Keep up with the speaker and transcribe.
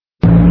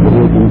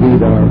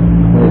indeed our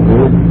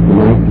pleasure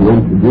tonight to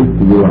introduce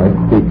to you our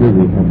speaker.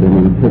 We have been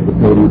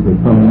anticipating for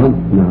some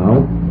months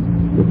now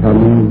the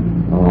coming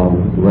of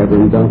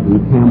Reverend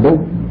Duncan Campbell,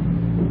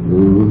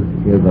 who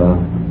is a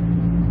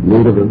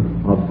native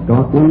of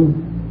Scotland,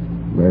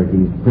 where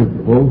he's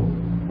principal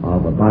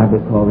of a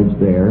Bible college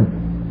there,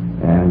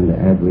 and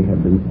as we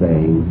have been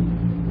saying,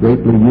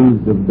 greatly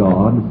used of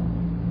God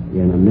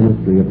in a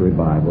ministry of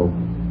revival,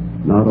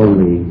 not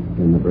only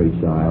in the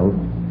British Isles,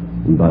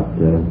 but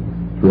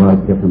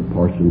throughout different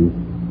portions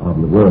of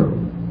the world.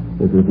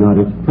 This is not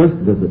his first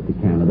visit to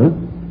Canada,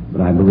 but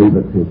I believe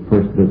it's his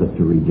first visit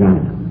to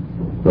Regina.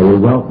 So we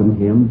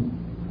welcome him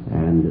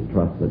and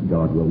trust that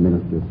God will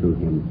minister through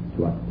him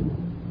to us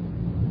tonight.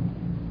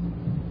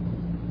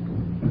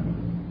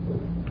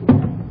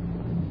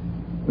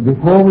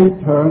 Before we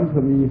turn to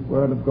the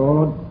Word of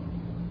God,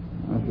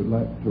 I should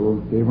like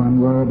to say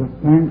one word of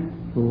thanks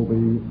to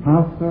the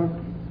pastor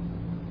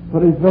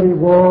for his very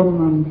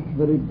warm and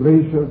very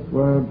gracious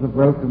words of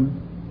welcome.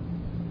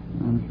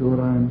 I'm sure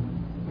I'm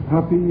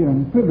happy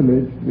and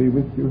privileged to be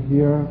with you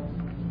here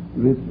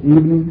this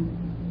evening.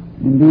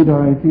 Indeed,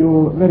 I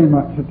feel very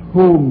much at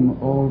home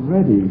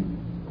already.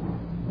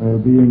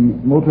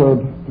 Being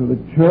motored to the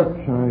church,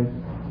 I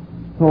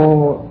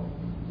saw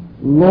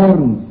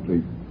Lorne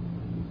Street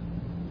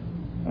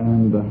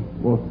and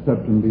was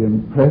certainly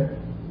impressed.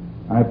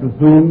 I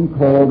presume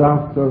called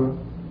after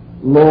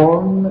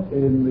Lorne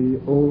in the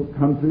old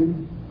country,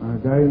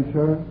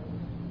 Argyllshire,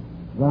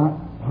 that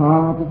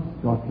part of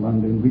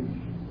Scotland in which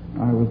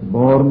I was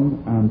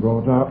born and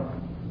brought up,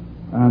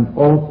 and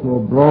also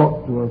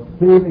brought to a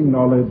saving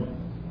knowledge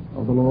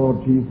of the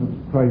Lord Jesus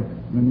Christ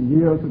many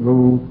years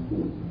ago,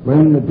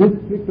 when the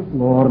district of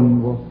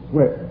Lorne was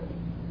swept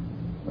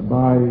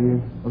by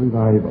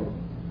revival.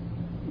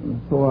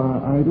 So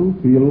I do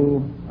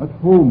feel at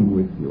home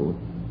with you,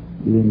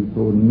 being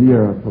so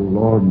near to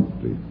Lorne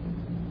Street.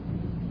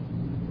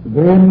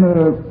 Then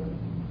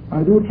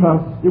I do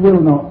trust you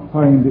will not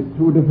find it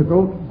too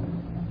difficult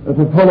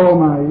to follow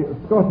my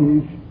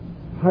Scottish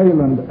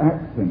Highland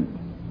accent.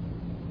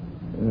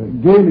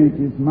 Gaelic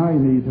is my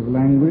native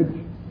language.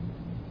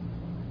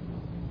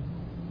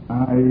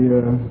 I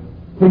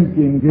think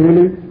in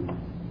Gaelic,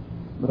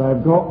 but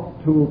I've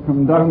got to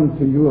come down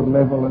to your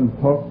level and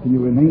talk to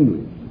you in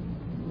English.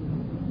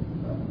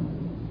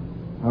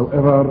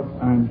 However,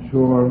 I'm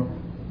sure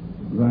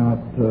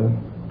that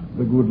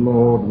the good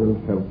Lord will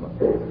help us.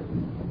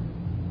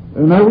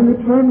 Now will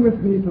you turn with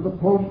me to the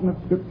portion of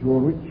Scripture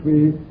which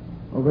we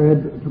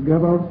read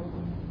together,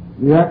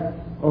 the Acts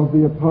of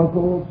the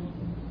Apostles,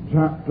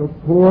 chapter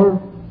 4,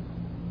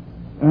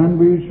 and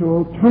we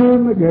shall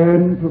turn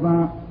again to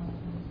that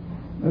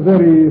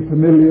very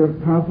familiar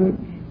passage,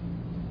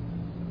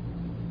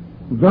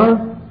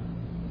 verse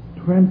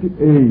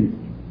 28.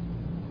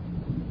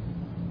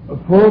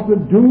 For to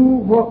do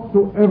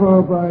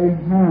whatsoever thy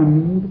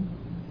hand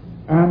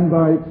and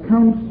thy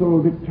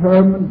counsel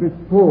determined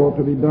before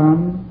to be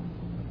done,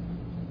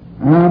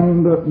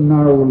 and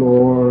now,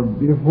 Lord,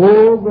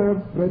 behold their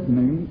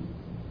threatenings,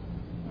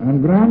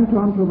 and grant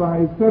unto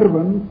thy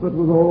servants that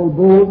with all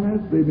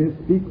boldness they may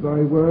speak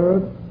thy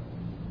word,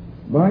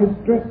 by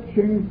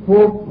stretching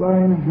forth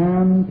thine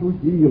hand to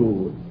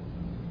heal,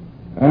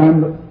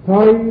 and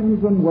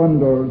signs and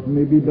wonders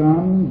may be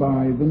done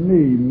by the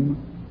name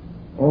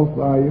of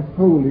thy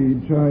holy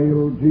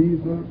child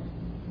Jesus.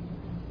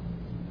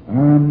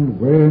 And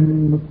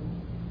when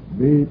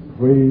they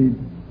prayed,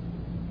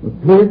 the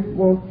place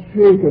was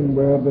shaken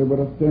where they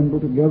were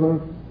assembled together,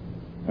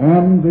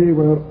 and they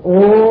were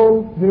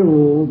all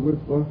filled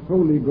with the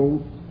Holy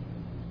Ghost,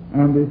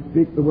 and they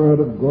spake the word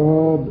of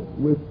God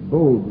with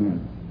boldness.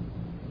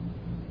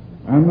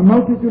 And the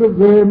multitude of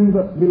them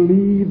that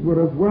believed were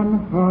of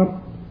one heart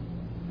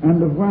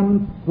and of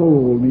one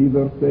soul,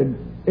 neither said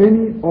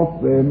any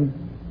of them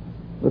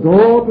that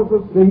aught of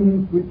the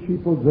things which he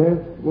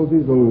possessed was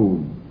his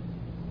own,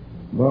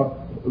 but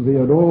they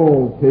had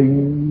all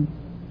things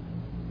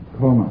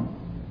common.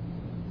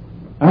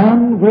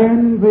 And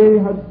when they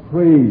had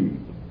prayed,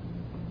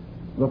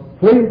 the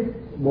place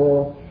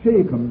was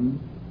shaken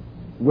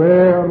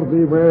where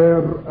they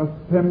were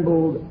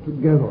assembled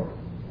together.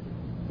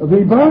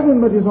 The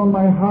burden that is on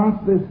my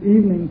heart this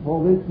evening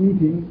for this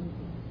meeting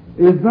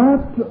is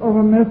that of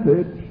a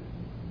message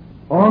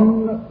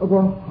on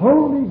the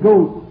Holy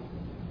Ghost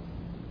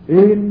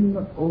in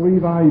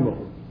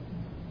revival,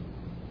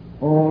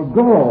 or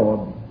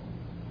God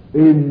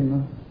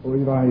in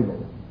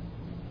revival.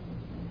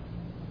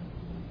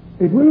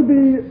 It will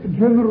be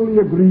generally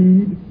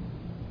agreed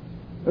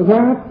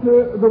that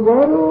the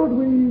world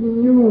we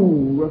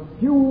knew a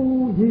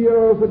few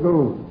years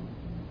ago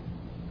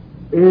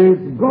is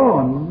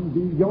gone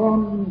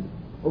beyond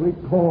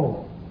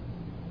recall,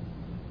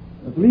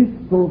 at least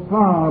so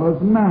far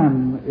as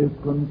man is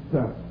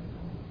concerned.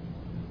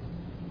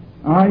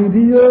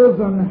 Ideas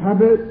and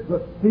habits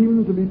that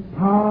seem to be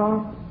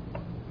part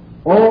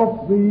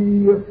of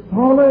the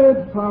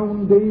solid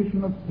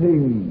foundation of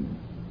things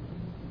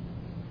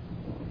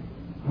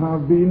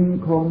have been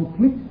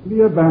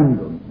completely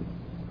abandoned,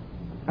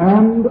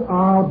 and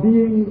are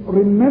being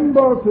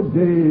remembered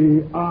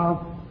today as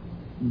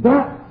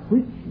that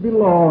which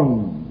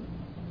belongs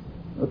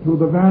to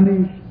the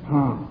vanished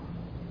past.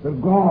 They're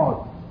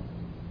gone.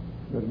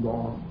 They're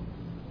gone.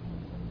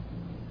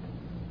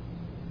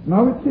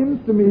 Now it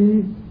seems to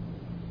me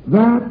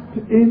that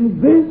in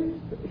this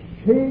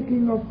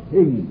shaking of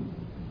things,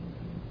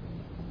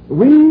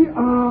 we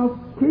as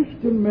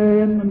Christian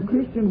men and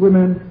Christian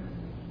women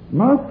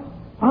must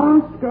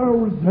ask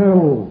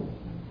ourselves,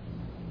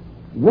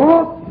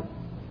 what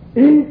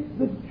is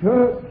the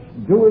church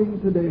doing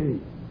today?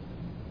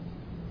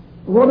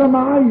 What am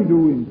I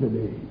doing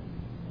today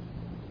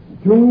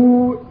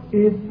to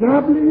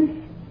establish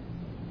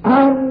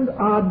and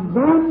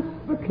advance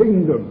the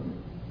kingdom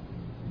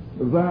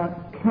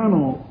that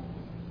cannot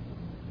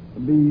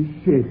be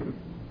shaken?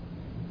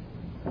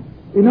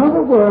 In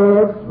other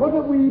words, what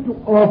are we to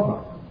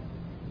offer?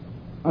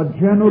 A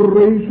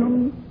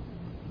generation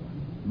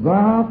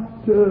that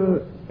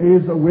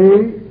is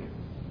awake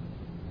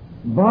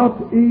but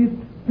is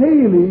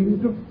failing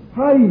to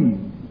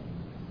find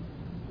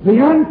the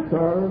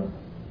answer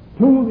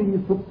to the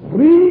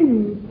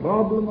supreme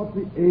problem of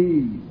the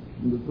age.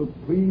 And the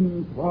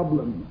supreme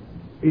problem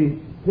is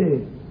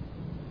sin.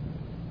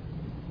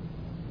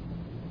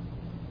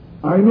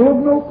 I know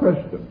of no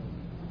question,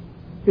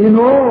 in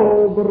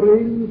all the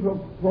range of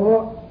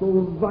thought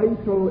so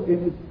vital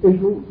in its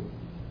issues,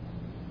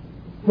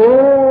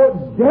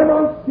 so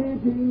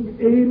devastating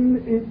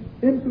in its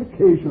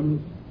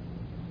implications,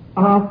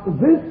 as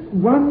this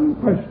one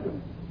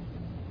question: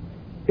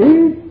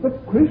 is the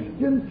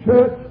Christian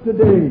church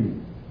today,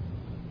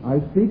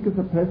 I speak as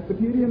a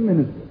Presbyterian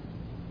minister,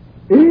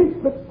 is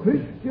the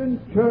Christian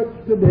church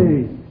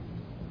today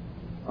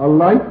a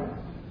light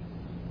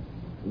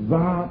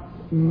that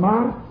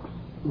marks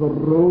the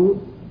road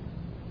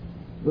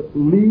that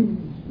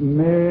leads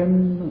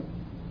men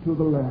to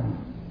the Lamb?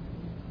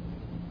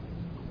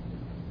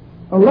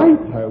 A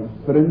lighthouse,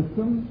 for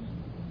instance,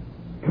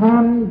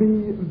 can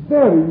be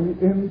very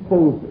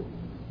impulsive.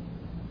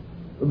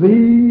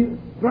 The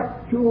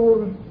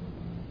structure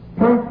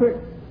perfect,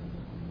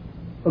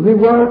 the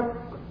work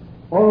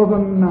of a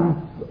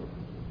master.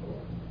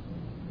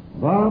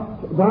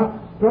 But that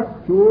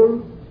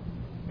structure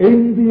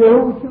in the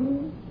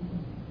ocean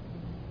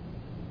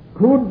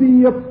could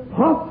be a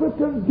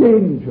positive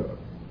danger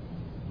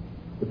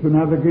to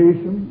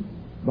navigation,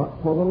 but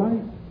for the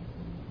light.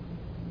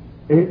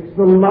 It's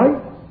the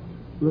light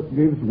that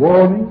gives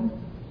warning.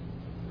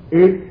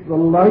 It's the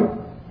light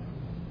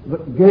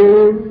that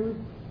gives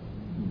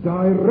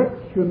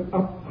direction.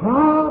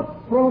 Apart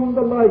from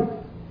the light,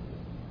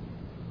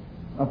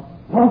 a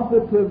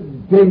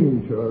positive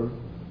danger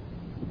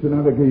to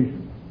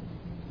navigation.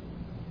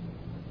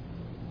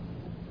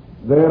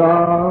 There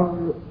are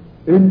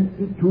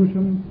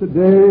institutions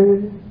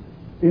today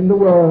in the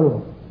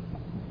world.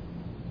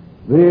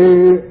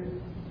 They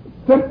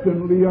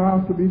certainly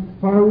are to be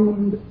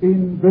found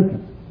in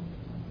Britain.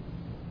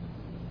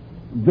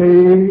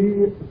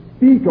 They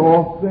speak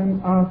of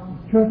them as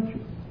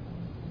churches.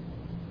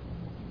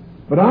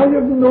 But I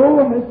have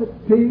no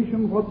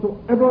hesitation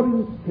whatsoever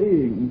in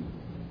saying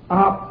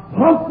a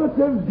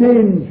positive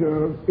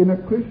danger in a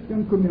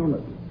Christian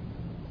community,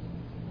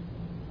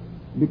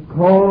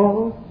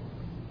 because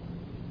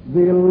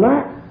they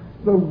lack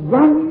the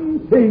one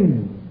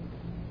thing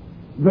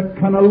that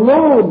can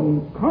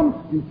alone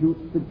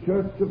constitute the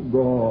church of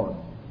God: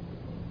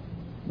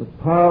 the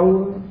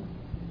power,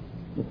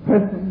 the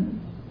presence,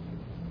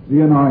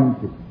 the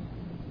anointing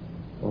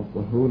of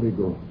the Holy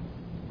Ghost.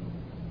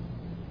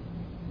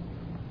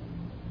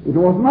 It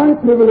was my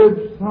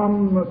privilege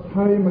some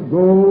time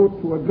ago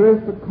to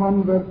address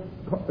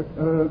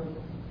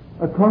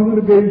a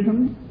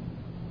congregation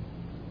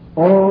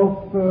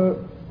of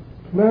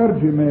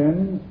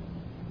clergymen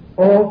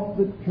of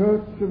the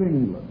Church of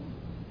England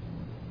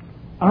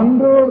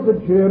under the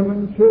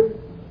chairmanship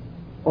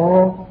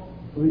of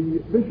the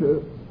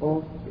Bishop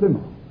of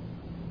Plymouth.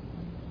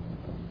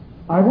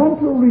 I want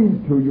to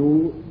read to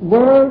you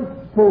words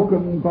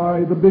spoken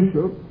by the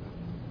Bishop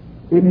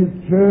in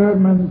his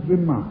chairman's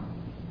remarks.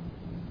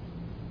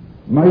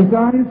 Might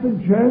I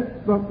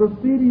suggest that the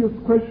serious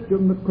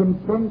question that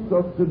confronts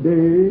us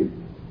today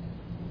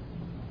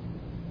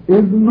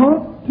is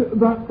not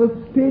that the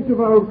state of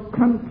our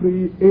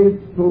country is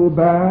so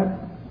bad,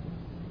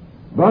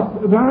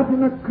 but that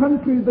in a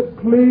country that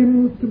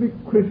claims to be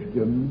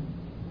Christian,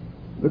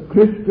 the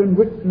Christian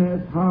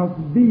witness has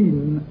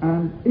been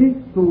and is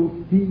so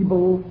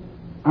feeble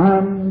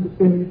and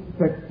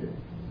ineffective.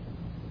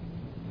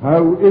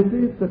 How is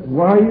it that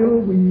while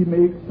we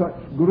make such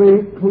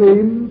great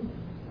claims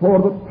for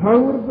the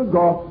power of the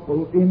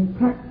gospel, in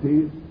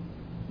practice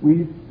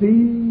we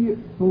see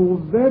so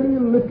very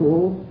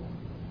little?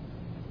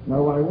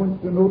 Now I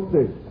want to note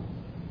this.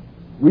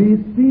 We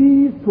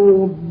see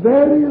so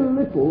very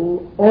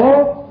little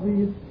of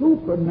the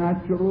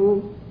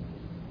supernatural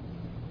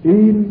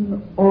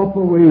in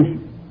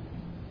operation.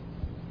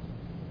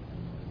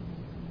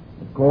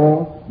 Of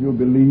course, you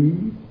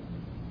believe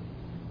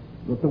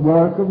that the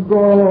work of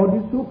God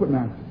is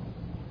supernatural.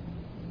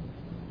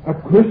 A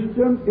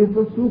Christian is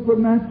a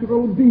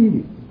supernatural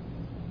being,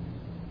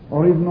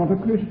 or is not a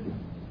Christian.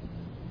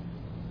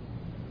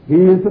 He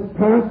is a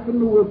person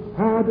who has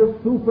had a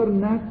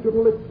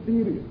supernatural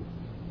experience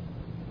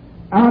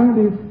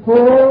and is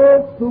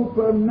so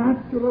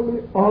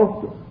supernaturally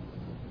altered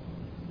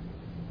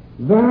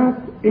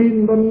that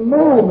in the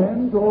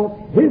moment of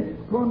his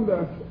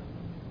conversion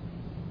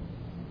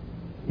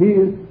he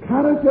is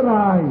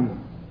characterized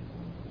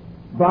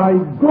by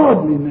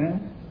godliness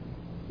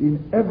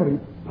in every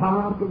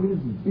part of his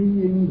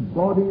being,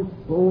 body,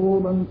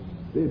 soul, and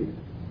spirit.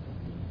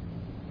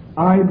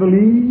 I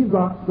believe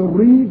that the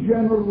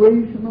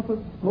regeneration of a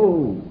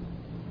soul,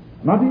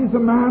 that is, a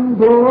man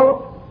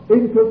brought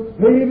into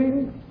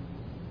saving,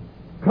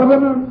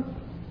 covenant,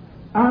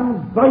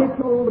 and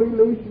vital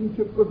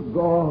relationship with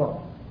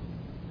God,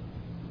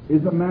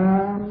 is a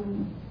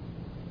man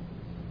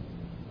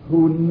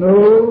who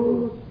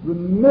knows the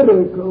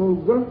miracle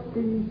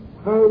working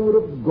power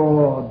of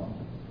God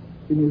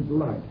in his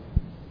life.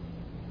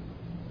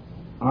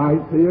 I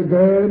say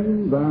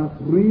again that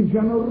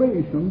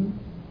regeneration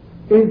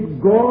is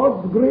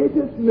God's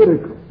greatest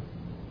miracle,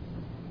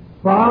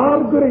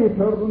 far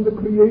greater than the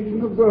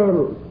creation of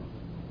worlds.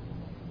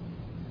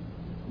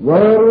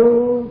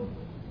 Worlds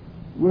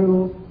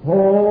will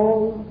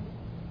fall,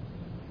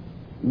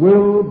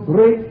 will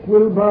break,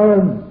 will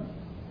burn.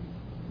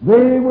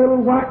 They will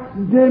wax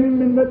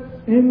dim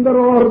in their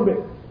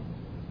orbit.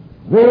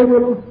 They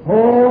will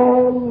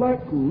fall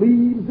like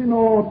leaves in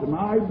autumn.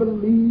 I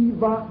believe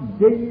that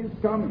day is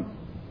coming.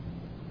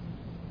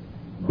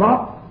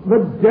 But the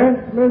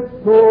deathless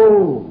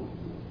soul,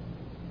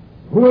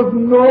 who has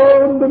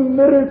known the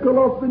miracle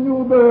of the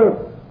new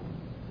birth,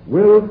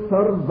 will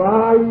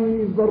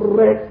survive the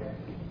wreck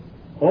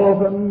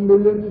of a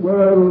million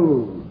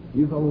worlds.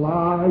 He is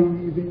alive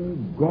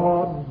in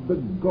God, the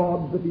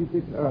God that is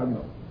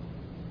eternal.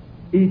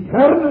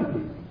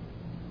 Eternity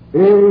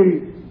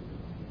is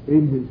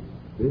in his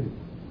spirit.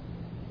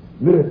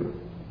 Miracle.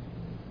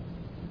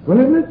 Well,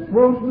 in this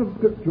portion of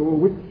Scripture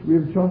which we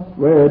have just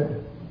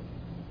read,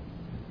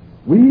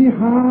 we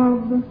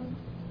have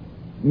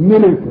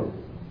miracles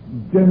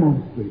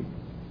demonstrated.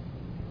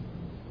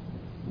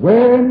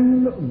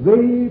 When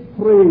they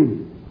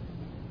prayed,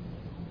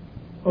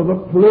 the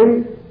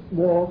place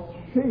was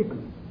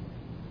shaken,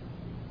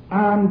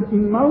 and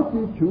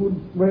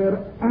multitudes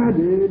were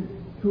added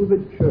to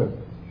the church.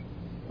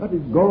 That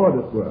is God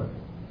at work.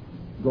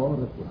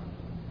 God at work.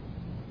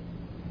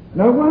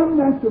 Now one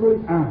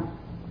naturally asks,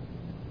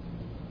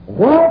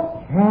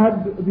 what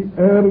had the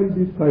early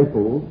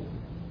disciples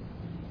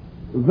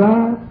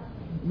that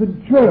the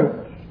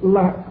church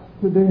lacks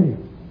today?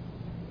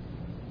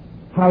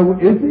 How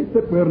is it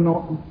that we're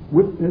not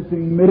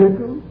witnessing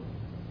miracles?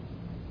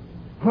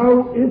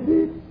 How is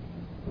it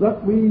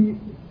that we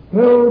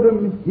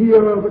seldom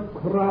hear the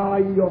cry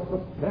of a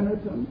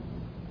penitent,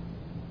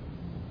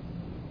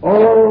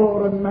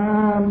 or a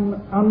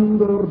man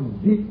under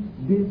deep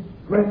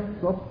distress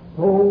of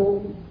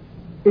soul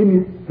in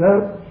his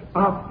search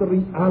after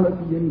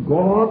reality in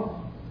God?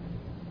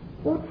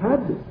 What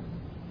had they?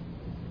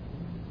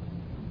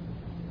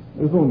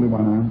 There's only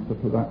one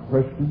answer to that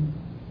question.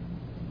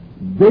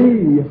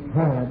 They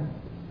had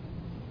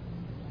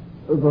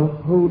the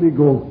Holy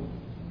Ghost.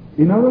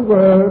 In other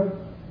words,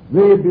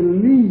 they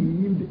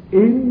believed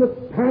in the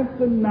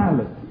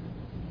personality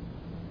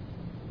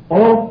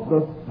of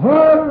the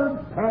third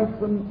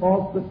person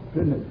of the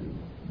Trinity,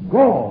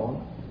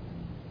 God,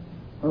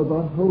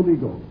 the Holy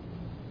Ghost.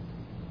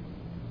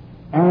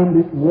 And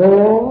it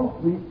was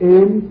the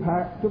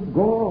impact of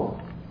God,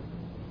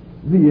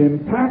 the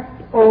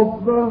impact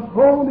of the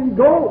Holy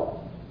Ghost,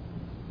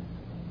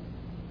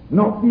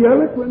 not the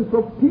eloquence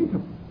of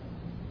Peter,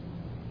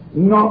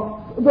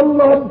 not the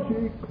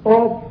logic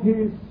of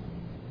his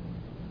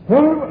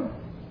servant,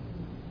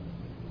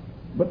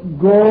 but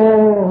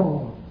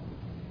God,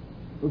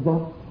 the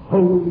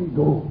Holy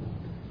Ghost.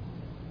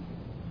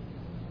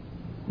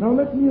 Now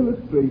let me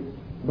illustrate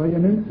by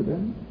an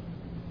incident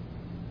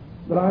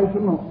that I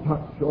shall not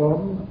touch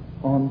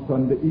on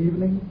Sunday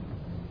evening.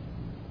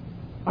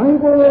 I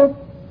was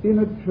in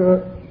a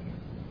church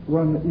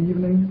one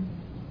evening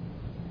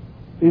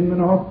in the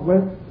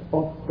northwest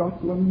of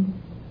Scotland.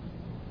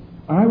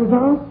 I was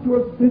asked to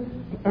assist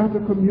at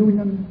a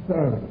communion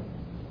service.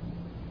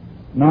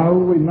 Now,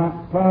 in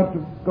that part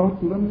of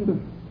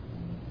Scotland,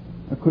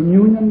 a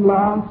communion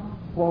lasts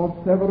for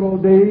several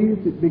days.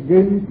 It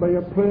begins by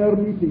a prayer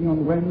meeting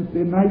on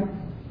Wednesday night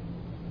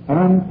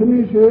and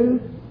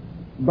finishes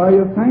by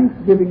a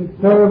Thanksgiving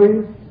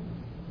service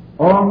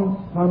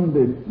on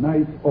Sunday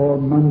night or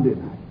Monday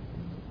night.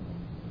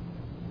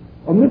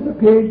 On this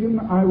occasion,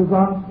 I was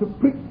asked to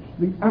preach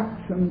the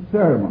action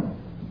sermon.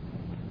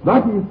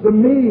 That is the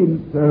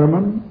main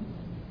sermon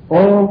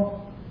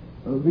of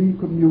the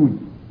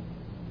communion.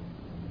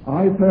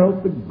 I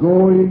felt the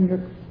going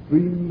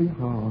extremely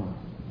hard.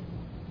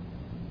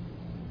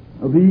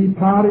 The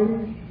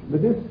parish, the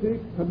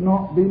district, had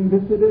not been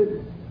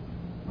visited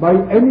by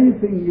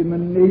anything in the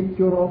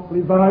nature of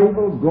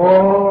revival.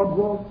 God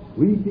was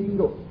sweeping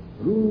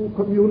through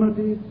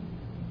communities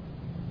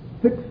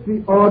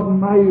 60-odd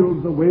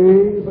miles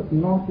away, but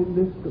not in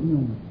this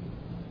community.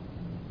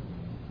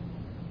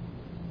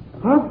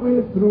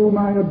 Halfway through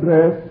my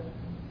address,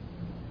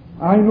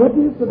 I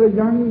noticed that a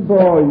young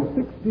boy,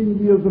 16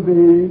 years of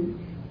age,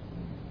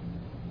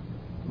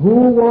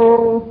 who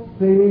was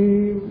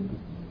saved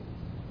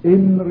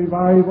in the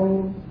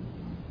revival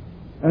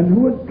and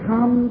who had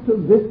come to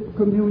this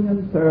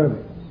communion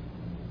service,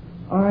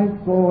 I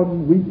saw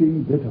him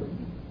weeping bitterly.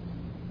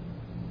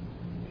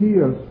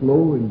 Tears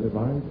flow in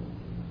revival.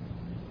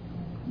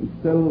 We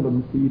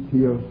seldom see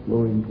tears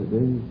flowing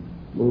today.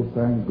 Oh,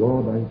 thank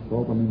God, I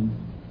saw them in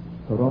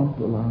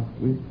Toronto last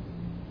week.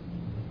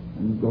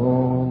 And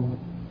God,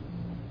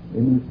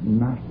 in His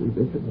mercy,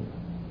 visited us.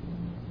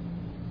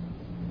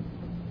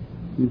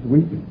 He's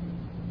weeping.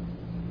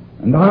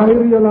 And I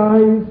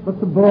realized that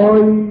the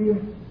boy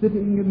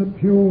sitting in the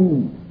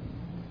pew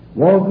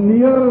was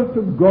nearer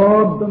to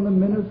God than the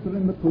minister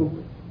in the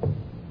pulpit.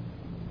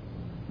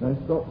 And I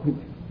stopped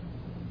preaching.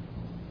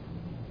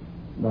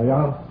 And I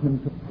asked him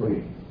to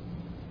pray.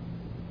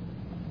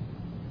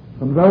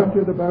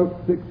 Converted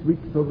about 6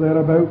 weeks or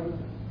thereabouts,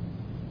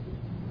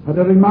 had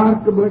a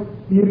remarkable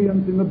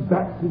experience in the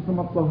baptism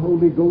of the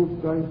Holy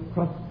Ghost. I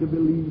trust to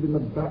believe in the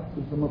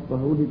baptism of the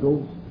Holy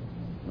Ghost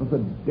as a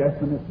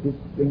definite,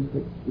 distinct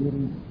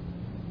experience.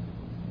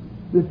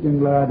 This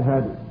young lad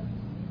had it.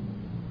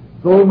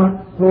 So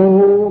much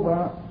so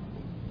that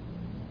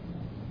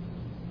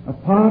a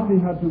party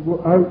had to go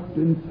out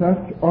in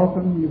search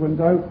often. He went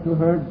out to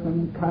herd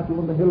some cattle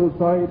on the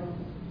hillside.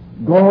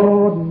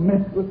 God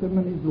met with him,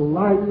 and he's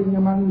lying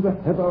among the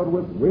heather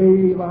with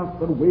wave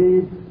after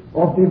wave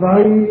of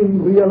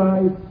divine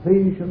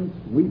realization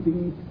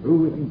sweeping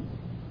through him.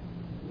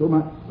 So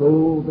much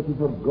so that he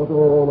forgot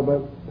all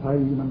about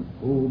time and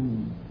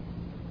home.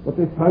 But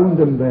they found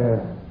him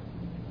there.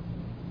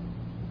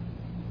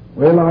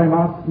 Well, I'm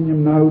asking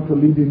him now to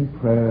lead in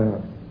prayer.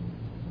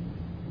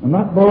 And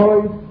that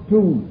boy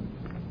stood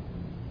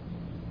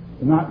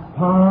in that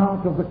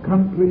part of the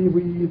country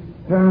we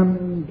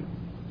stand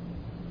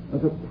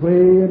to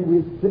pray and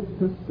we sit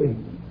to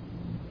sing.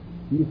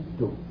 He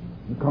stood.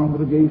 The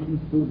congregation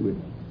stood with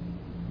him.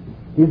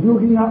 He's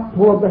looking up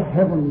toward the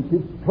heavens.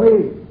 He's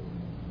praying.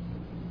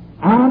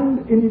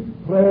 And in his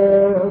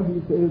prayer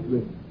he says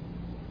this: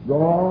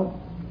 God,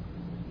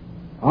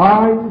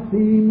 I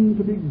seem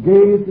to be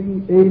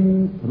gazing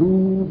in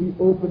through the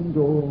open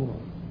door.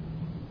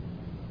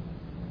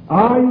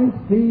 I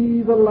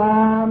see the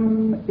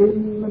Lamb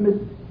in the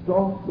midst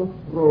of the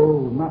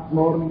throne. That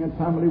morning in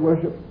family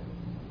worship,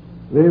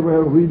 they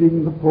were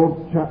reading the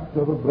 4th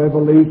chapter of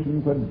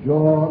Revelation, where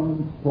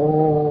John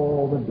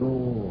saw the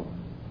door.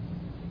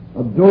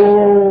 A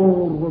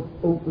door was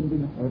opened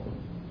in heaven.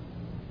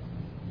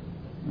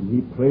 And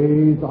he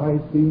prays, I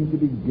seem to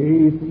be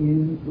gazing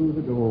in through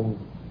the door.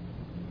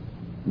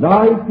 And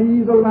I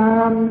see the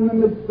Lamb in the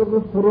midst of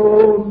the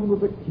throne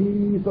with the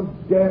keys of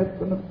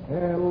death and of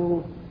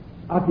hell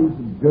at his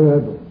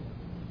girdle.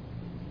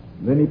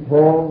 And then he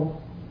paused,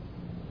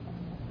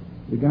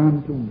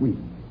 began to weep,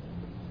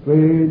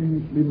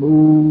 strangely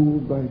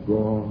moved by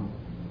God.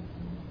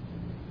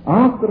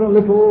 After a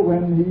little,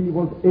 when he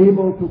was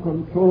able to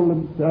control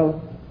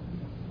himself,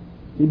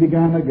 he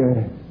began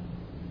again.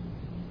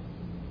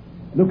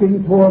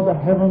 Looking toward the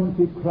heavens,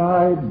 he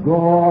cried,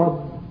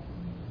 God,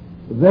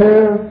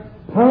 there's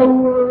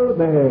power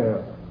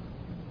there.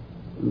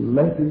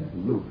 Let it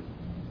loose.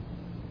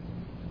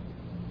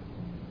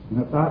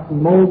 And at that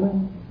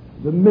moment,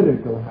 the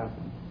miracle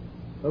happened.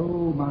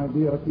 Oh, my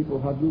dear people,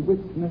 have you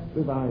witnessed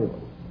revival?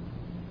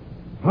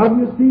 Have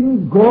you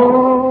seen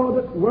God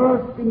at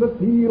work in the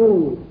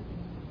field?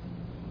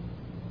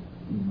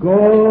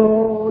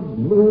 God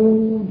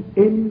moved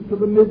into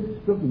the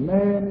midst of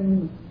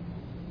men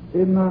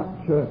in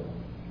that church.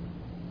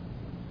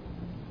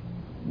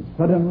 And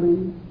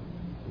suddenly,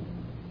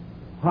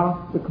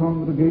 half the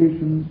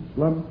congregation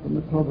slumped on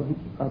the top of each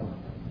other.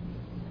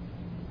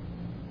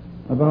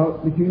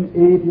 About between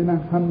 80 and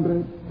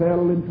 100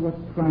 fell into a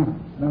trance.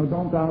 Now,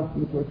 don't ask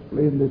me to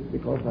explain this,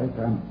 because I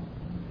can't.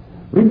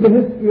 Read the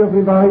history of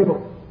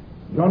revival.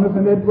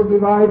 Jonathan Edwards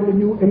revival in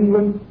New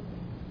England,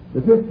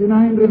 the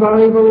 59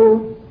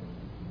 revival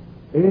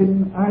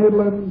in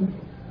Ireland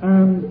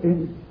and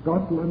in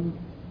Scotland,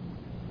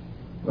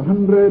 the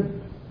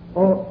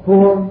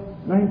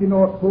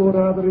 1904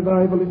 rather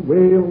revival in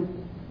Wales.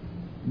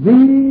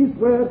 These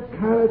were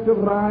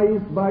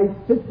characterized by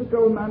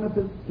physical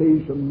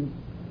manifestations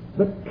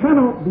that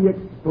cannot be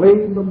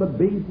explained on the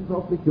basis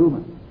of the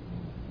human.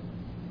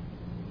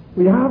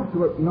 We have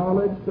to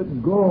acknowledge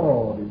that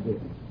God is in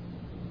it.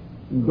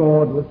 And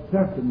God was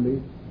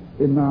certainly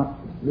in that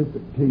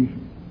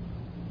visitation.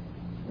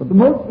 But the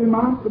most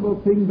remarkable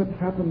thing that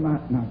happened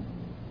that night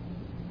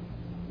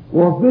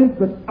was this,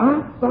 that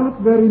at that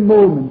very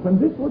moment, when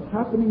this was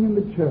happening in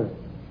the church,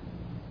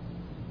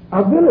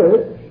 a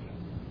village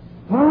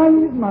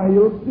 5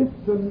 miles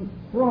distant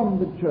from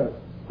the church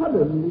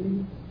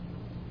suddenly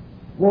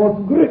was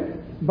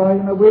gripped by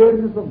an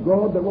awareness of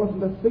God. There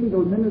wasn't a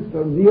single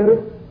minister near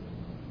it.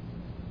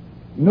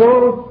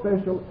 no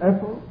special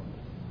effort,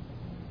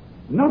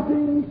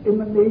 nothing in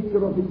the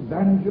nature of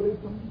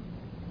evangelism,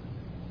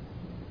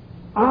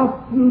 a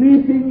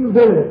sleeping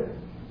village,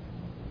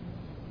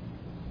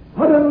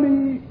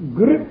 suddenly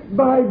gripped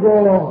by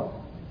God,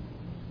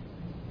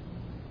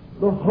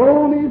 the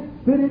Holy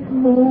Spirit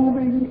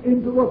moving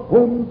into the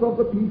homes of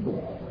the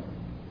people,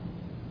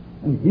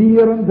 and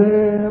here and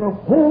there a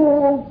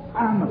whole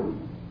family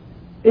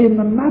in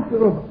the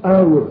matter of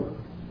hours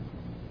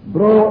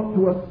brought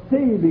to a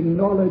saving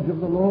knowledge of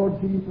the Lord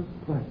Jesus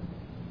Christ.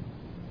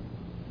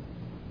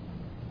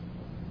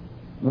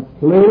 The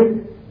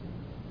place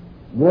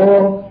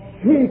was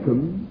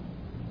shaken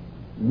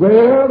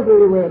where they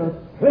were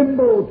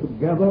assembled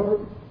together,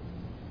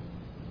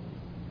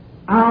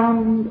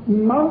 and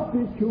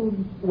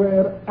multitudes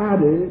were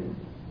added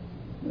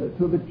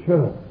to the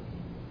church.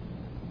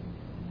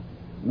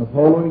 The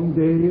following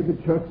day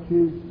the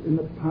churches in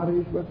the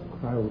parish were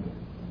crowded,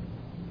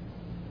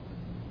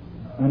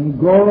 and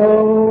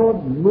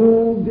God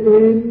moved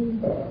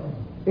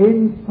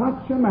in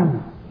such a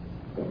manner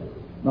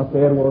that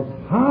there was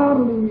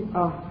hardly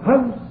a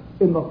house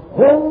in the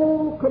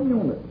whole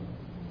community,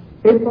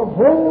 in the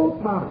whole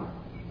parish,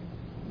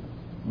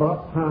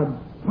 but had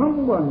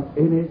someone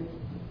in it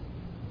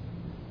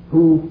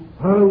who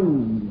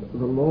found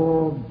the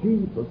Lord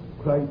Jesus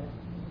Christ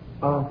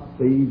our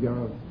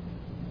Savior.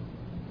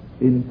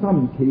 In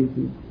some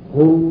cases,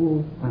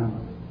 whole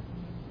family.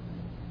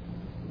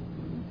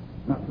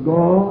 That's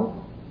God.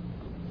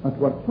 That's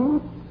what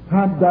God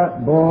had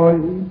that boy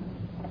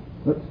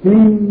that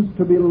seems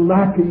to be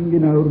lacking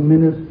in our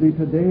ministry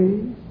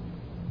today.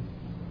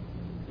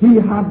 He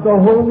had the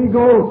Holy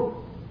Ghost.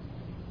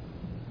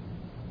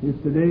 He's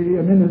today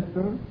a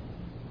minister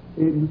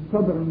in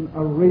southern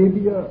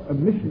Arabia, a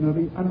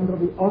missionary under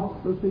the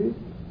auspices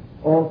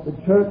of the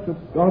Church of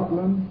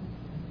Scotland,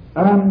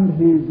 and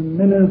his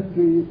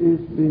ministry is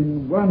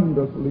being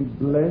wonderfully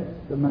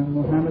blessed among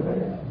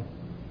Mohammedans.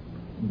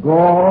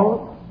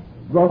 God,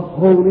 the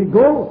Holy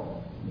Ghost,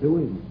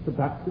 doing the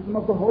baptism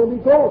of the Holy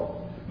Ghost,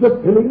 the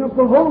filling of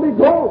the Holy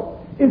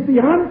Ghost, is the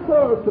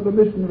answer to the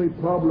missionary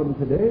problem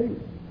today.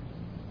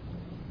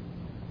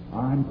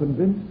 I'm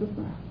convinced of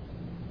that.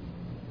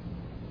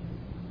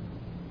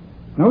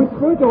 Now, it's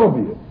quite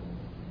obvious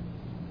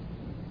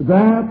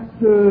that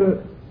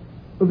the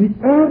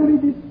early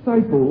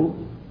disciples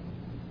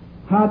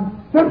had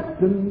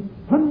certain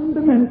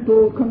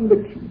fundamental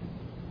convictions.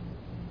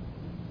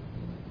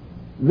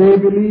 They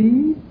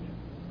believed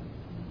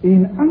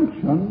in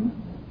unction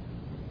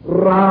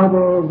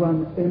rather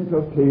than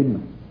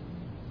entertainment.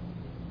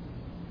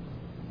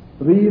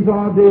 These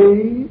are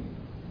days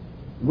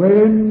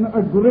when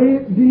a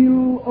great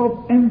deal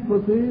of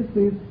emphasis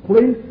is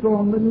placed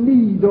on the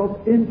need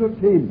of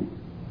entertainment.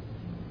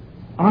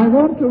 I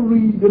want to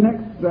read an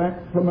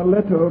extract from a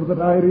letter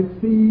that I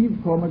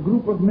received from a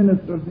group of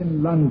ministers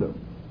in London.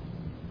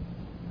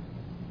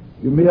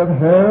 You may have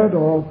heard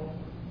of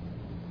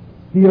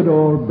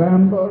Theodore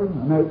Bamber,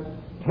 an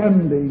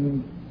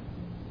outstanding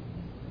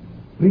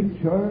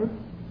preacher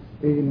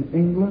in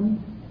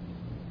England.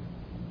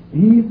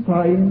 He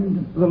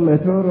signed the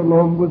letter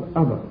along with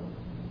others.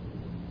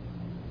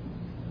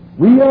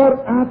 We are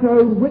at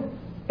our wit's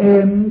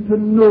end to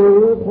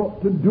know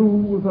what to do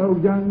with our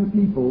young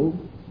people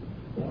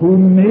who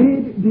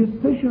made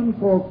decision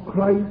for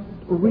Christ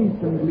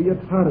recently at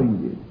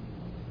Haringey.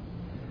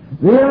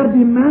 They are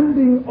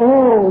demanding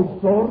all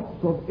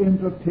sorts of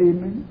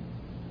entertainment,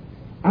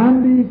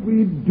 and if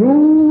we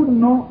do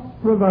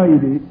not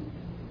provide it,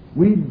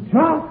 we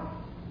just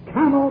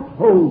cannot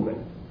hold it.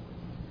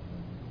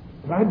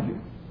 Tragic.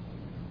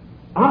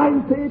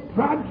 I say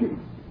tragic.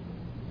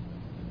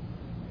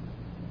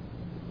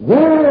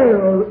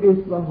 Where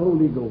is the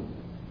Holy Ghost?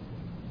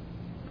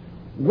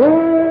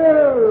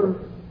 Where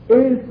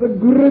is the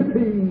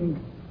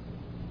gripping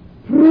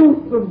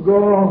truth of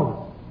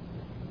God?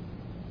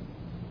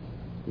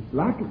 It's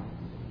lacking.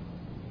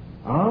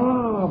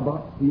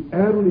 But the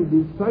early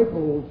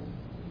disciples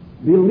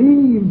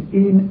believed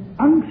in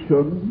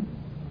unction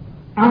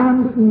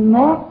and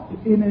not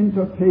in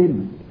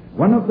entertainment.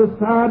 One of the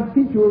sad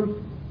features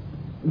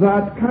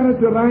that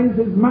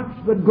characterizes much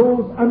that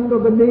goes under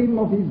the name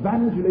of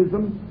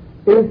evangelism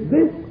is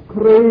this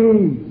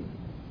craze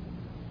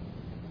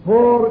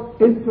for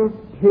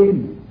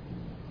entertainment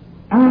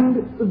and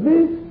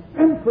this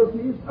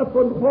emphasis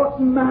upon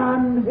what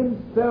man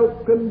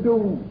himself can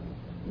do.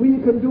 We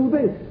can do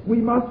this, we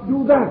must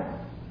do that.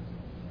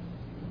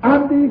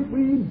 And if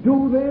we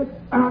do this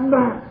and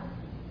that,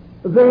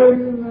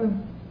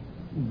 then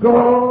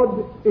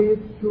God is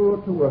sure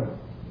to work.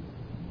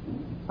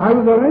 I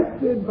was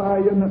arrested by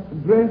an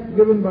address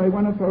given by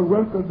one of our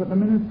workers at a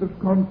ministers'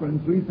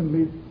 conference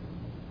recently.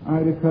 I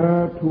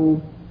refer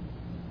to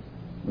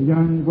a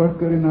young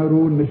worker in our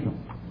own mission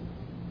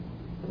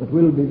that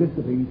will be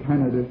visiting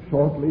Canada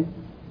shortly.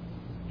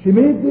 She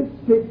made this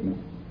statement: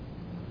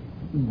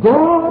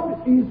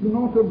 God is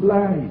not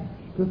obliged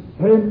to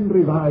send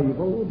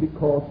revival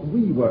because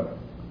we work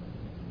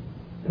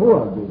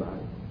toward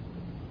revival.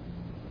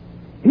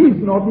 He's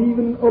not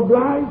even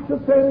obliged to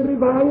send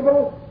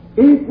revival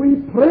if we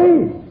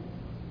pray.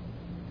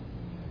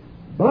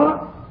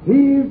 But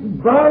He's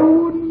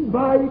bound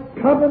by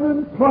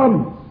covenant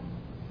promise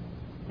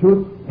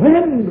to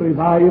send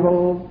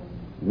revival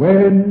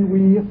when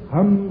we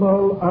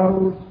humble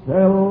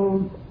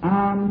ourselves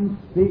and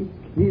seek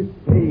His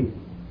face.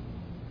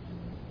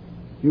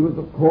 She was,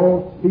 of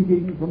course,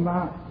 speaking from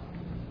that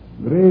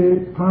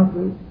great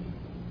passage,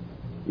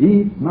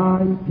 "If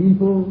my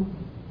people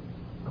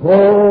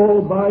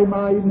called by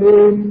my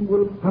name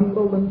will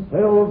humble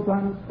themselves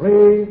and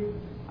pray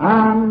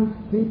and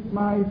seek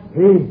my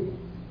face,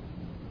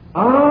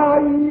 I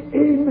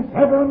in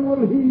heaven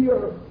will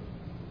hear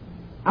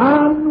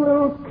and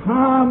will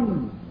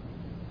come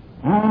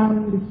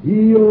and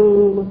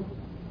heal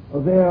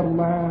their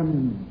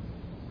land."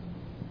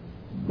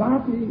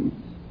 That is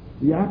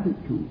the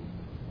attitude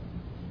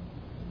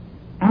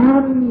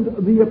and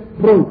the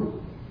approach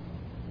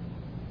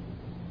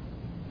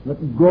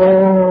that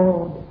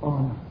God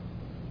honors.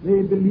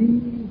 They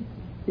believe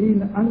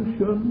in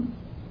unction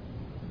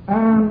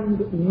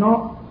and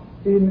not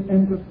in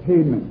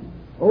entertainment.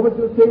 Over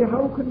to say,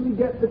 how can we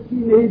get the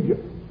teenager?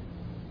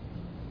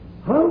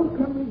 How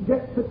can we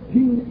get the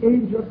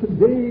teenager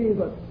today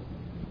that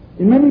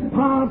in many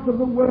parts of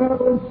the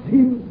world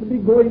seems to be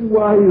going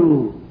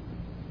wild,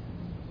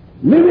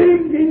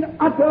 living in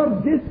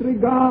utter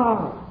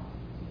disregard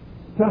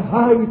to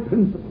high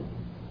principles?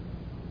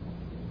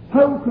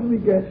 How can we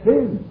get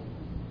him?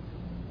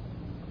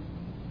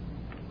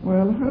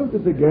 Well, how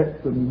did they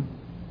get them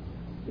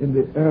in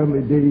the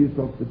early days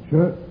of the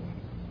church?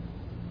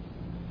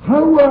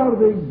 How are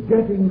they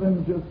getting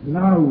them just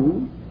now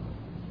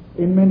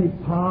in many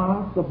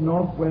parts of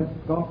northwest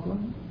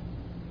Scotland?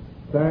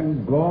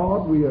 Thank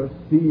God we are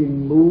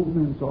seeing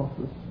movements of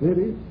the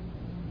Spirit.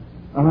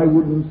 I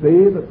wouldn't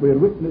say that we're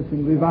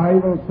witnessing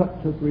revival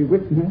such as we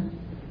witnessed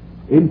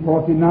in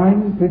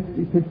 49,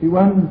 50,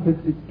 51,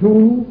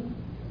 52,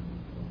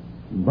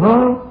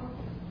 but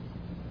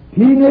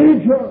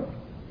teenagers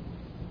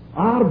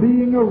are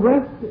being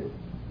arrested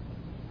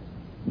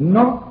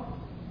not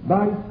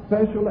by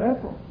special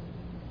effort,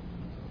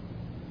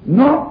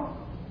 not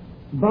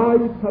by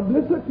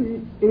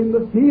publicity in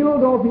the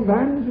field of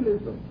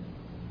evangelism,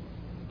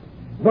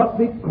 but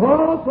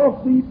because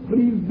of the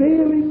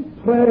prevailing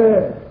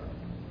prayer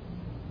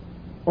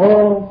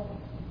of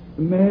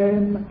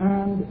men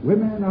and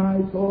women.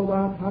 I saw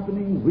that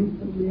happening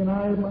recently in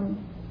Ireland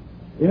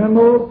in a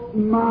most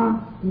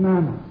mass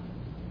manner.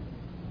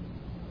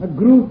 A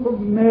group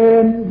of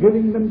men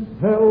giving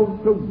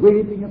themselves to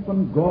waiting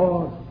upon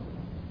God.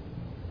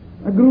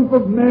 A group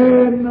of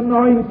men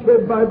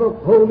anointed by the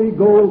Holy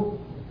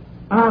Ghost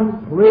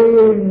and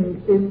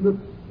praying in the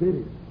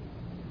Spirit.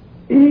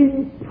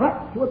 In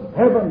touch with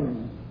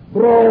heaven,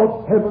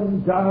 brought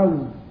heaven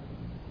down.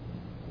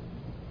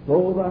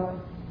 So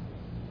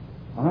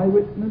that I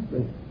witness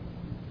this.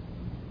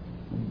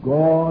 A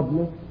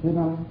godless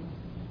sinner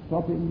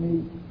stopping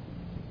me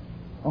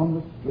on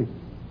the street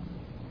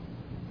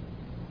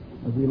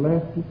as he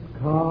left his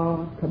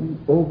car, coming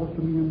over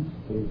to me and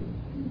saying,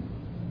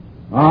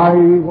 "I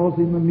was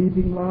in the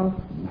meeting last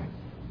night.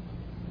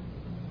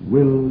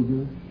 Will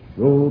you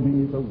show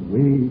me the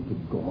way to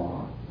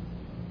God?"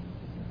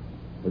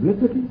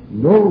 Publicity?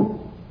 No.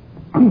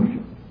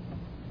 Unction.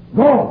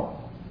 God,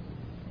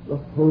 the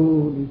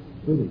Holy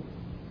Spirit.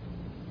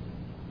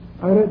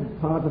 I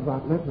read part of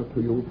that letter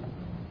to you.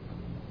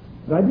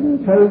 But I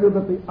didn't tell you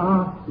that they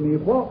asked me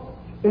what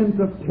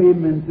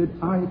entertainment did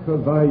I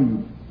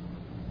provide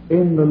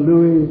in the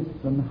Lewis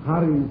and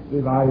Harris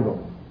revival.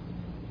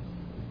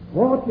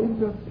 What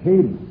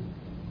entertainment?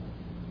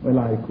 Well,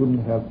 I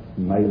couldn't help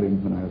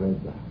smiling when I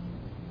read that.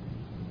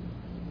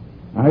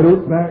 I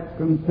wrote back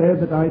and said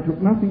that I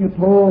took nothing at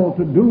all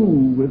to do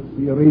with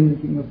the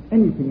arranging of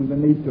anything in the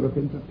nature of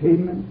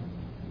entertainment,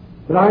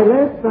 but I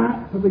left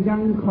that to the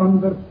young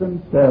converts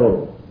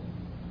themselves.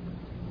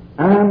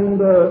 And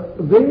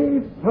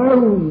they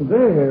found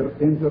their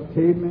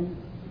entertainment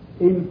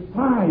in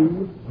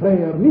 5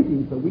 prayer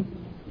meetings a week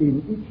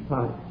in each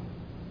parish.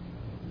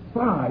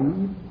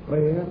 5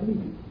 prayer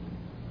meetings.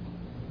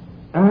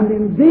 And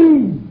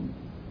indeed,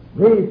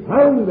 they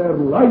found their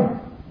life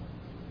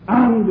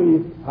and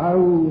they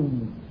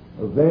found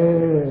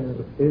their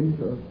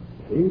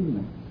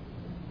entertainment.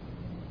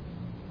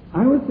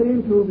 I was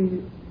saying to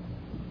the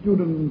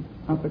students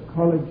at the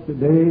college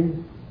today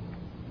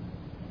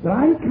that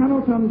I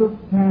cannot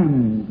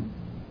understand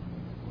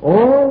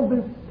all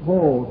this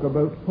talk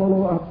about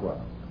follow-up work.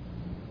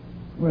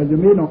 Well, you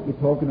may not be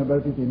talking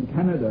about it in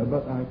Canada,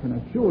 but I can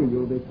assure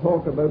you they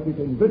talk about it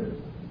in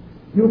Britain.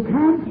 You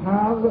can't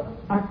have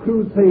a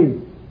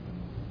crusade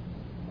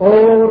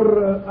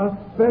or a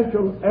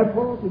special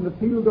effort in the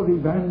field of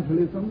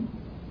evangelism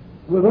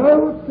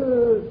without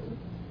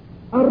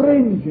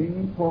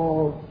arranging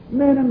for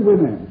men and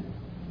women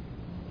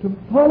to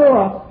follow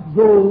up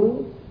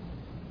those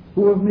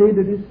who have made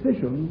a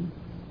decision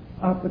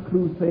at the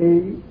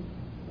crusade,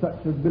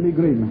 such as Billy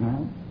Graham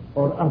had,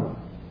 or others.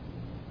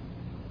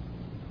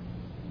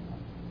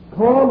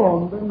 call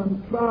on them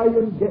and try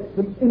and get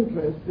them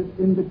interested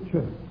in the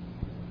church.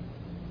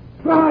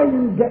 Try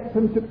and get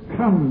them to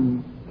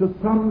come to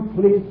some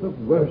place of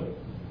worship.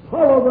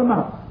 Follow them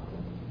up.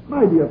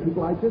 My dear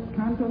people, I just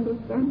can't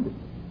understand it.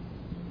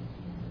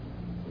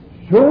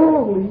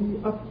 Surely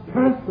a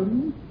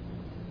person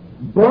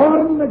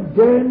born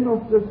again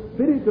of the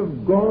Spirit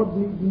of God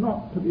needs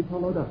not to be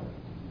followed up.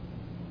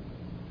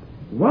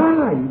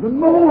 Why? The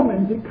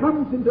moment he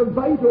comes into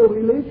vital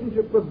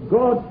relationship with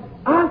God,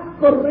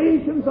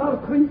 aspirations are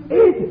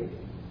created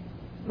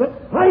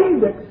that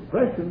find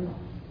expression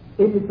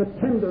in his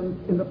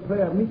attendance in the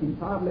prayer meeting,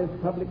 far less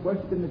public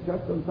worship in the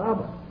church on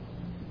Sabbath.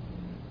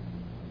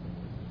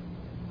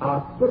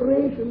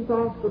 Aspirations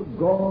after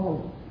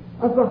God,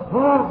 as the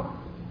heart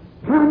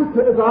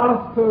panteth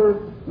after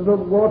the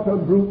water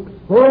brooks,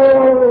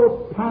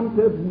 so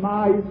panteth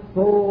my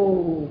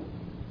soul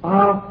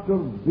after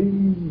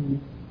thee,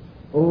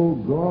 O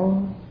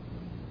God.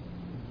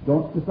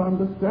 Don't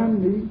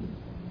misunderstand me.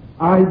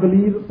 I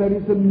believe that there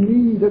is a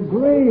need, a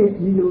great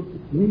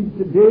need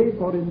today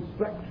for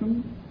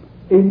instruction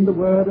in the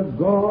Word of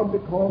God,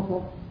 because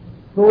of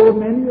so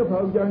many of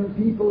our young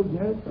people,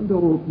 yes, and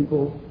old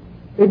people,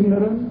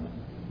 ignorant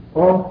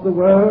of the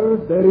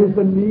Word. There is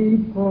a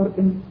need for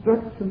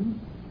instruction.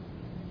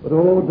 But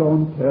oh,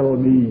 don't tell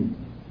me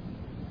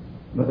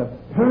that a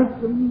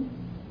person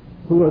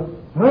who has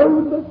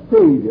found the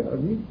Savior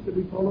needs to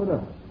be followed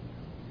up.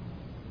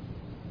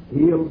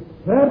 He'll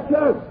search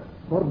out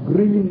for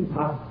green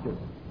pastures,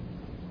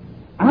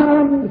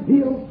 and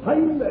he'll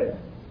find there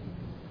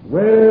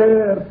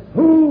where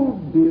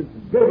food is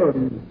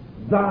given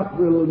that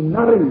will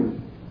nourish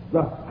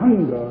the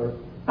hunger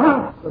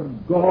after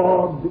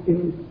God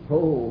in his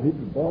soul.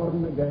 He's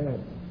born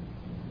again.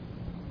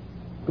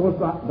 Because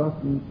that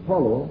doesn't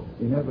follow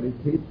in every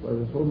case where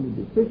there's only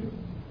decision.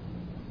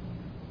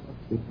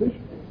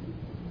 Decision.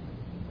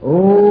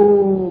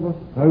 Oh, the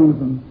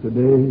thousands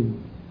today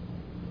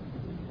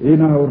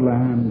in our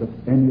land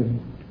at any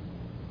rate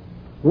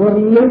who are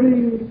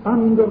living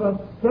under a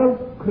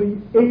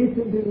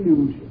self-created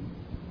illusion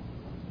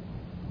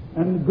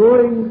and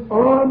going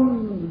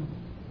on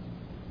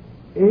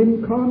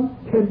in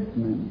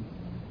contentment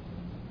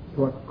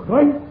to a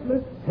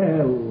Christless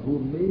hell, who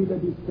made a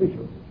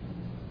decision,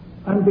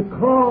 and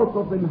because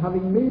of them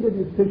having made a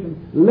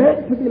decision,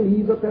 led to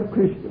believe that they're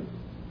Christians.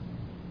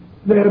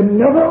 There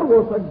never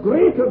was a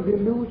greater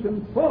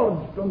delusion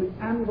forged on the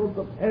anvils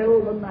of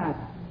hell than that.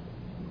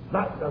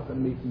 That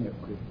doesn't make me a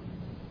Christian.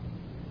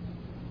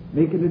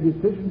 Making a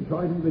decision,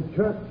 joining the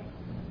church,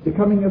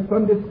 becoming a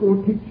Sunday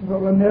school teacher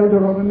or an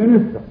elder or a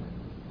minister,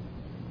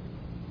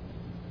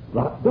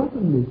 that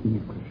doesn't make me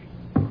a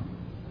Christian.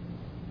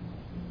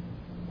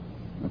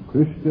 A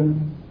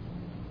Christian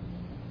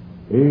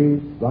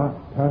is that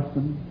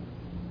person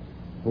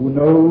who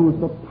knows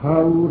the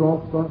power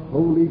of the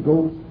Holy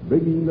Ghost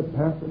bringing the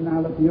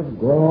personality of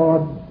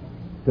God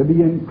to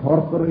be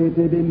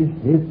incorporated in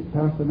his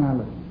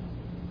personality,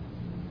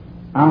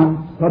 and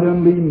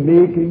suddenly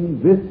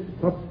making this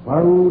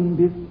profound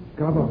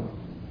discovery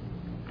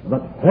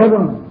that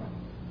heaven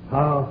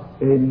hath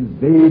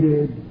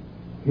invaded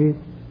his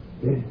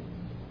spirit.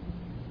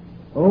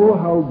 Oh,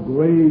 how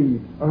great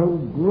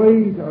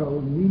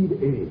our need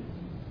is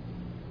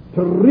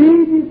to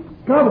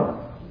rediscover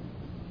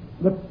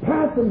the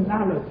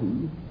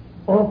personality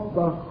of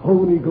the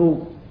Holy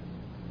Ghost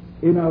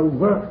in our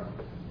work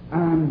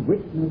and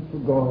witness to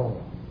God.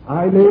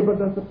 I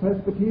labored as a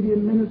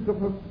Presbyterian minister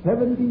for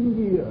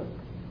 17 years.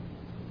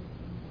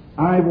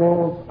 I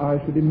was,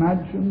 I should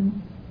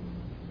imagine,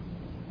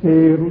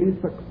 fairly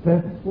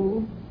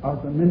successful as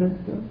a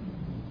minister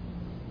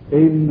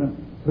in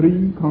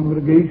 3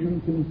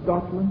 congregations in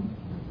Scotland.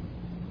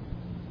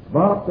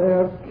 But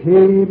there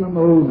came a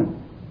moment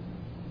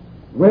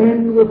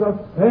when, with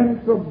a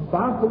sense of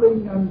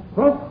baffling and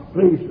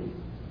frustration,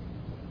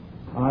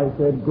 I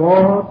said,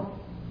 God,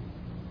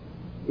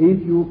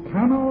 if you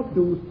cannot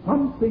do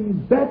something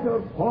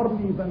better for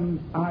me than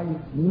I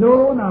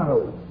know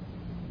now,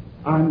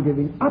 I'm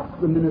giving up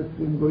the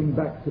ministry and going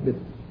back to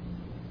business.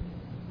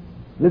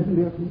 Listen,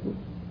 dear people.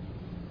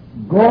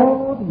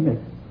 God meant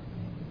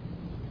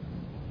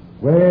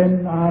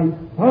when I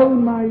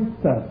found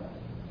myself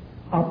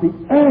at the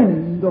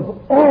end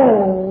of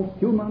all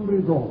human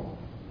resource,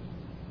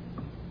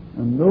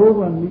 and no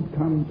one need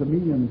come to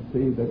me and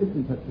say there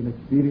isn't such an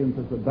experience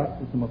as the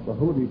baptism of the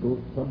Holy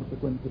Ghost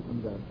subsequent to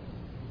conversion.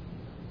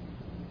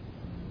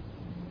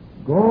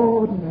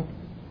 God met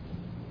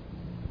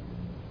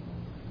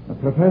a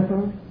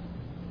professor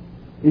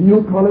in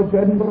New College,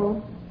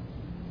 Edinburgh,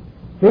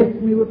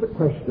 faced me with the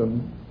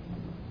question,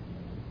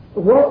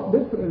 what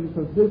difference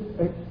has this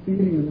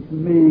experience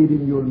made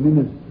in your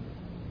ministry?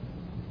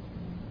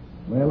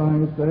 Well,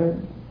 I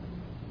said,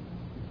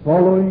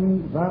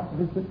 following that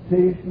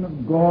visitation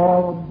of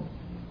God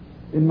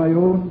in my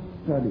own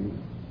study,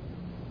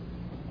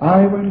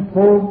 I went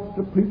forth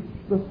to preach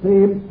the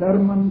same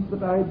sermons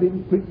that I've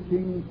been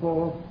preaching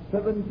for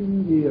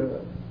 17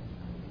 years.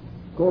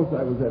 Of course,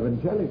 I was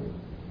evangelical.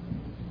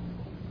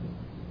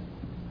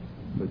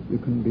 But you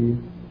can be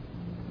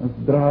as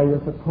dry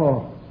as a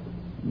corpse,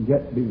 and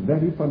yet be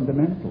very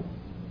fundamental,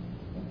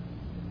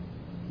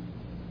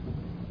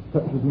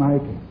 such as my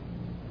case.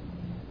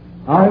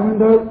 I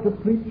went out to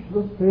preach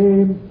the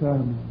same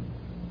sermon,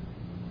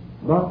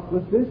 but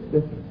with this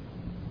difference,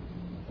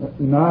 that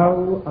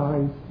now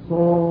I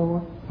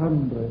saw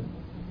hundreds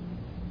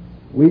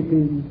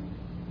weeping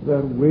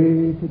their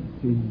way to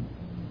Jesus.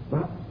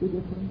 That's the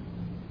difference.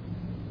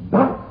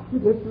 That's the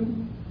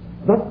difference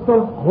that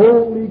the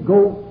Holy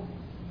Ghost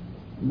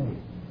made.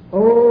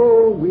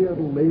 Oh, we are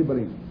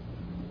laboring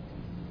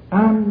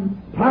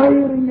and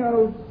tiring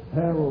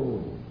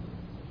ourselves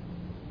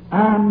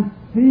and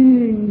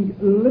seeing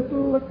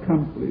little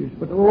accomplished,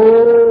 but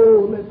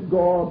oh, let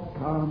God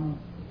come.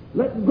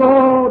 Let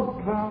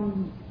God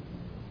come.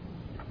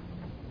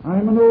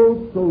 I'm an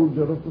old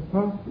soldier of the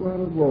First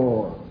World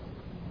War.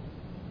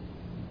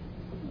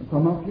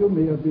 Some of you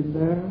may have been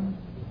there.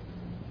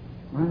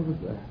 I was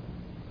there.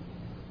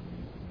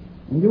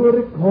 And you will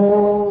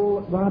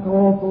recall that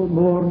awful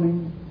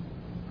morning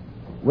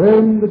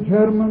when the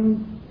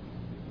Germans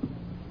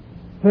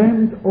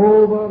sent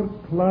over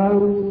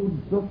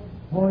clouds of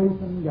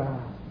poison gas.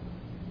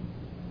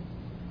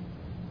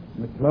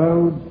 And the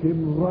clouds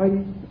came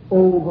right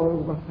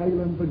over the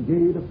Highland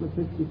Brigade of the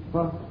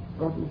 51st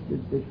Scottish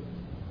Division.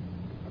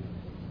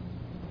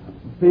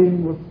 The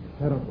thing was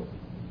terrible.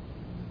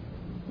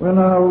 Well,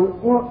 now,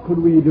 what could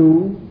we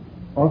do,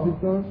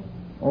 officers,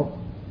 or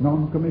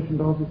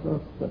non-commissioned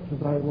officers, such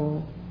as I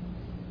was?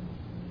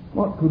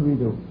 What could we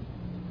do?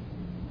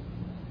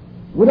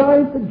 Would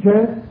I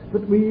suggest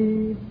that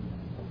we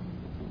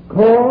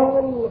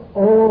call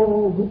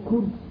all who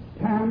could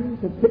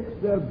stand to fix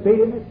their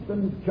bayonets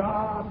and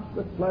charge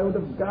the cloud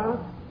of gas?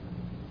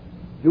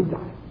 You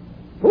die.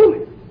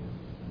 Foolish.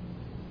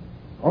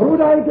 Or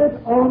would I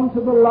get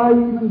onto the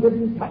line and get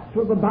in touch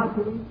with the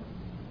battery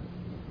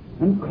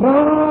and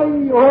cry,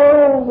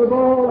 oh, with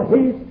all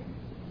haste,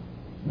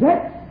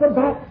 get the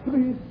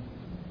batteries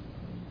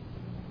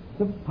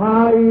to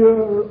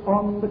fire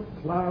on the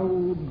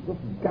clouds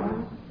of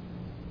gas?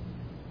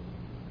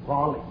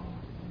 Folly.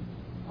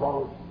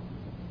 Folly.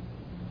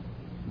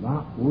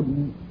 That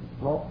wouldn't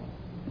stop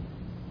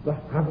the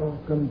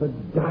havoc and the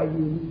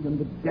dying and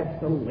the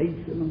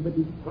desolation and the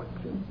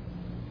destruction.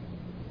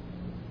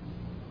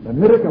 The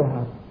miracle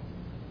happened.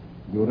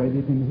 You read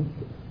it in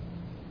history.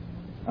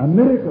 A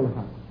miracle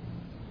happened.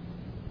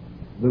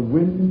 The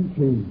wind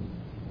changed.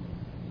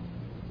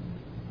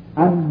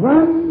 And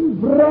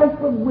one breath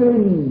of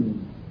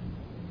wind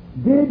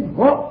did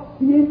what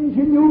the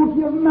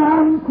ingenuity of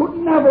man could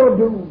never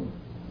do.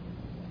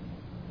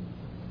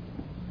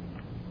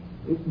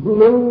 It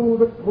blew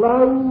the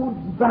clouds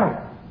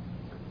back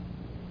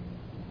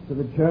to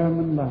the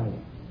German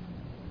line.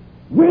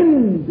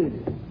 Wind did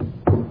it.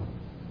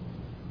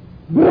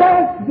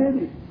 Breath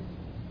did it.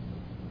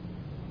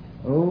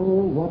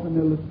 Oh, what an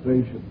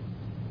illustration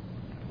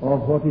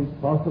of what is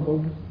possible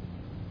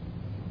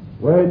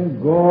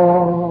when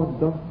God,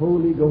 the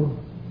Holy Ghost,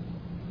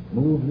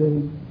 moves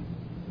in.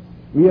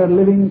 We are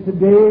living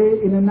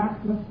today in an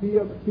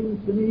atmosphere that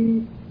seems to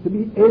me to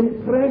be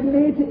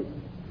impregnated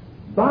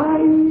by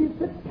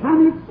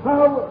satanic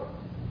power.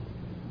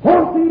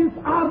 Forces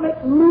are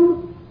let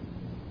loose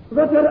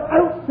that are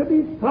out to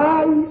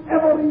defy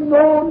every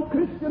known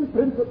Christian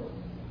principle.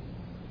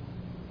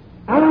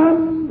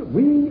 And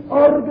we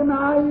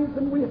organize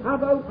and we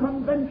have our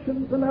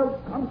conventions and our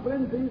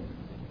conferences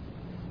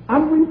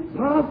and we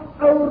pass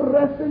our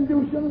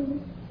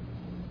resolutions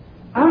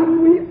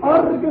and we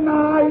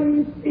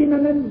organize in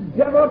an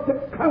endeavor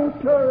to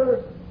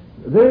counter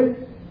this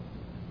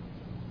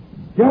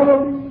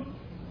devilish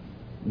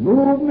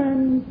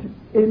movement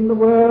in the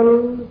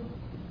world.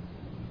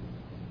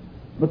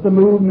 But the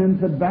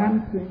movement's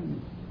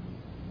advancing.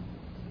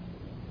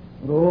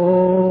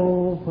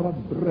 Oh, for a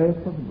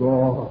breath of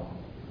God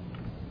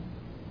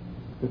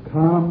to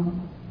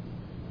come,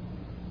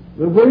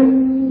 the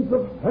winds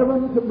of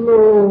heaven to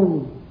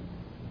blow,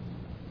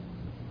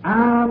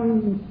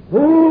 and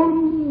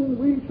soon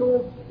we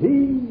shall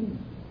see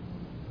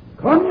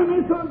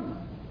communism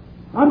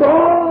and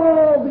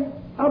all the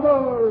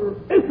other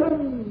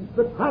isms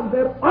that have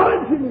their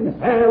origin in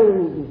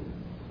hell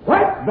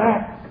swept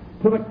back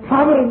to the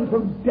caverns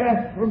of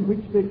death from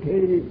which they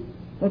came.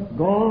 That's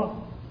God.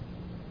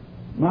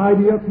 My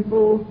dear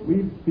people,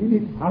 we've seen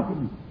it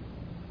happen.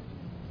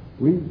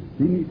 We've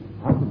seen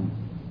it happen.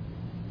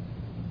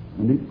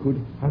 And it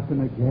could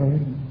happen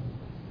again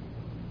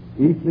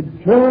if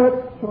the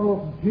Church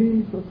of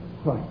Jesus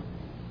Christ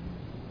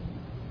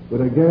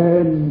would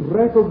again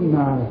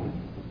recognize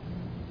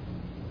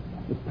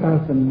the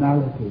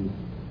personality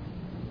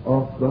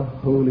of the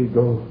Holy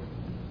Ghost.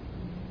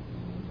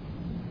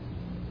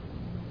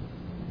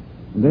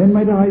 And then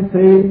might I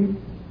say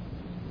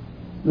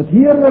that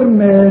here were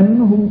men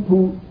who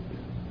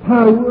put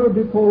power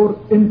before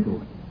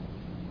influence.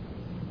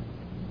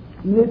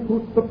 And they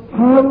put the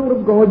power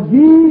of God.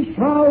 Ye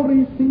shall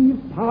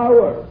receive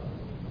power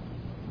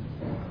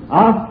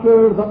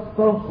after that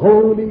the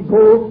Holy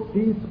Ghost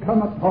is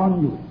come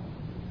upon you.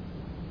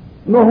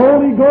 And the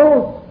Holy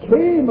Ghost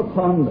came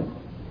upon them,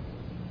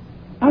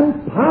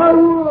 and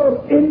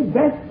power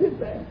invested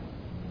them.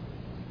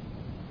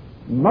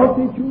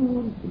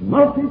 Multitudes,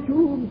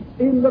 multitudes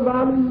in the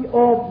valley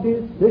of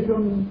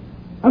decision,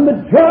 and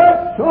the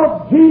church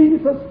of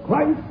Jesus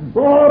Christ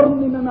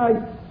born in a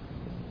night,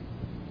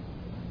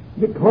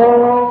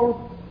 because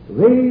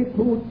they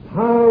put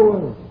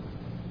power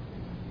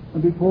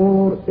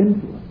before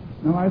influence.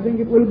 Now, I think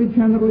it will be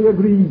generally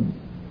agreed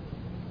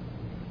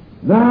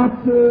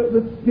that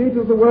the state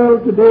of the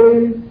world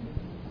today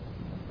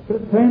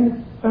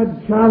presents a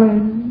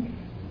challenge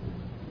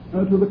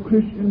to the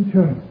Christian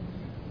church.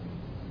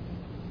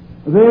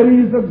 There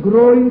is a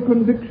growing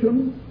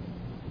conviction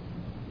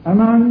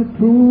among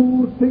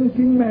true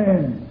thinking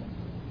men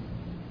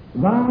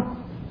that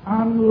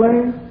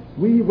unless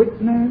we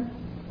witness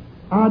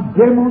a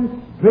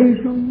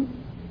demonstration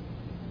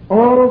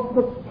of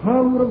the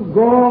power of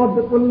God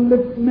that will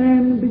lift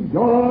men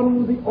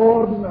beyond the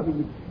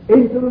ordinary,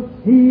 into the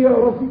sphere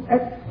of the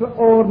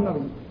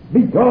extraordinary,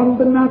 beyond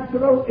the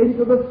natural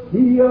into the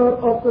sphere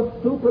of the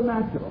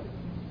supernatural,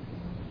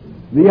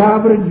 the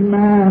average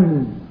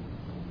man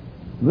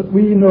that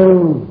we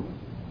know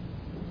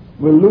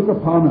will look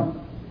upon us,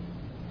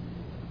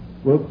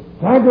 will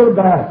stagger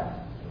back,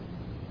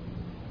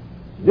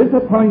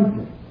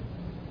 disappointed,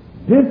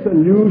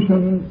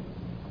 disillusioned,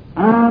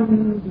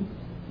 and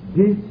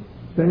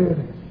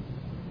despairing.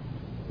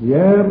 The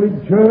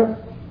early church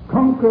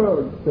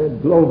conquered,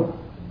 said Glover,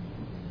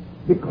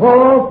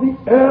 because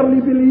the early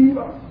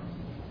believer,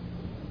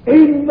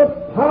 in the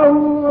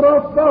power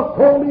of the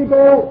Holy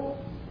Ghost,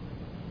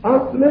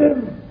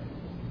 outlived,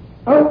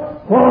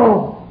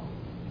 outfought,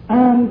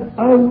 and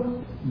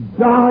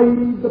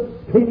outdied the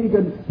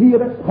pagan. He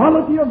had a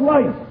quality of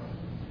life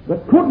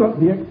that could not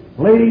be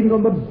explained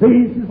on the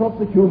basis of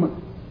the human.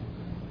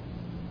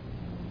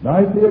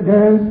 I say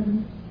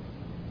again,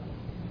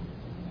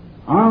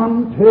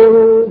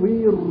 until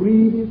we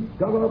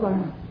rediscover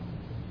that,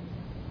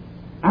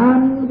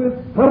 and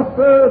with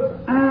purpose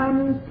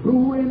and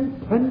true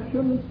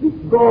intention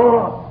seek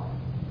God,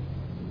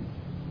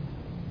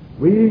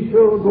 we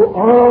shall go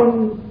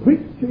on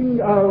preaching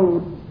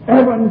out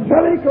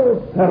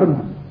evangelical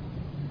sermons,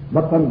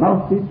 but the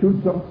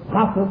multitudes of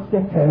pass us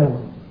to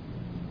hell.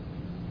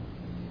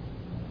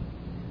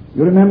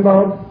 You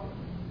remember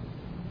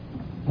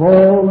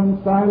Paul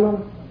and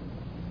Silas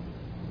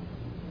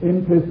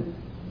in prison?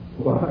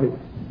 Why,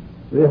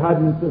 they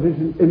hadn't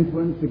sufficient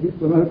influence to keep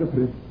them out of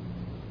prison.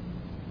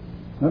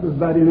 That was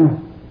bad enough.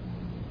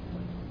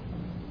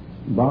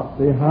 But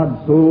they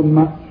had so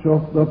much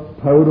of the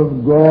power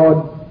of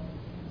God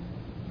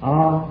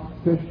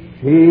to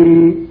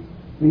shake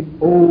the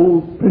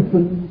old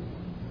prison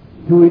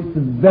to its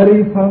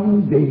very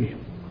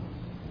foundation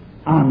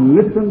and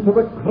listen to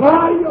the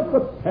cry of the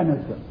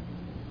penitent.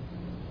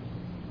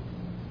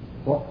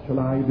 What shall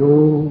I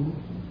do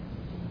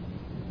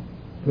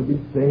to be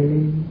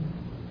saved?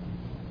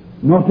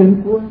 Not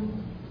influence.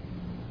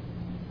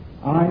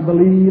 I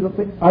believe that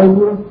the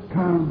hour has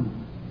come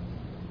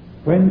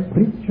when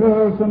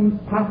preachers and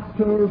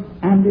pastors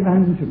and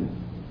evangelists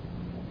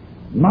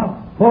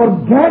must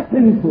forget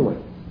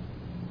influence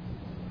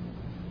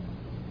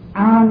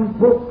and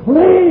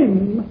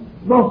proclaim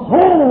the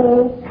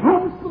whole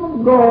counsel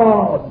of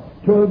God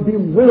to a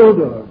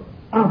bewildered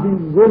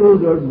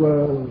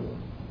world.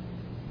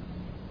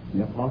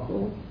 The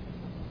apostles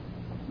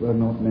were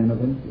not men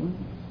of influence,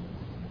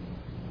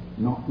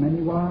 not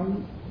many wise,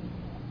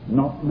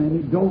 not many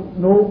don't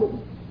know.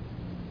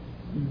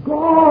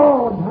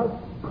 God has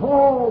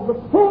called the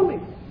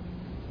foolish,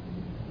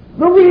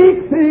 the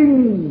weak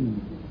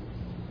things,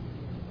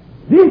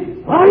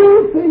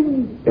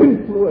 despising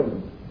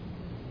influence,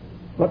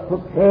 but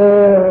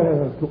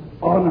prepare to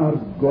honor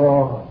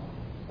God.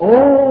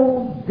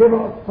 Oh, give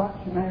us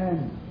such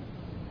men.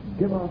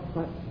 Give us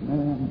such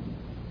men.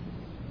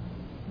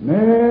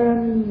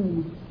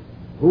 Men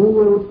who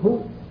will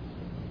put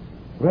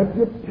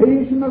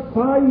reputation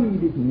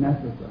aside if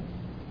necessary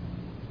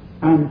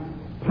and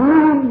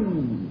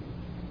stand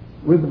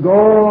with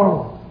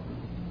God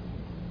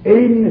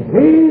in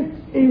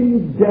His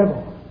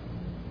endeavor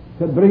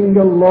to bring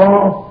the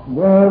lost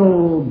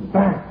world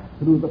back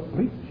through the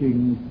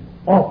preaching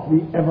of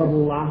the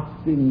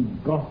everlasting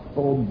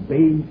gospel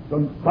based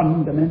on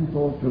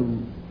fundamental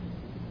truth.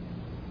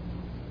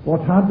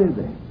 What had they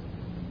then?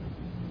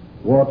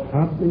 What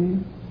had they?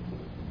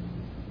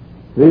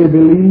 They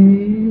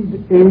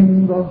believed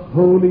in the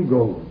Holy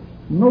Ghost.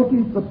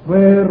 Notice the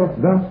prayer of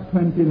verse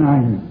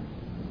 29.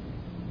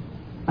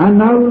 And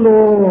now,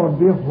 Lord,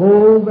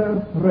 behold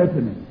their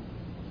threatening,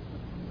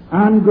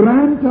 and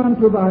grant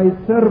unto thy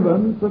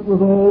servants that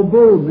with all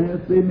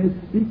boldness they may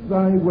speak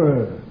thy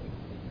word,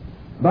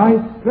 by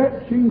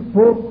stretching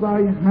forth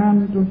thy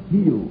hand to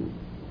heal,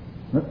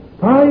 that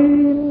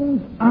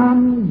signs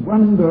and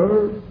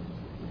wonders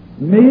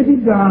may be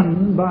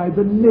done by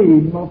the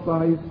name of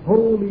thy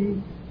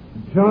holy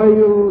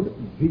child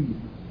Jesus.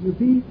 You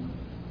see,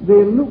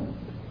 they looked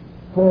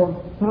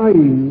for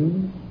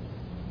signs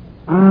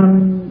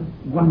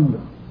and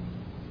wonders.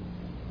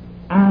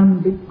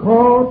 And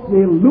because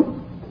they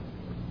looked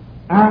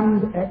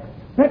and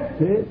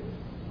expected,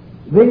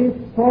 they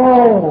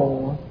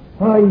saw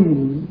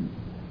signs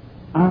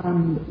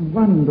and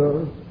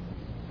wonders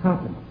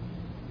happen.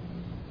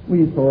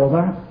 We saw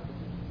that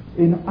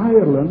in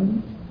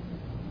Ireland,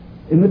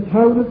 in the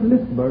town of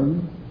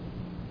Lisburn,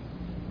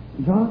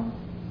 just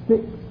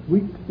 6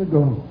 weeks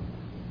ago.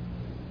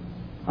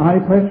 I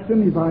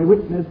question if I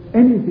witnessed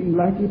anything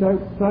like it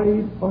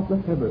outside of the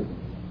heavens.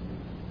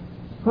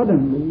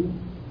 Suddenly,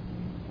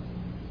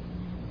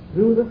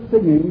 through the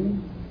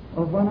singing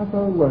of one of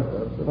our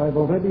workers that I've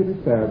already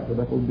referred to,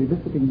 that will be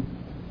visiting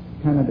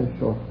Canada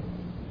shortly.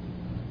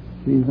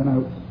 She's an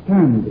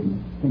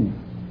outstanding singer,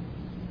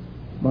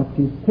 but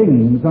she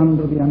sings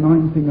under the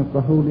anointing of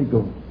the Holy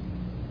Ghost.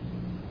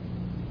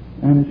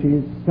 And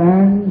she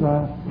sang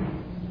that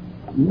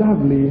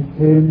lovely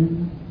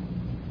hymn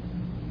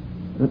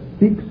that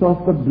speaks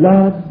of the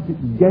blood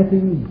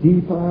getting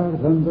deeper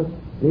than the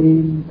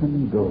stain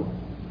can go.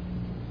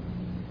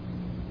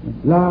 The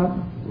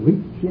blood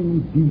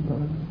reaching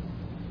deeper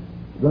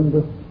than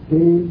the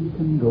stain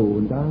can go.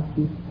 And as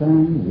she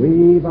sang,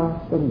 wave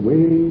after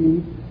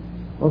wave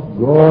of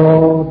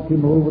God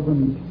came over the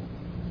meeting.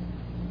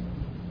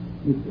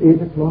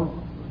 It's 8 o'clock.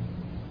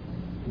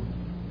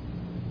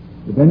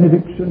 The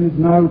benediction is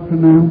now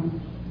pronounced,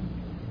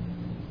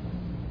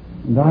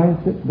 and I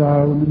sit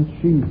down and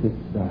she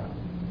sits down.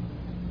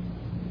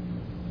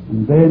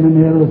 And then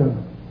an elder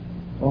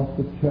of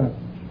the church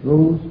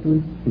rose to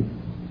his feet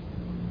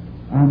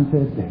and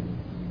said this: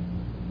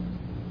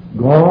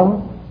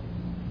 God,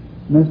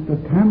 Mr.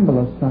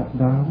 Campbell has sat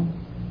down,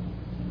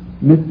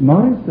 Miss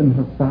Morrison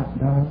has sat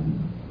down,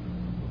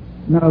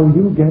 now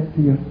you get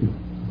to your feet.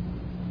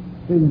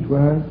 Strange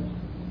words.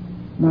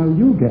 Now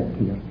you get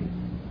to your feet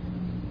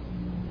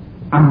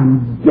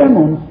and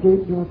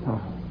demonstrate your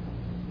power.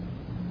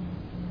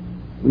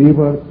 We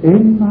were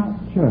in that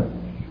church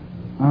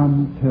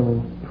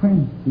until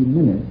 20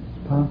 minutes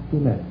past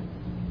 11.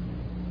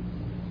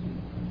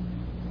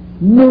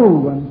 No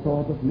one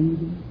thought of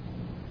leaving.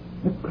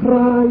 The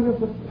cry of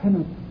the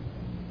penitent,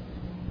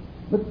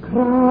 the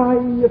cry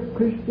of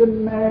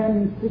Christian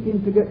men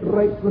seeking to get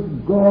right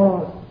with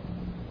God.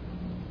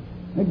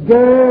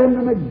 Again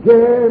and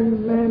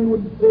again men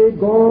would say,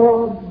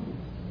 God,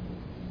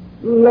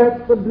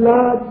 let the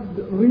blood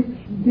reach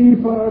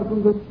deeper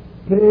than the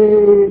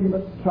stain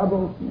that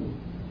troubles me.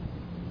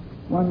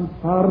 One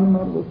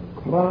farmer was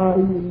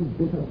crying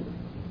bitterly,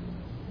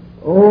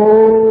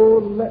 oh,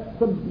 let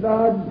the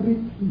blood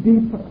reach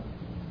deeper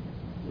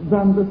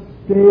than the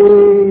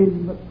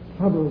stain that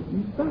troubles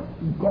me. That's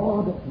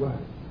God at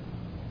work.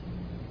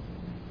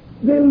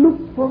 They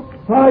look for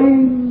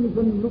signs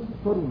and look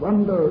for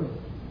wonders,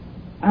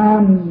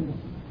 and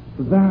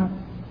that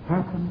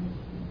happened.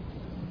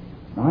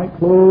 I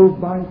close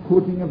by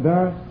quoting a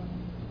verse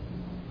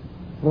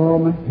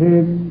from a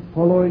hymn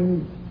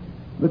following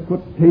the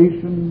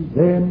quotation,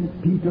 then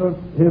Peter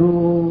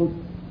filled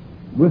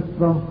with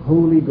the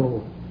Holy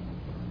Ghost.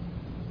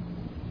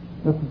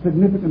 That's a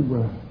significant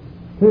word,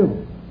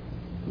 filled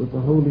with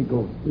the Holy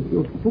Ghost. If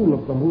you're full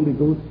of the Holy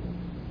Ghost,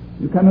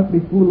 you cannot be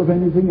full of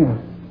anything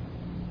else.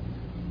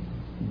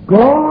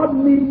 God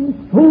means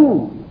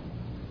full.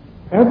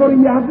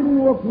 Every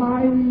avenue of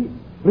my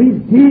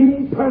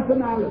redeemed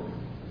personality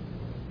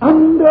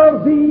under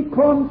the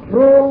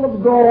control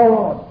of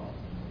God,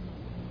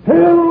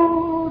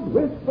 filled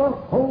with the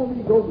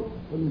Holy Ghost,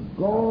 and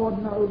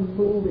God now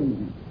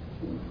moving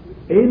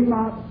in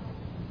that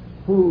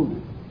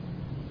fullness.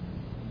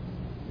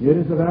 Here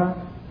is that,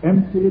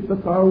 empty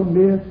that thou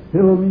mayest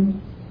fill me,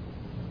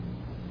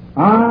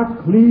 a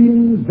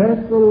clean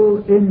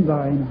vessel in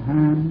thine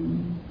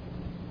hand,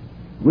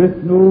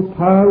 with no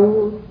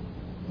power,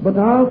 but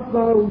as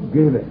thou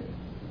givest,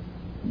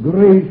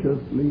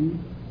 graciously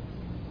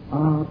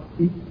at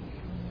each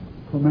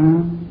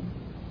command.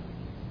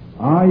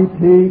 I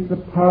take the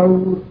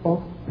power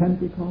of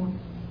Pentecost.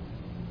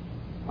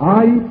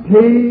 I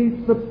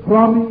take the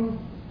promise,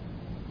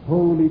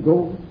 Holy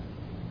Ghost,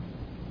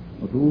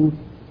 to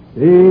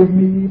save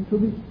me to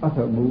the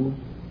uttermost.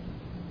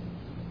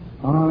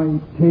 I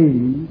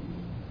take,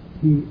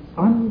 he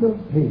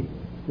undertakes,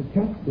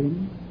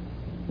 suggesting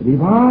that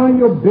if I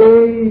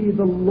obey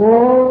the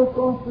laws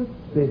of the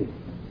Spirit,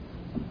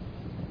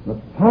 the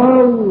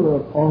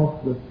power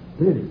of the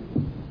Spirit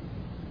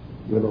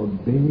will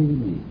obey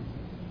me.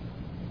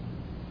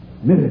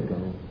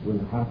 Miracles will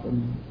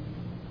happen.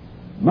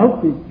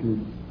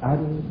 Multitudes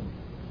added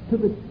to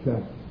the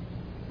church.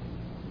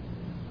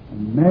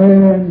 And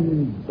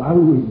men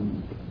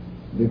bowing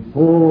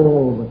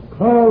before the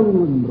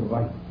crown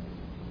right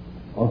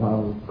of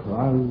our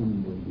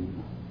crown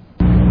Redeemer.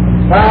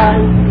 By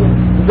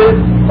this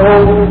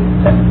Old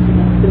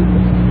Testament thing.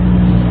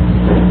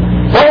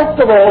 First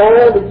of all,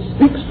 it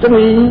speaks to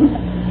me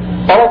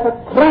of a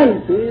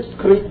crisis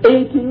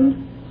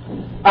creating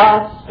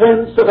a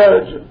sense of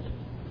urgency.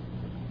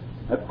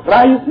 A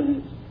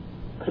crisis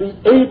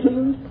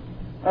creating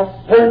a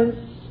sense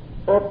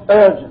of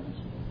urgency.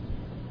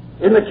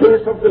 In the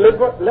case of the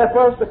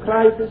lepers, the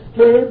crisis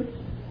came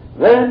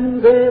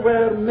when they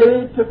were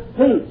made to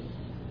face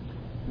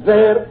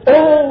their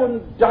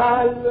own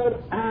dire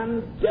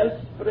and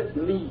desperate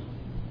need.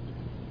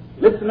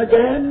 Listen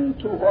again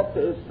to what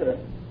they said.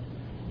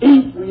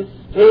 If we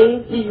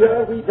stay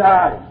here, we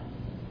die.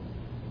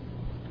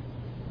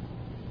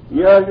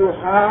 Here you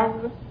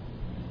have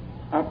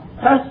a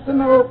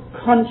personal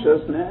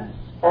consciousness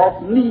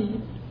of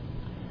need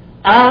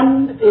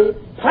and a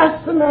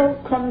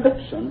personal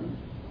conviction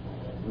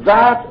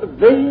that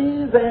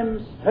they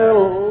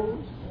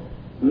themselves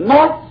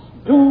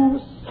must do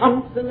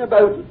something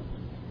about it.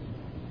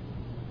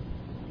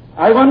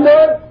 I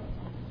wonder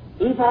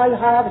if I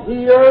have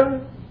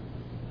here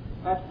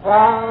a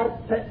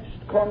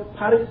far-fetched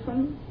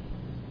comparison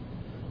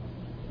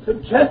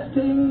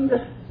suggesting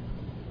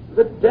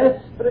the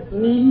desperate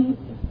need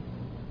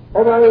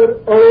of our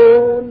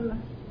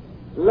own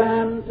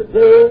land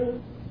today,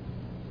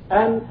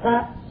 and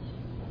perhaps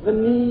the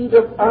need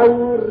of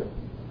our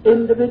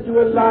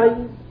individual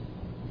lives.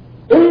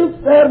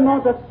 Is there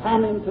not a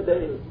famine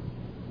today?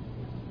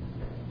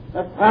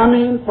 A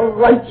famine for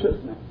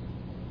righteousness,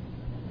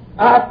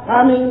 a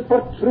famine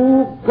for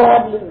true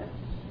godliness,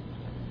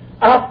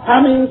 a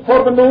famine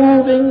for the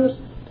movings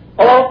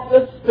of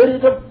the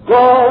Spirit of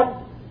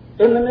God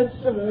in the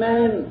midst of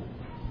men.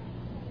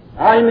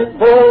 I make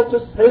bold to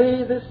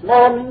say this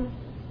morning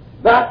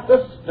that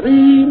the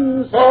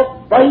streams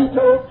of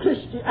vital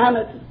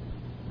Christianity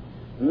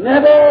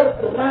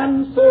never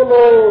ran so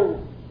low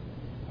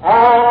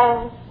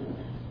as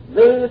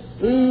they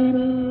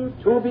seem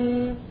to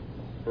be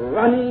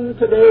running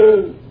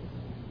today.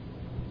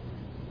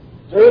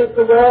 Take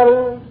the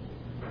world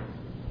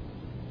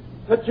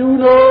that you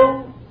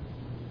know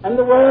and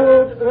the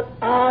world that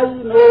I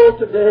know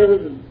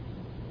today.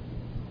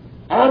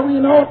 Are we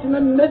not in the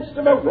midst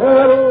of a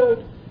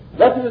world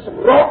that is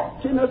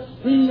rocked in a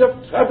sea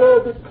of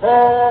trouble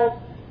because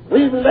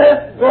we've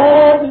left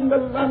God in the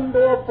land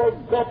of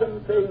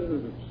forgotten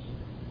things?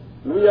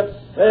 We have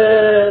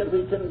said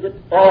we can get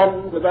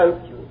on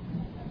without you.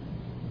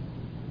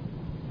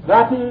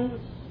 That is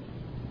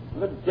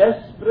the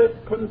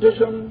desperate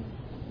condition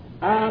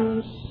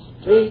and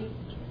state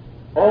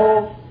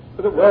of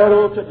the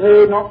world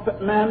today. Not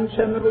that man,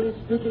 generally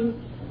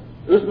speaking,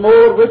 is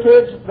more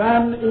wicked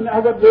than in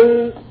other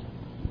days,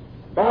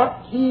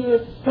 but he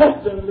is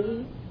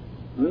certainly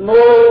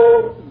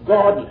more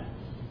godless.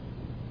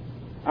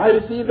 I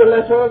received a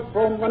letter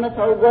from one of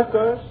our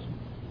workers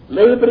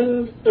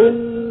laboring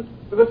in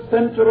the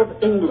center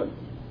of England,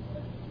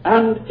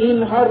 and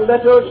in her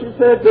letter she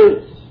said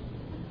this: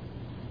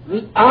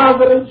 the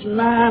average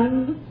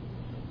man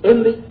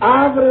in the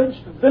average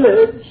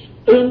village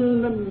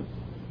in the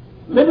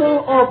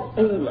middle of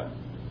England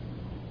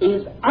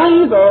is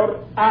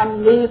either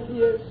an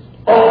atheist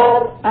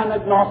or an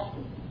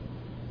agnostic.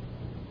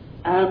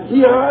 And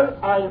here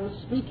I am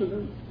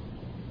speaking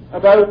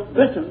about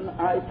Britain.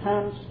 I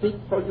can't speak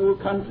for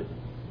your country.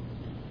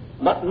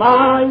 But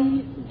my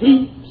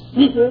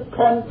deep-seated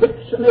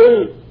conviction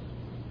is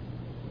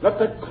that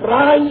the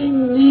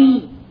crying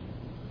need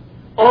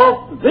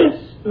of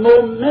this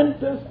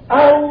momentous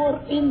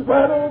hour in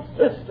world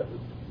system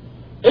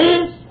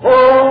is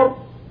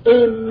for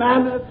a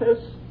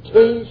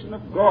manifestation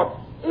of God.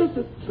 Is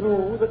it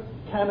true that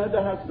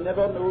Canada has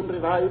never known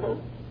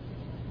revival?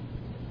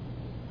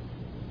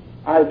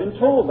 I've been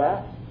told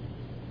that.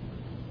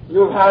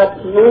 You've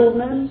had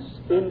movements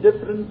in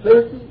different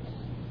places.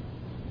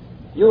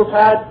 You've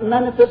had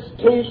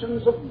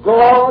manifestations of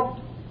God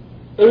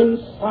in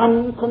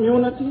some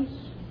communities.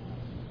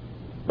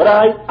 But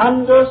I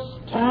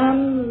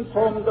understand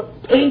from the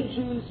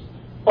pages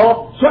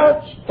of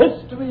church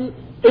history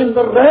in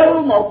the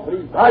realm of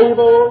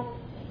revival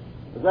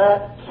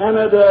that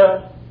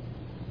Canada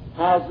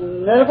has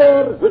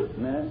never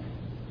witnessed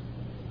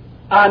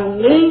a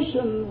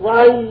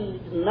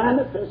nationwide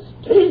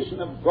manifestation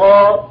of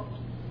God.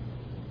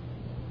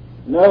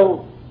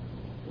 No,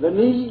 the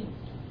need,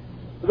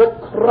 the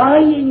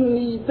crying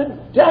need, the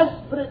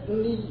desperate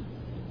need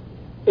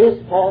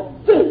is for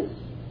this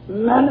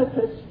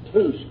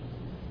manifestation.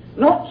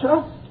 Not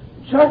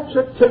just church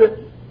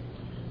activity,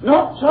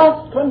 not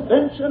just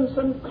conventions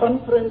and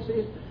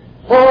conferences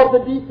for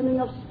the deepening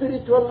of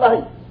spiritual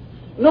life,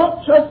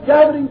 not just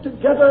gathering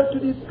together to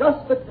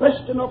discuss the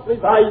question of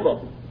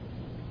revival.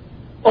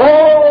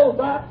 All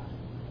that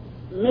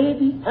may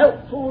be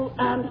helpful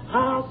and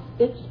has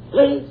its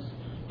place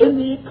in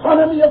the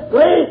economy of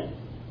grace.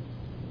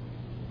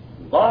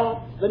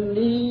 But the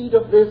need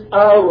of this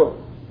hour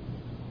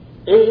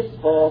is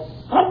for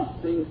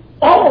something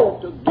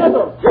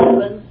altogether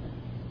different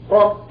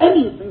from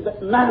anything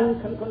that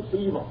man can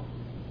conceive of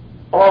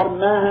or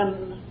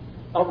man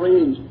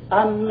arrange.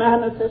 A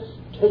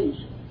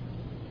manifestation.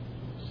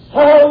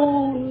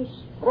 Sounds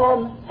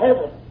from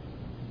heaven.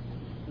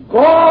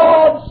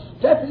 God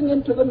stepping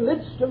into the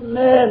midst of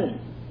men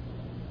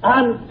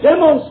and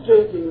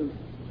demonstrating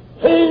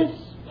His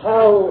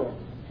power.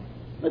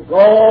 The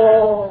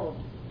God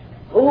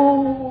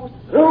who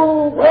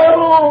threw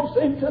worlds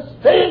into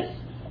space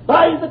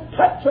by the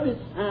touch of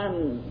His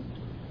hand,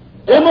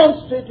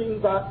 demonstrated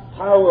seeking that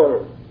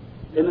power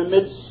in the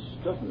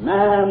midst of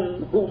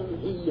man whom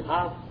he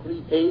hath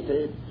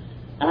created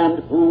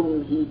and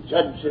whom he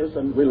judges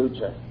and will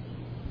judge.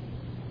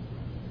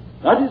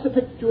 That is the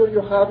picture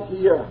you have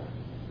here.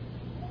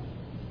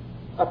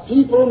 A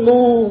people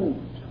moved,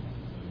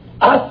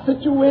 a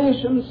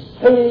situation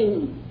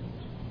saved,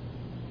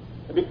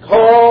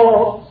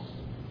 because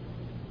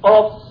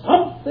of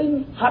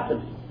something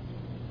happening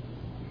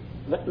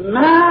that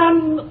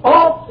man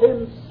of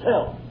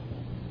himself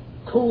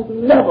could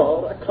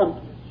never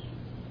accomplish.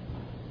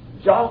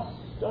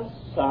 Just a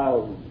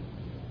sound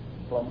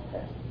from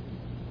heaven.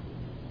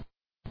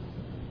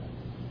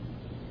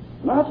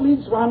 That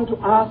leads one to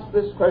ask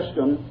this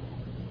question: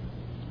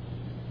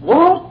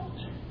 what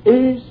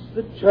is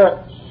the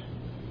church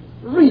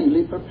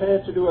really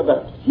prepared to do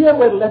about it? Here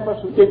were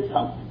lepers who did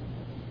something.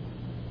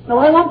 Now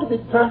I want to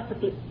be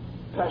perfectly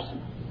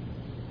personal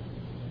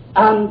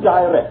and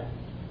direct.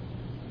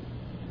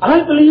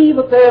 I believe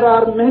that there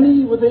are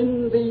many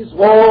within these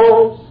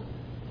walls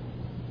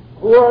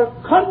who are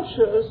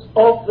conscious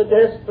of the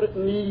desperate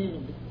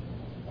need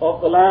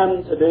of the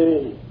land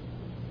today.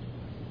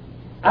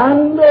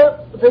 And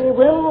they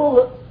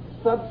will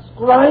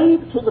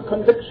subscribe to the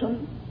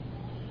conviction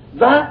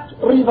that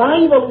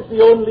revival is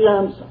the only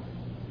answer.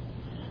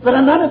 That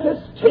a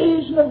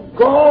manifestation of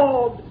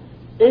God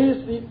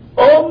is the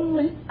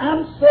only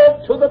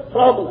answer to the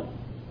problem.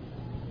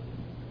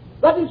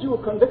 That is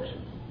your conviction.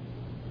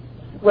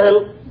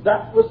 Well,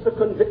 that was the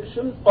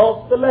conviction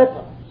of the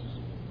lepers.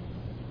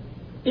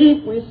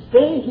 If we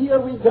stay here,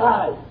 we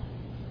die.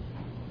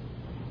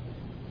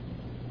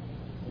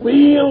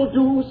 We'll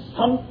do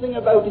something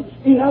about it.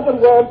 In other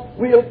words,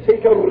 we'll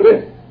take a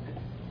risk.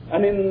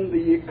 And in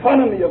the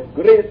economy of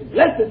grace,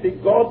 blessed be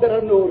God, there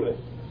are no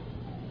risks.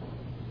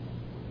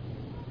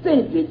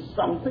 They did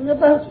something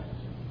about it.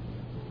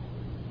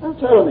 Now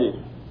tell me,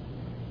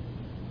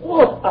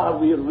 what are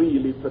we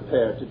really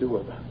prepared to do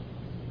about it?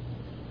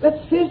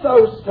 Let's face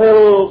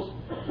ourselves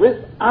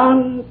with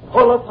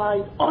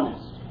unqualified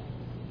honesty.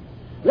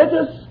 Let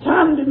us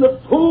stand in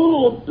the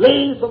full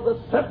blaze of the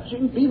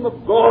searching beam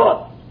of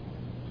God.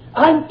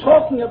 I'm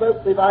talking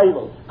about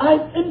revival.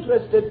 I'm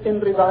interested in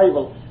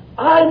revival.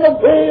 I'm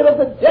aware of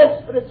the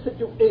desperate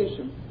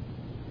situation.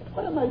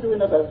 What am I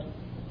doing about it?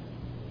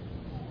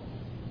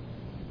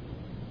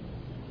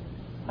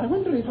 I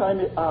wonder if I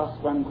may ask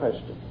one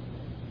question.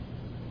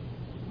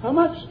 How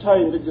much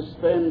time did you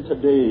spend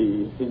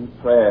today in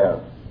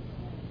prayer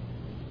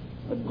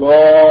that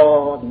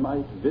God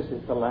might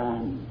visit the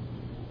land?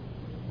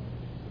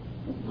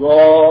 That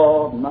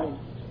God might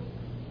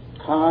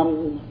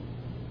come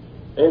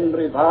in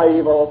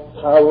revival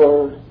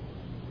power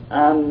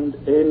and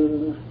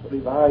in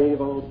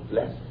revival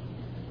blessing.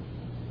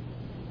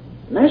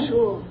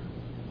 Measure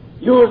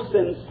your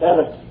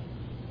sincerity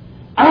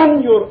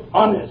and your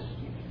honesty,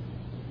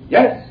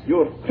 yes,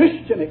 your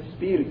Christian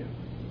experience,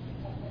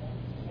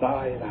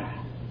 by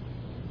that.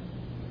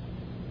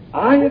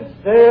 I have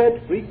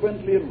said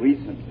frequently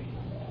recently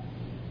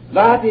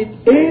that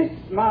it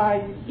is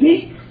my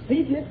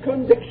deep-seated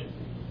conviction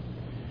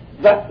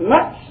that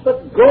much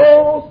that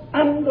goes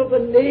under the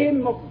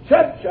name of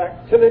church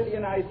activity,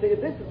 and I say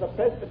this as a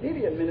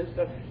Presbyterian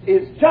minister,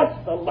 is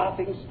just the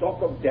laughing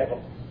stock of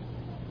devils.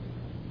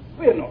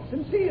 We are not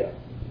sincere.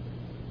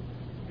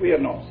 We are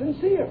not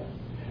sincere.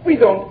 We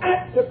don't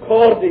act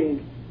according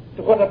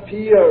to what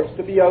appears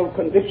to be our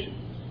convictions.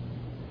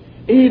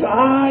 If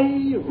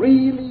I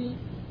really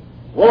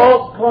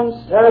was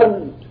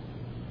concerned,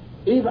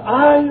 if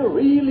I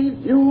really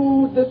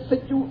viewed the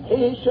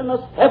situation as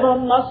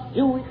heaven must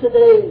view it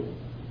today,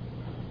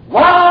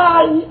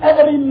 why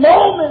every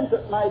moment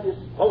at my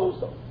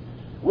disposal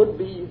would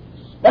be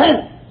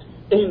spent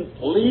in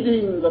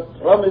pleading the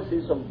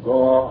promises of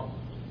God.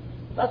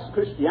 That's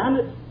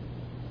Christianity.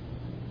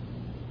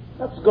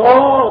 That's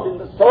God in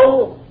the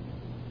soul.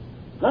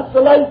 That's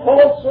the life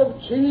also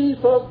of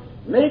Jesus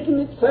making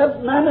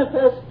itself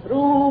manifest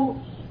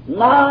through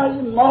my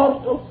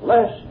mortal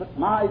flesh. But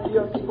my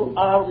dear people,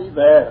 are we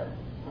there?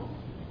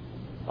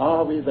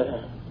 Are we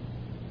there?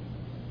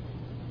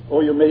 Oh,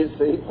 you may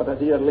say what a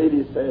dear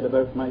lady said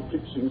about my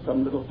preaching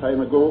some little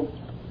time ago.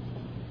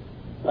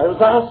 I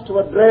was asked to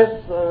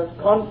address a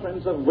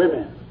conference of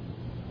women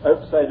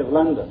outside of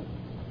London.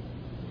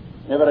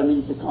 Never an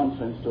easy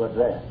conference to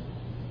address.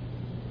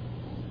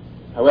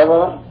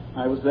 However,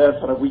 I was there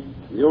for a week,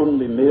 the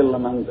only male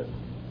among them.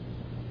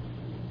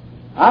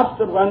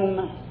 After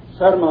one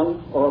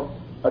sermon or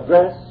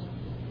address,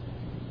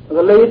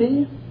 the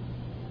lady,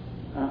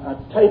 a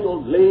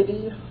titled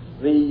lady,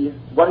 the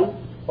wife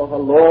of a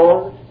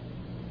lord,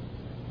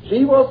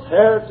 she was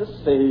heard to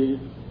say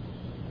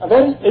a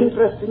very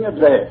interesting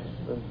address,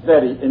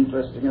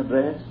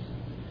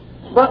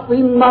 but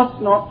we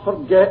must not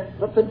forget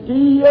that the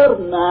dear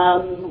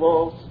man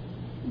was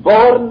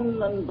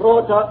born and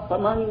brought up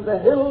among the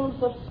hills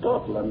of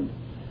Scotland,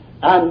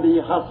 and he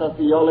has a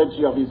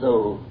theology of his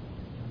own.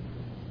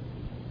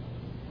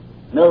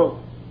 No,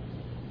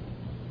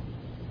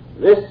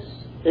 this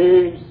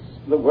is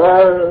the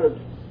Word,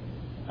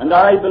 and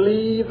I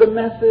believe the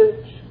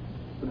message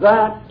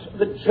that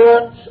the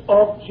Church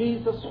of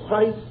Jesus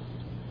Christ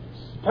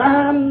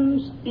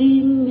stands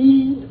in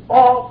need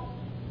of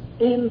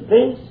in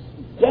this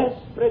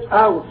desperate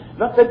hour.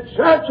 That the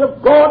Church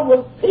of God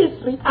will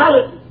face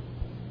reality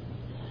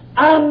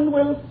and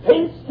will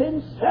face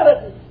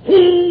sincerity.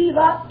 He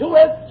that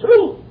doeth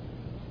truth.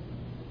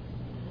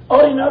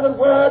 Or in other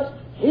words,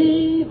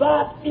 he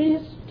that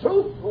is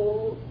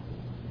truthful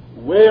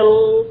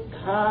will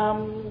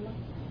come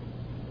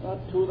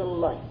to the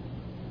light.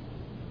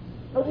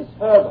 Notice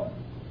further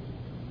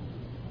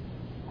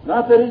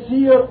that there is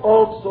here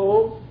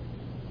also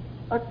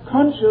a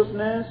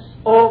consciousness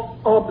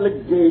of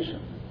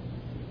obligation.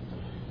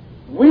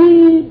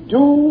 We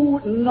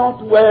do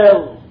not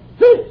well.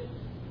 This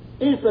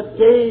is a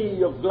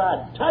day of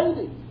glad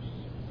tidings.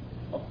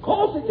 Of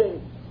course it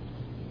is.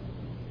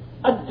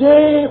 A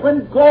day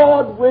when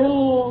God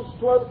wills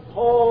to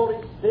outpour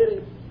His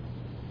Spirit.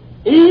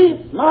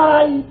 If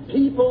my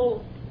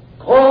people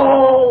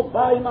called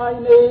by my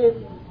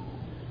name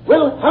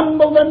will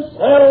humble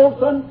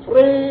themselves and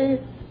pray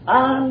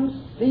and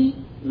seek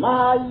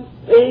my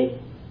face,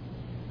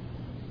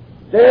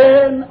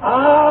 then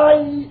I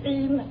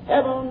in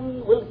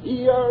heaven will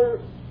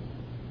hear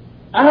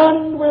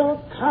and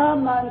will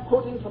come, I'm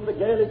quoting from the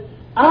Gaelic,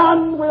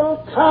 and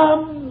will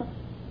come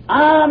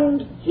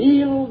and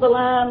heal the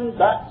land.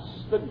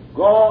 That's the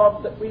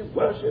God that we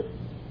worship.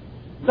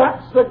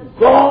 That's the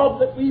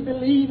God that we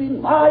believe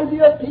in. My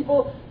dear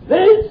people,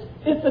 this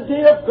is the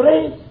day of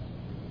grace.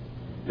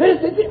 This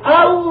is the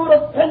hour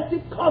of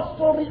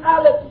Pentecostal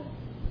reality.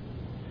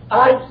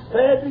 I've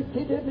said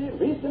repeatedly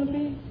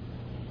recently,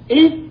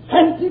 if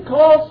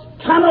Pentecost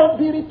cannot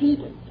be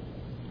repeated,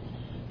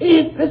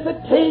 if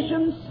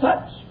visitations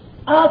such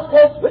as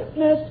was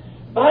witnessed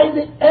by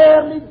the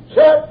early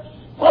church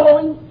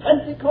following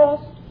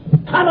Pentecost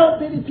cannot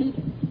be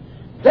repeated,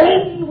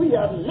 then we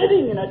are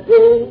living in a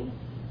day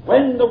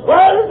when the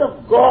Word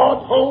of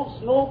God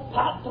holds no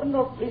pattern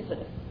or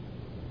precedent.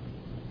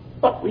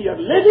 But we are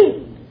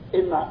living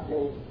in that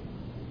day.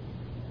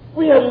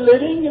 We are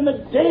living in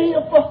the day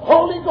of the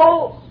Holy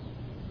Ghost,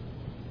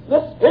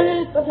 the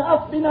Spirit that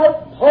hath been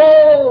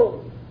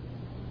outpoured.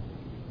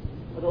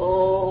 But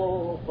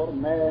oh, for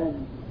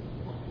men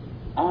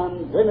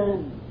and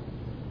women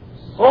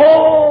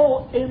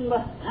so in the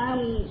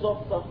hands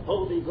of the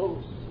Holy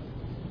Ghost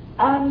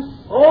and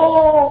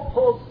so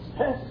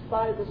possessed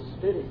by the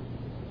Spirit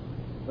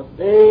that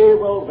they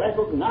will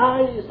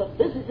recognize that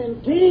this is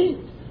indeed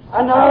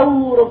an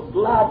hour of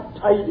glad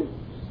tidings.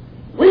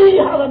 We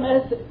have a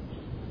message.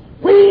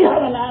 We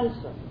have an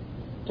answer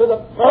to the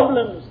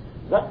problems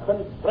that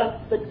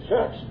confront the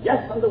church,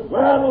 yes, and the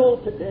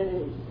world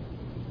today.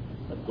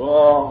 But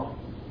God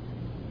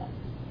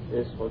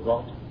is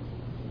forgotten.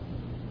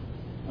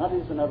 That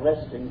is an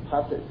arresting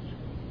passage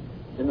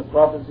in the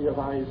prophecy of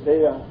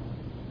Isaiah.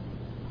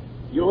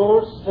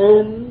 Your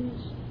sins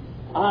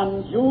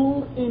and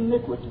your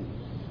iniquities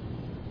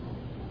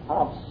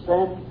have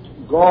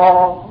sent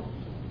God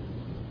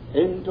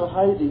into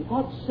hiding.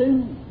 What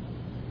sin?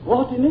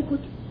 What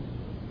iniquity?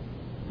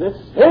 The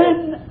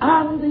sin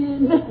and the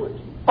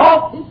iniquity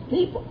of His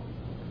people.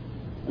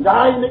 And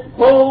I make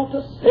bold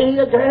to say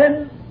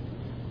again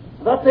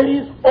that there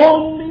is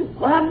only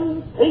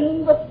one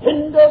thing that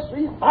hinders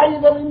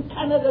revival in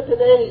Canada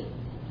today,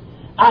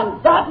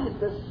 and that is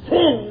the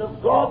sin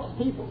of God's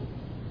people.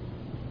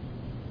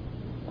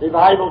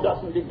 Revival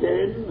doesn't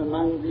begin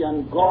among the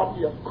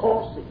ungodly, of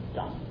course it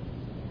doesn't.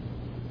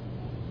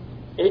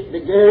 It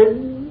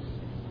begins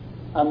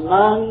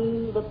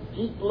among the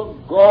people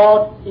of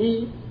God,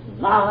 if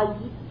my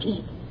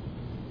people,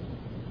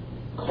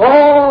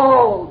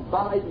 called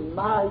by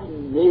my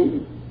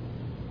name,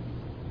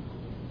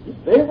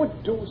 if they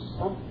would do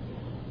something.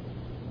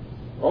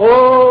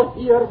 Oh,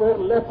 here were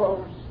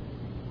lepers,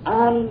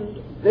 and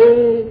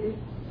they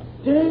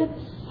did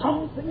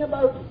something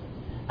about it.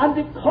 And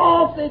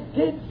because they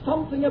did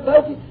something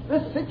about it,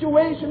 the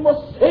situation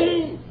was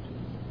saved.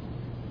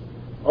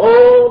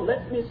 Oh,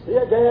 let me say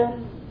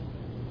again,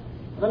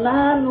 the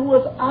man who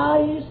has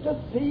eyes to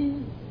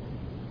see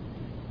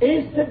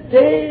is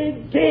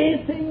today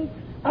gazing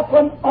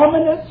upon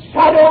ominous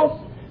shadows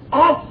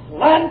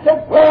aslant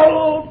a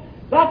world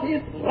that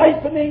is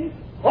ripening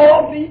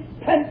for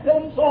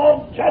repentance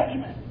or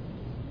judgment.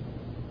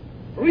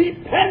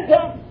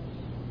 Repentance.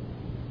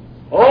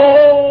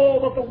 Oh,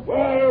 that the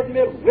word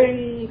may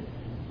ring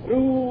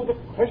through the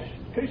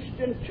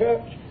Christian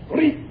church.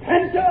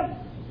 Repentance.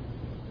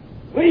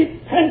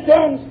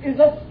 Repentance is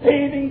a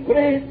saving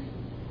grace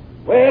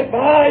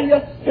whereby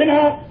a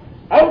sinner,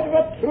 out of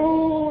a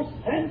true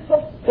sense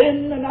of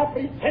sin and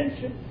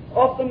apprehension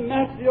of the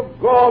mercy of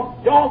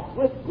God, doth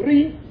with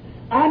grief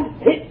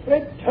and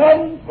hatred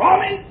turn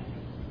from it.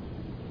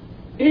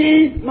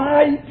 If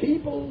my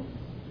people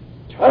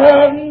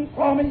turn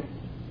from it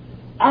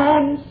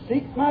and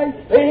seek my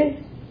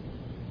face,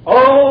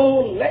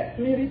 oh, let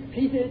me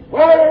repeat it,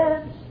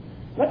 words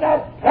that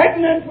are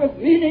pregnant with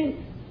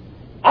meaning.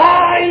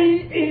 I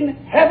in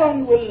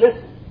heaven will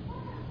listen.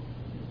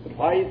 But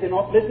why is he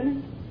not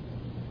listening?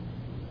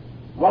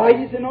 Why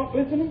is he not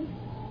listening?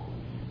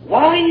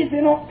 Why is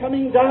he not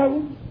coming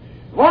down?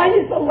 Why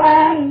is the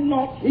land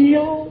not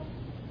healed?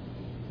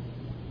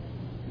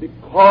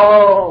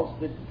 Because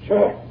the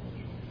church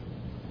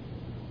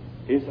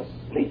is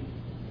asleep.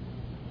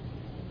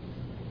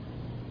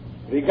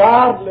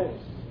 Regardless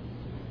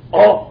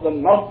of the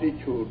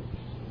multitudes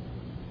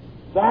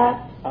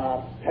that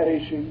are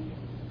perishing,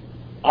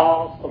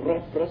 are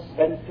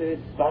represented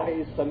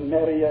by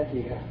Samaria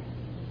here.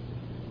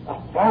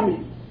 A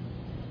famine,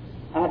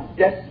 a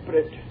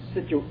desperate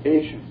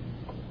situation.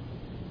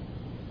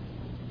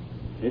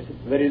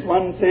 There is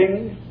one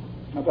thing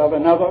above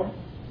another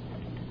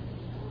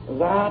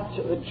that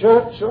the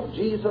church of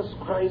Jesus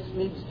Christ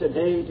needs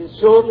today. It is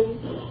surely,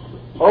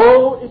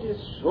 it is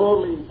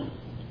surely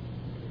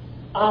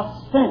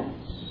a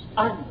sense,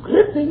 a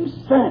gripping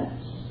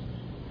sense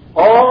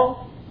of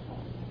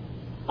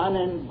an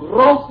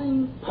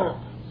engrossing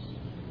purpose.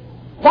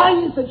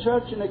 Why is the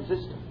church in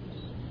existence?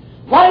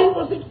 Why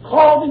was it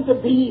called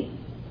into being?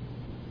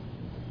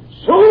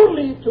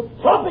 Surely to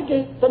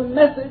propagate the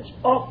message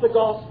of the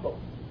gospel.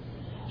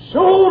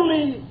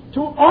 Surely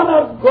to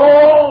honor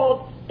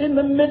God in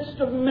the midst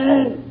of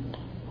men.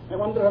 I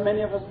wonder how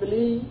many of us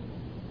believe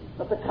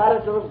that the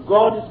character of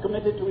God is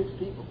committed to His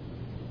people.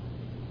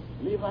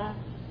 Believe that?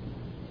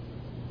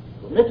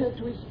 Committed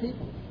to His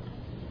people.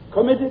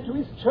 Committed to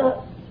His church.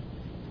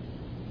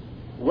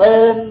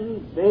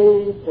 When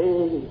they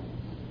fail,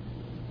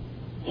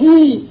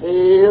 He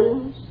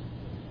fails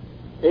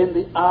in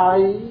the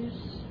eyes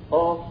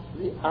of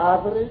the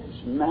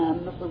average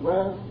man of the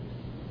world.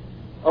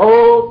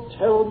 Oh,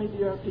 tell me,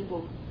 dear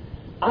people,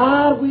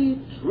 are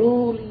we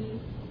truly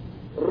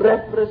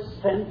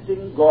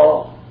representing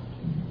God?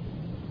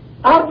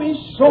 Are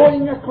we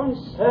showing a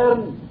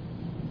concern?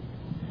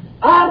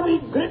 Are we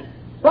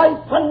gripped by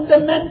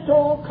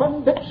fundamental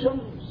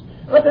convictions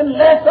that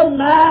unless a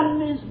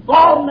man is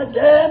born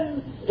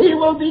again, he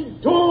will be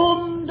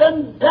doomed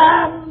and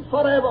damned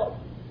forever?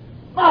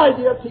 My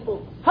dear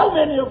people, how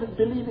many of us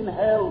believe in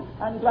hell?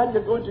 I'm glad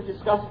you're going to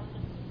discuss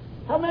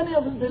it. How many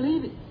of us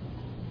believe it?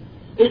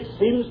 It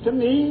seems to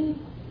me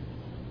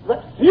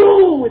that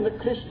few in the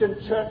Christian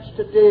church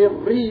today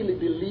really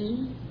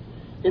believe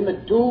in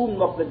the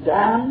doom of the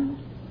damned.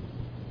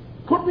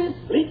 Could we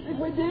sleep if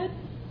we did?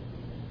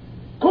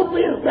 Could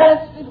we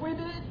rest if we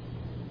did?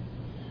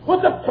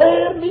 Would the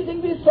prayer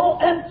meeting be so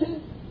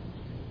empty?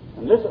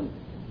 And listen,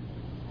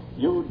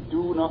 you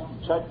do not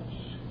judge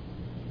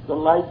the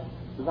life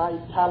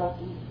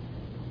vitality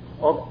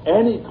of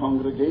any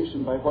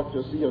congregation by what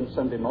you see on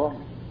Sunday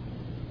morning.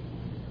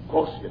 Of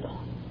course you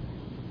don't.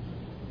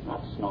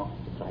 That's not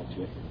the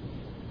criteria.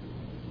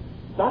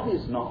 That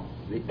is not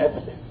the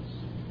evidence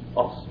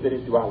of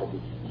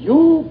spirituality.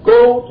 You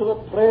go to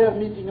the prayer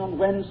meeting on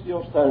Wednesday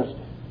or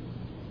Thursday.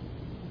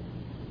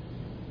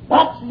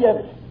 That's the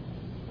evidence.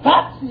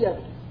 That's the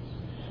evidence.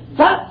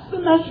 That's the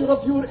measure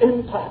of your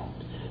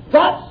impact.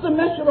 That's the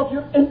measure of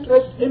your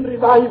interest in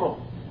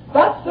revival.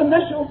 That's the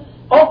measure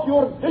of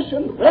your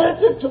vision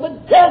relative to the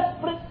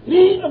desperate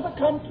need of the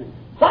country.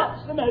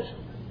 That's the measure.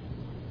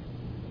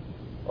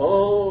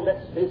 Oh,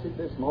 let's face it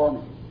this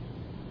morning.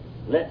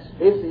 Let's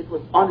face it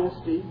with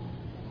honesty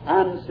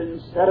and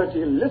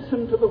sincerity.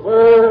 Listen to the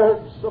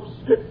words of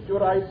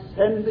Scripture. I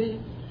send thee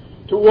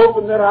to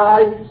open their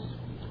eyes,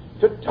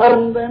 to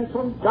turn them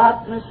from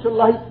darkness to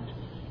light,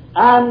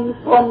 and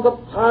from the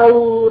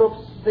power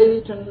of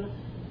Satan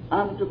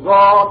unto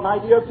God. My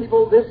dear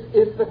people, this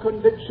is the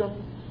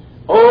conviction.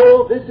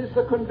 Oh, this is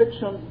the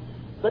conviction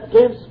that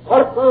gives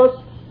purpose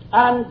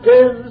and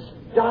gives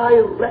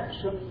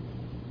direction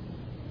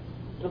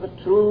to the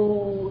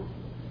true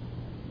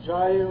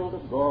child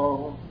of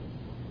God.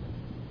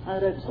 I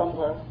read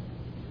somewhere,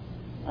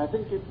 I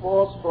think it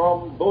was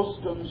from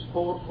Boston's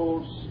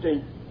Fourfold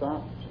State,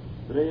 that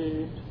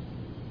great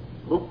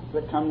book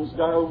that comes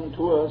down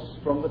to us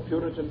from the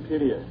Puritan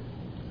period.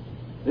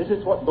 This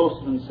is what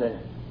Boston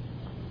said.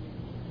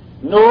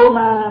 No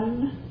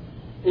man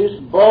is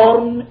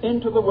born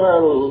into the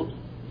world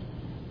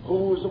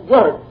whose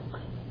work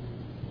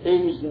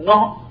is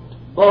not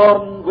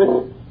born with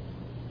it.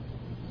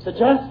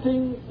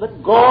 Suggesting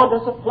that God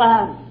has a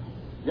plan.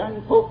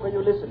 Young folk, are you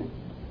listening?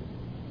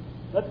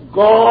 That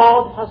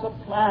God has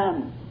a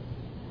plan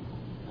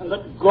and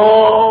that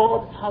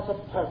God has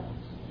a purpose.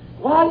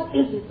 Why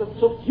is it that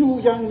so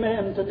few young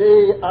men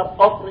today are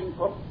offering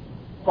for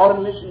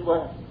foreign mission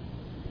work?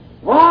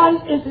 Why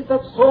is it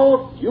that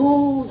so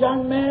few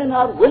young men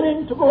are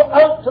willing to go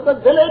out to the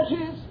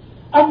villages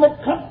and the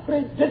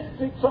country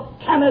districts of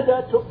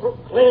Canada to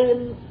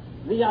proclaim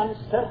the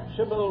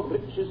unsearchable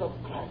riches of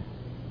Christ?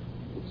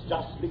 It's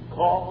just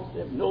because they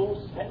have no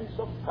sense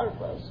of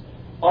purpose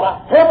or a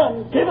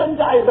heaven-given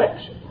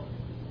direction.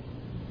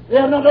 They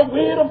are not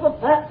aware of the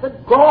fact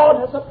that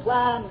God has a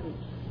plan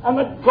and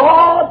that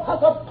God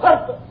has a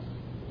purpose.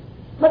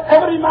 That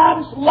every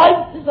man's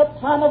life is a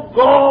plan of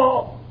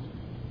God.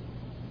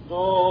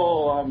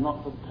 No, I'm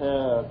not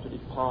prepared to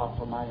depart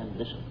from my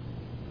ambition.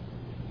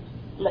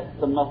 Let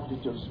the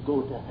multitudes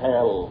go to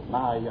hell,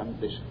 my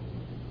ambition.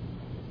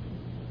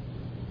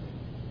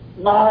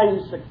 My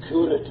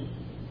security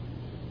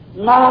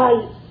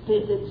my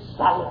stated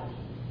salary.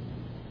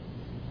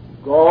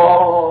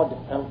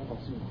 God help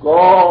us.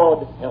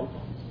 God help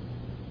us.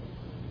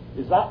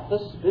 Is that the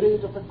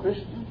spirit of the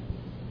Christian?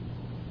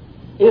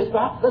 Is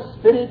that the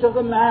spirit of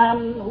the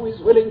man who is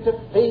willing to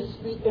face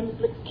the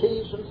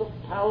implications of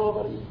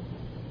Calvary?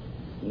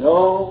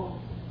 No.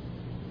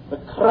 The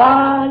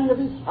cry of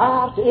his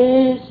heart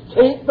is,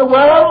 take the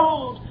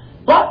world,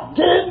 but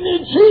give me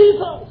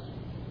Jesus.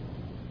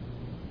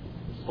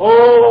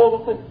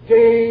 So that the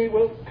day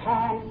will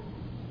come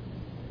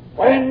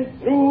when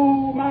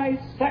through my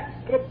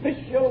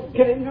sacrificial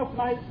giving of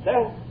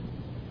myself,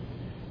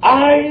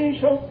 I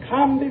shall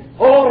come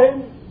before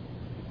him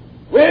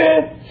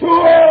with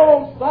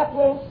jewels that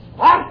will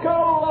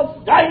sparkle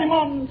as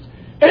diamonds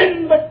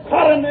in the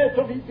coronet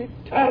of his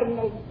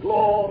eternal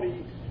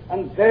glory.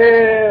 And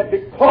there,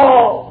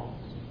 because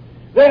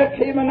there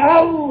came an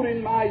hour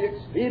in my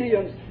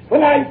experience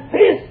when I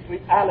faced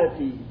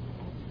reality,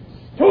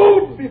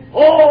 stood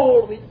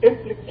before the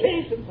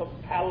implications of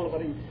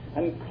Calvary,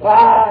 and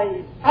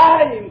cried,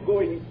 I am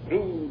going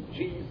through,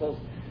 Jesus.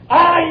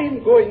 I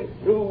am going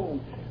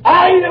through.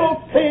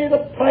 I'll pay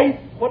the price,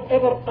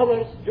 whatever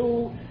others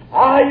do.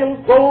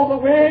 I'll go the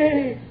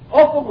way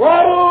of the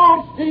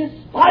world's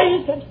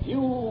despised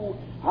few.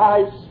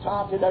 I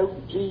started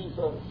out,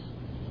 Jesus.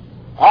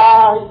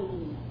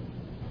 I'm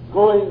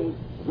going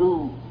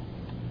through.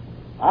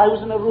 I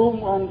was in a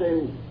room one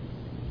day.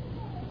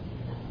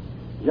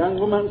 A young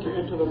woman came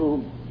into the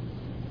room.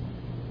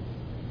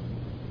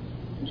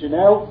 And she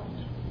knelt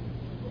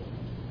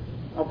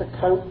at the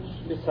couch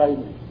beside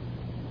me.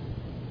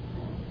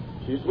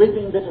 She was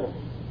weeping bitterly.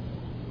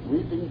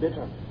 Weeping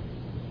bitterly.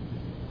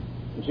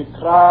 And she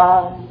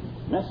cried,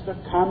 Mr.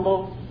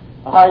 Campbell,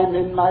 I'm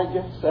in my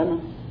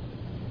Gethsemane.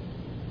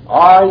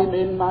 I'm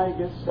in my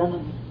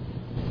Gethsemane.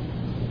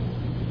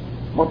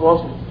 What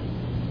was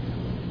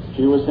it?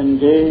 She was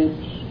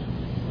engaged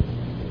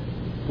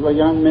to a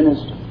young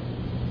minister.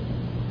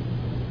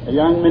 A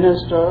young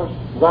minister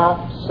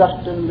that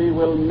certainly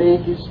will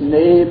make his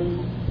name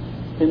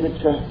in the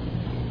church.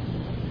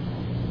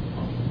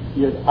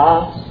 He had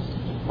asked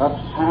her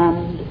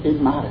hand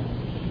in marriage.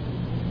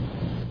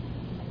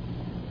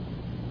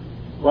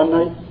 One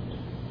night,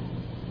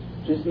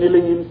 she's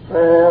kneeling in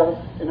prayer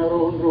in her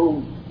own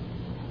room.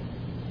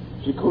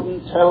 She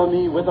couldn't tell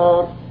me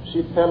whether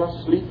she fell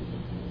asleep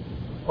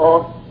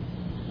or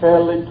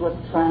fell into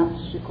a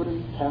trance. She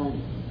couldn't tell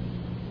me.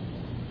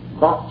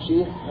 But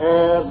she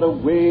heard the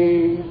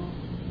wail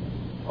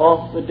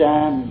of the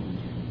damned,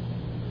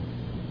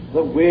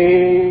 the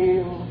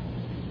wail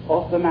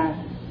of the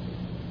mass,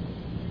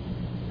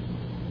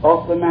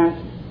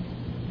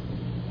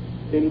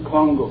 in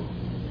Congo.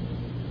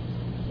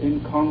 In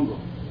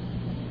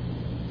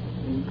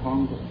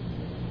Congo.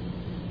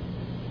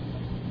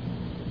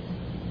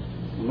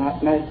 And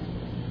that night,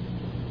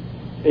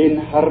 in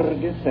her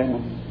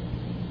Gethsemane,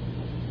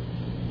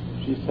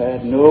 she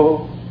said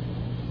no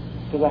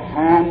to the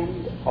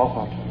hand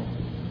offered her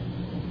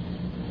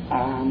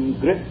and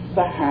gripped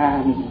the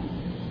hand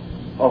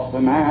of the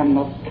man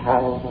of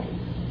Calvary.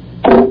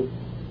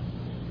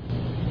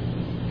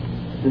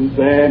 Since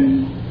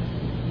then,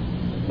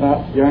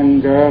 that young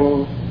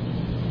girl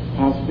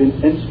has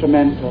been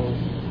instrumental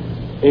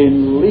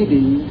in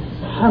leading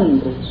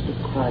hundreds to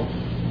Christ.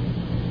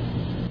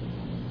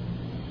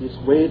 She's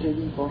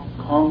waiting for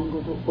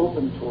Congo to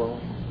open to her,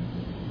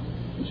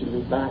 and she'll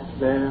be back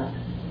there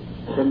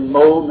the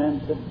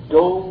moment the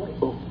door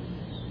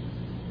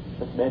opens,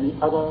 with many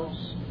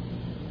others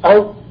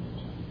out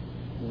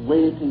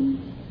waiting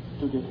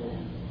to get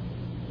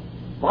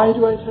in. Why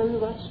do I tell you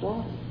that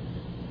story?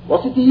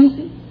 Was it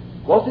easy?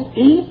 Was it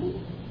easy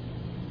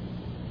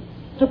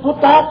to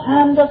put that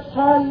hand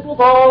aside with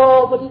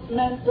all that it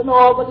meant and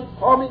all that it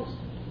promised?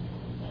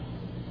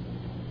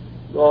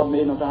 God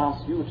may not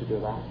ask you to do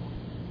that,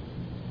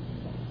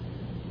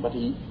 but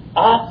He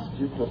asks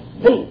you to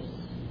face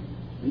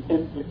the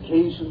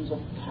implications of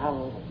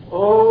Calvary.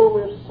 Oh,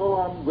 we're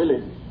so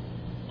unwilling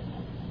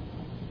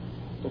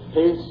to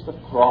face the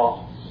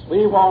cross.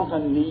 We want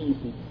an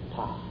easy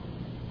path.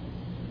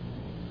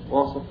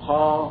 Was the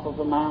path of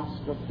the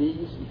Master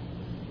easy?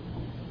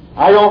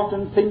 I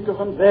often think of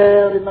him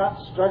there in that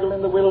struggle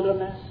in the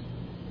wilderness.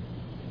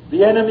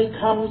 The enemy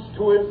comes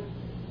to him.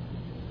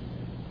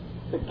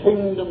 The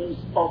kingdoms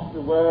of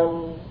the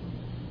world.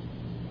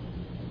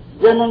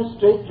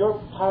 Demonstrate your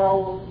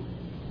power.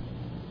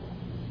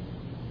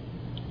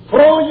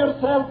 Throw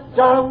yourself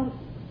down.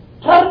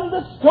 Turn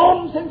the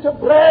stones into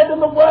bread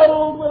and the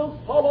world will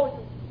follow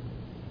you.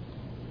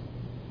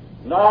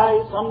 And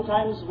I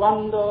sometimes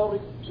wonder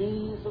if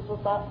Jesus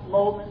at that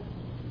moment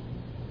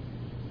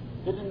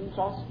didn't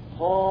just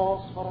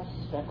pause for a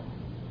second.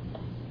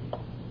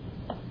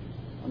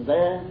 And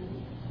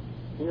then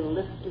He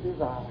lifted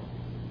His eyes.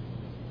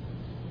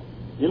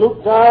 He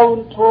looked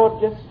down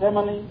toward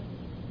Gethsemane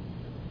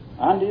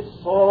and He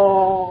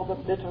saw the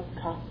bitter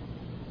cup.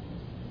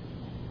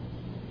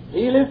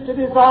 He lifted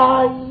His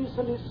eyes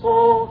and He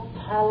saw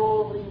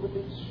Calvary with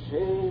its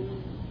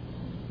shame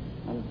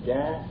and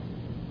death.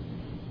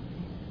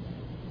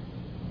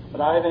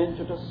 But I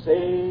venture to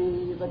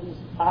say that his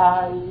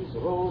eyes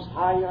rose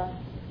higher,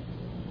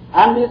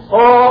 and he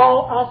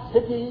saw a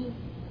city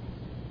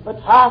that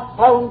hath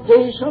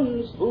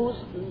foundations, whose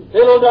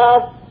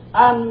builder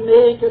and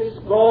maker is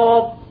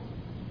God.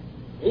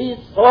 He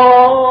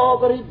saw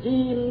the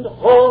redeemed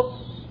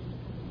hosts.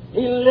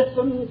 He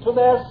listened to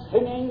their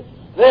singing.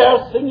 They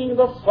are singing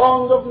the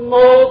song of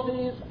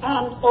Moses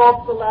and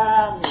of the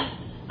Lamb.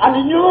 And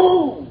he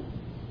knew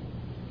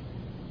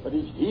that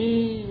if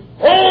he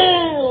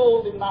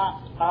failed in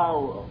that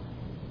hour,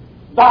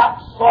 that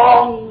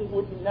song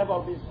would never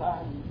be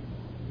sung.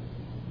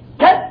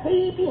 Get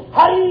thee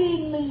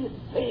behind me,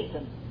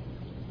 Satan.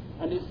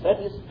 And he set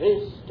his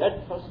face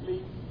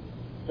steadfastly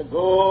to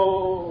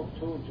go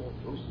to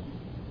Jerusalem,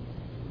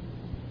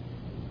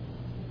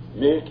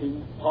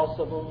 making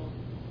possible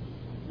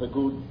the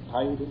good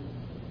tidings.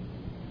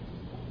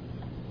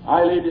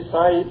 I lay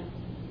beside,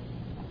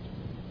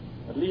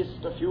 at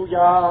least a few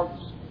yards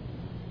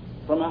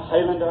from a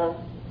Highlander,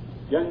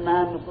 young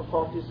man of the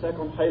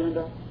 42nd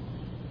Highlander,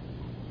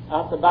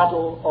 at the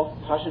Battle of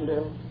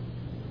Passchendaele.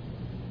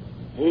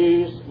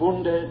 He is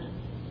wounded,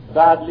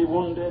 badly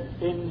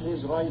wounded in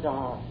his right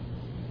arm.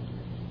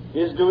 He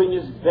is doing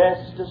his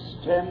best to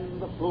stem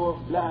the flow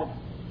of blood.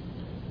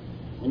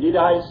 Indeed,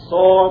 I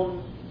saw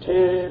him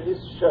tear his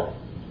shirt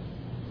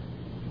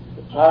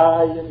to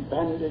try and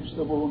bandage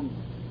the wound.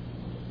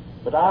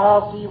 But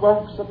as he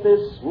works at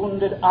this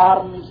wounded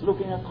arm, he's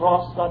looking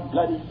across that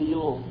bloody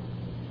field.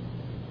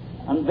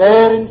 And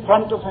there in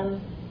front of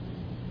him,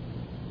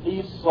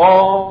 he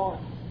saw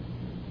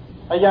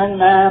a young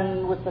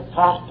man with the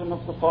tartan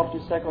of the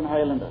 42nd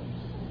Highlanders,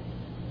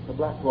 the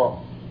Black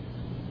Watch.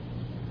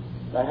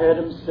 I heard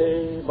him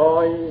say,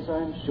 boys,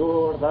 I'm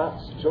sure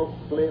that's Jock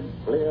Blair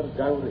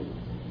Gowrie.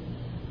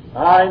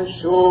 I'm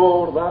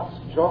sure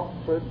that's Jock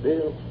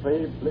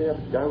Blair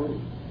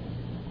Gowrie.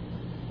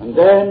 And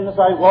then as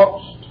I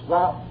watched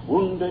that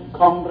wounded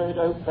comrade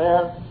out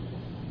there,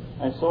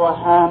 I saw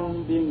a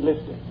hand being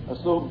lifted,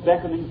 as though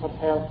beckoning for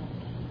help,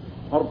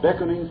 or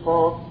beckoning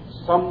for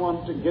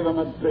someone to give him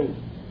a drink.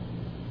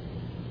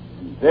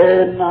 And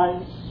then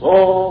I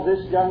saw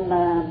this young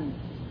man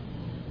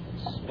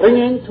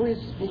springing to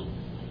his feet,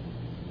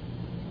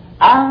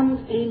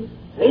 and in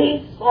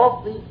face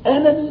of the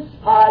enemy's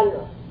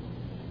fire,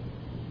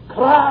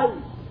 cried,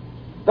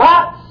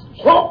 "That's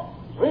Jock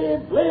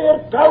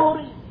Blair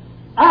Gowrie,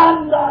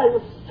 and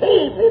I'll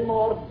save him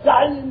or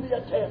die in the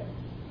attempt."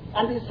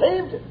 And he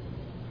saved him.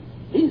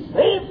 He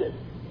saved him.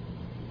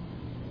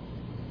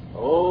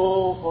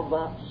 Oh, for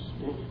that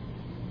spirit.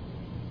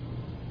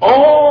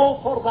 Oh,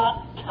 for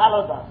that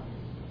caliber.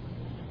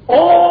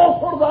 Oh,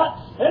 for that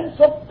sense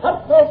of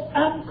purpose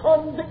and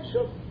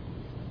conviction.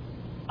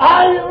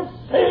 I'll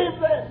save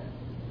them.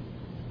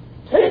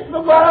 Take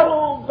the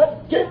world,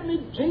 but give me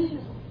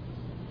Jesus.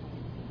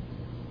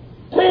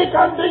 Take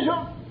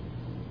ambition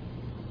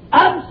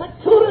and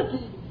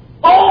security.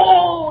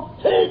 Oh,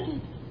 take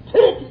it,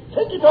 take it,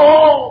 take it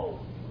all.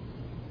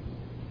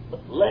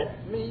 But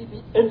let me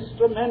be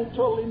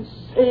instrumental in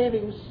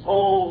saving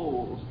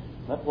souls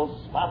that will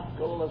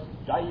sparkle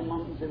as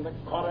diamonds in the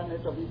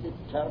coronet of His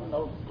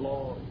eternal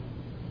glory.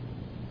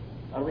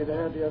 Are we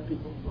there, dear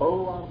people?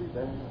 Oh, are we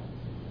there?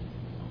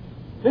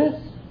 This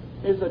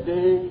is a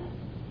day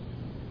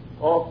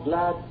of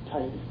glad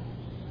tidings,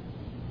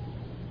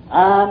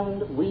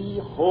 and we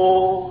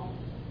hold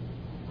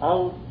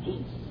our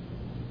peace.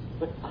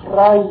 The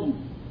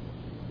crime,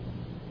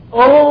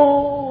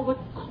 oh, the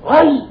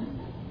crime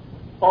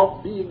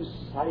of being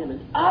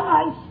silent. Am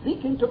I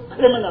speaking to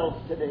criminals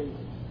today?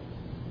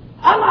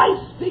 Am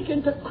I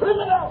speaking to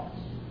criminals?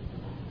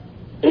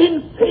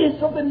 In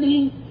face of the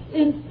need,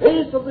 in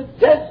face of the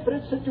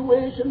desperate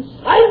situation,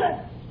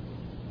 silent.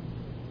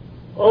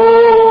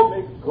 Oh,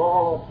 may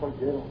God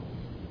forgive us.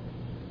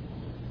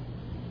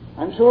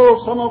 I'm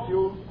sure some of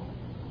you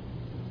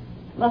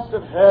must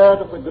have heard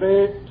of the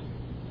great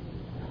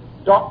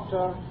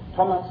Dr.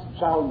 Thomas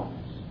Chalmers,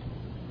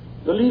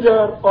 the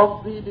leader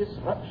of the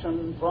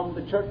disruption from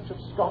the Church of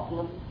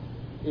Scotland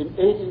in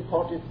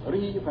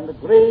 1843, when the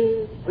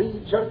great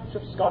Free Church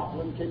of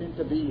Scotland came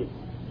into being,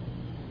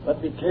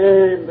 that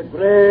became the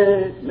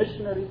great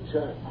missionary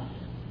church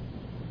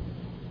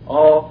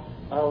of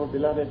our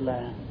beloved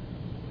land.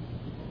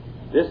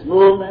 This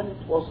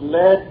movement was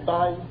led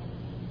by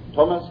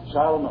Thomas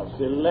Chalmers.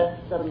 They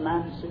left their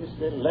manses,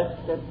 they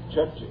left their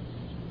churches,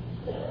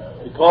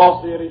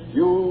 because they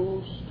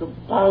refused to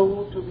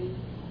bow to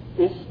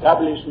the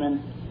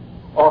establishment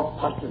or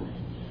patronage.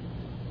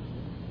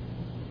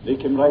 They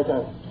came right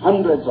out.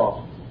 Hundreds of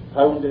them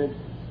founded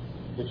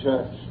the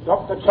church.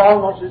 Dr.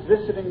 Chalmers is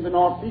visiting the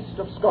northeast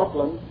of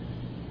Scotland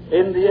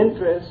in the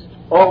interest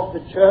of the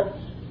church,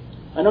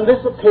 and on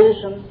this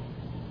occasion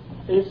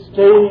is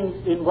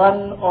staying in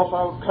one of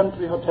our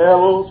country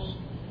hotels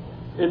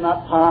in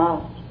that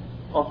part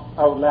of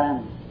our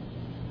land.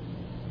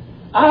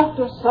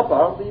 After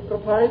supper, the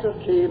proprietor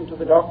came to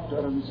the doctor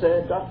and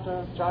said,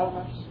 "Dr.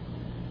 Chalmers,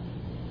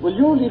 will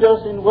you lead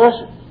us in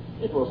worship?"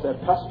 It was their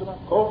custom, of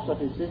course, as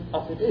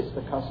it is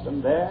the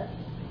custom there.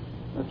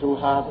 to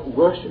have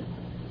worship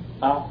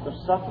after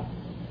supper,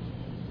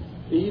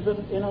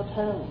 even in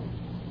hotels.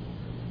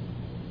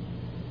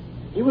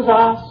 He was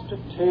asked to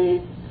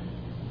take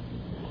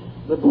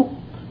the book,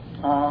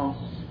 as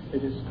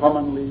it is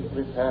commonly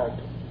referred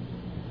to.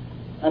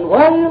 And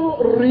while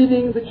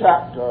reading the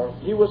chapter,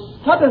 he was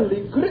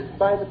suddenly gripped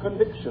by the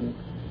conviction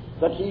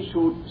that he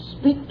should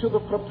speak to the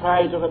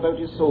proprietor about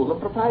his soul. The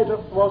proprietor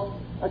was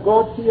a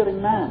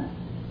God-fearing man.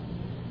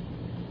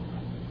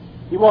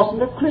 He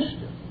wasn't a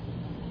Christian,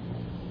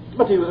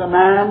 but he was a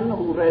man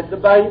who read the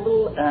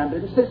Bible and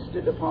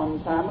insisted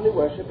upon family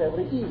worship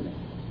every evening.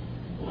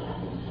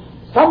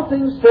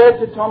 Something said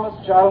to Thomas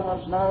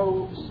Chalmers,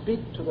 now speak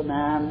to the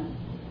man.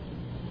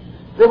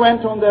 They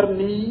went on their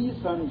knees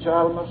and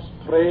Chalmers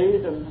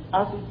prayed, and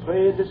as he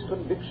prayed, this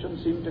conviction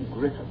seemed to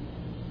grip him.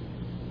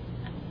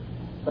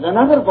 But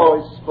another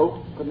voice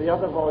spoke, and the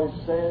other voice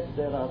said,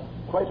 there are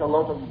quite a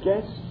lot of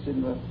guests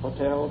in the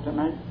hotel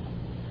tonight,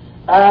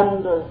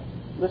 and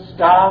the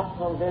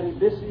staff are very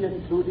busy,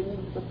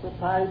 including the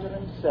proprietor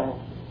himself.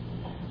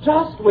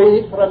 Just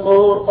wait for a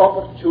more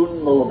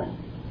opportune moment.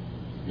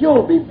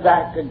 You'll be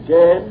back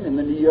again in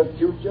the near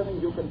future,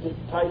 and you can take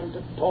time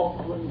to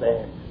talk to him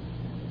then.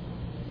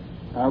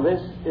 Now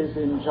this is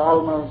in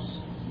Chalmers'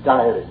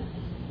 diary.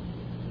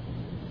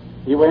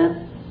 He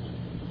went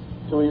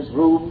to his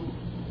room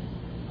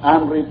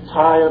and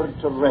retired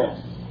to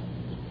rest,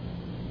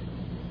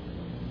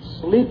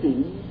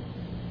 sleeping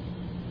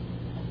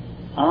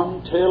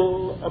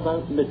until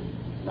about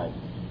midnight,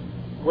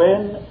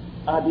 when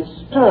a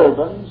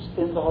disturbance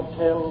in the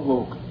hotel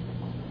woke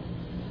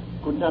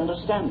him. Couldn't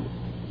understand it.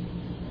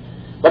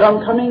 But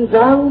on coming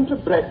down to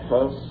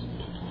breakfast,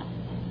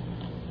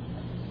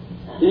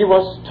 he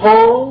was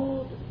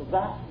told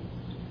that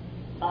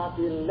at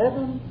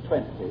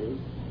 11:20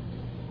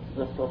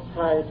 the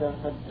proprietor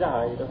had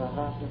died of a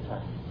heart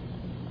attack.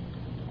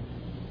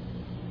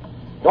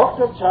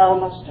 Dr.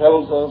 Chalmers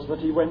tells us that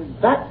he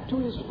went back to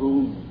his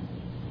room,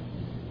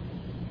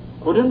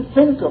 couldn't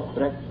think of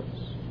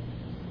breakfast,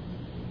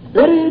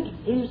 buried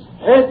his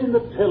head in the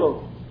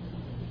pillow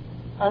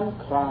and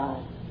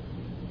cried.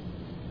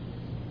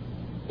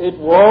 It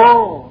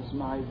was,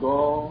 my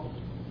God,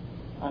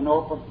 an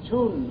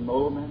opportune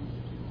moment,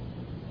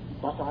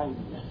 but I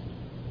missed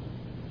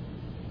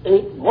it.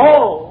 It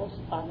was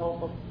an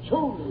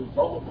opportune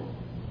moment,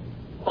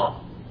 but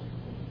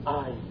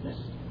I missed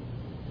it.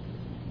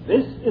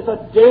 This is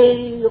a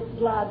day of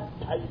glad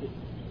tidings.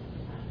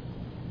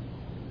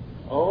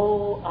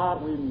 Oh, are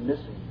we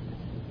missing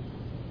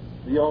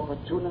the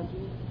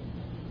opportunity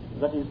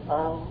that is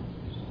ours?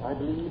 I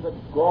believe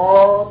that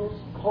God is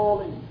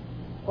calling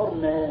for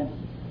men,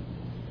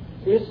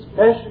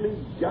 especially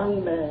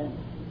young men,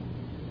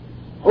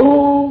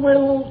 who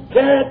will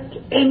get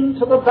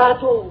into the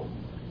battle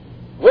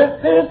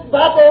with this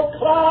battle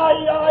cry,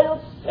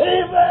 I'll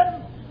save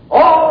them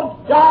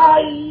or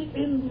die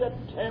in the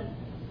attempt.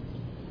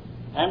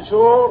 I'm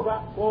sure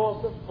that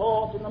was the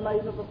thought in the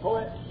mind of the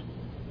poet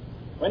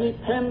when he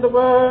penned the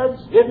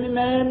words, give me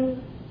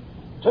men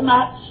to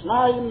match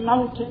my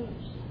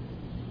mountains,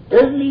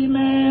 give me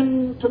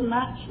men to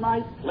match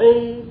my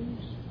plains,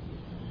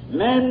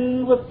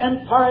 men with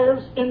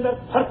empires in their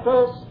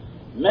purpose,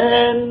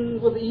 men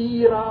with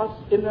eras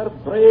in their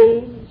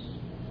brains.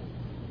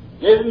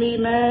 Give me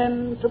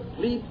men to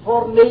plead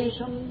for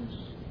nations,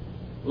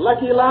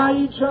 like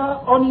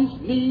Elijah on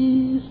his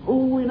knees,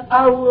 who in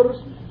hours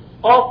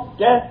of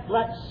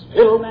death-like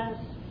stillness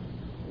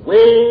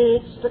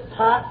waits to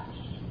catch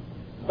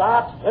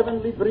that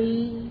heavenly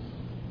breeze.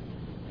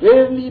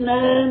 Give me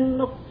men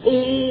of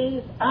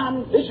faith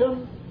and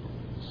vision,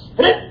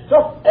 stripped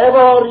of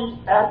every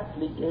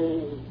earthly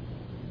gain,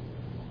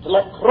 till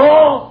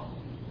across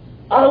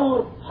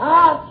our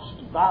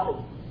parched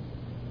valley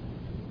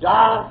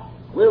dark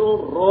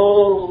will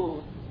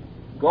roll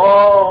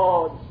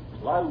God's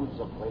clouds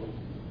of rain.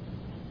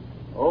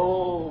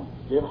 Oh,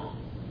 give us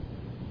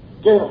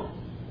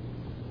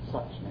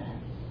such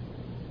men.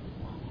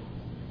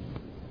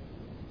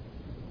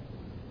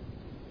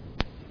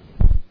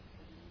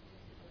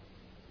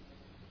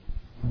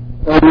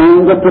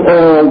 And to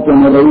all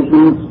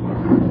generations,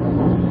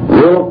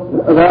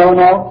 wilt thou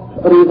not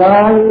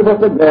revive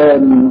us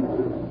again,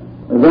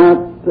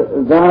 that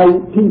thy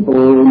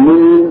people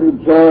may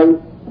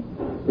rejoice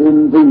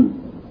in thee?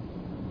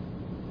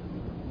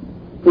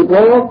 It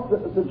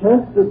was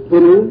suggested to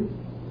me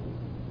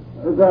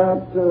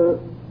that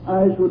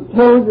I should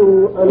tell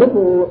you a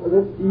little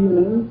this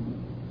evening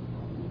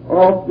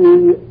of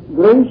the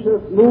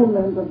gracious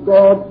movement of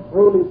God's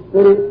Holy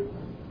Spirit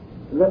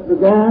that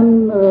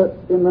began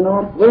in the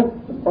northwest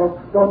of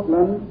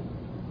Scotland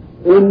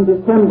in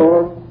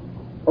December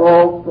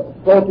of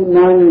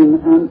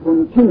 49 and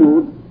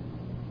continued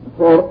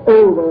for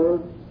over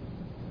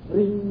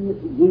 3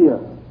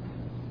 years.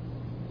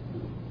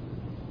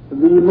 The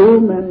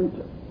movement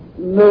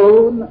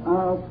known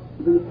as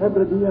the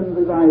Hebridean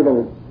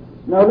Revival.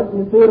 Now let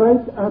me say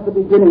right at the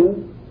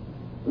beginning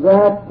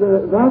that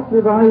that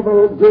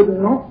revival did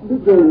not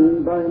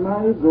begin by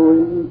my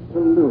going to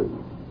Lewis.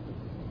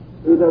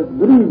 It has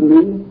grieved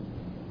me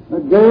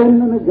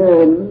Again and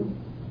again,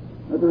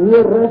 to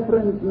hear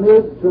reference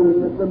made to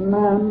me as the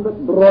man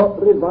that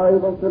brought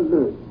revival to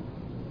Lewis.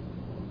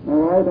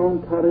 Now, I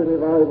don't carry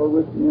revival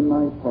with me in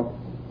my pocket.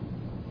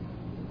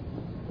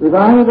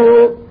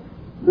 Revival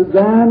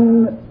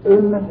began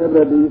in the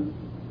Hebrides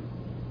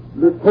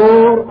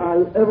before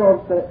I ever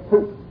set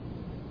foot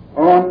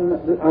on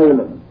the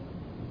island.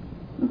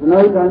 And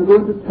tonight I'm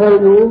going to tell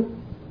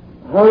you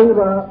how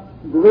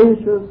that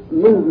gracious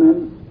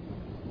movement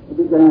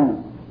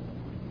began.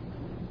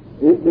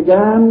 It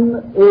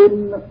began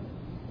in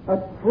a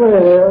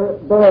prayer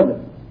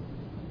burden.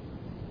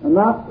 And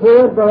that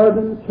prayer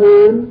burden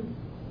came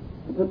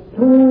to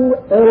two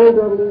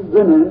elderly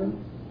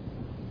women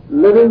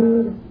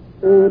living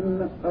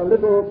in a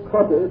little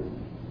cottage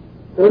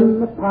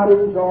in the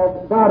parish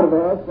of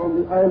Barvas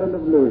on the island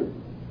of Lewis.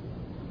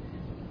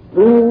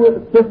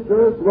 Two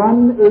sisters,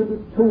 one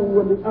 82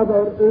 and the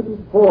other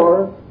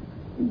 84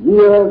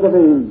 years of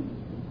age.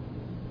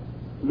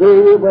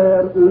 They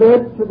were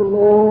led to the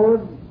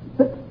Lord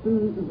 60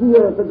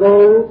 years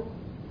ago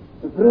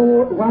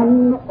through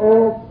one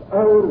of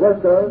our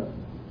workers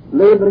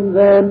laboring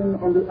then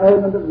on the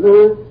island of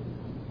Lewis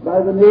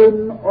by the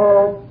name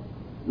of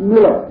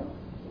Miller,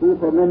 who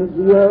for many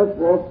years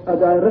was a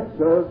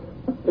director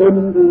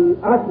in the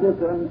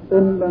African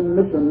Inland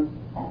Mission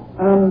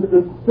and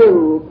is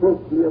still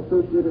closely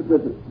associated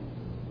with it.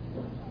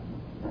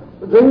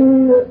 They,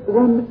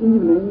 one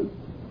evening,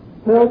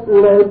 felt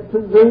led to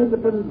wait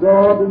upon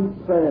God in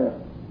prayer.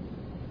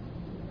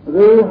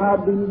 They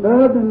had been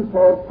burdened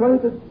for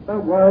quite a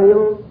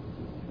while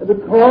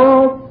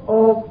because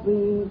of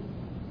the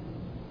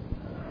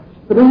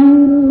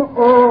stream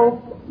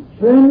of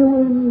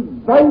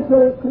genuine,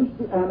 vital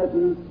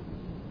Christianity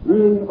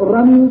being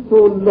running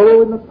so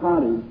low in the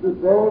parish. It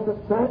was a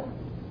fact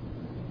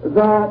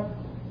that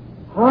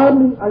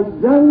hardly a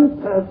young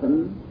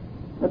person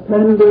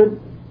attended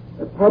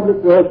a public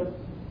worship.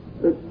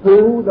 It's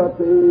true that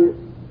they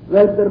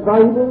read their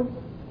Bible,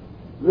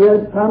 they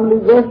had family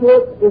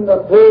worship in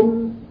their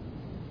homes,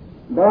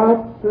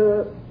 but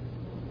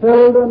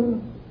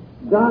seldom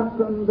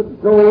darkened the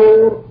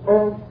door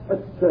of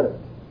a church.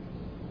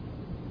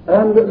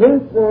 And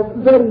this was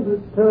very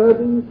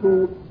disturbing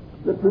to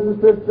the two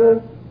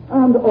sisters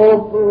and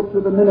also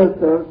to the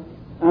minister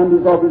and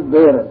his office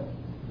bearer.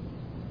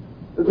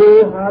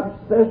 They had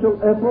special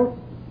efforts.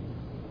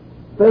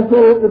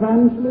 Special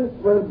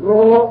evangelists were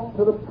brought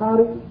to the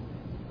parish.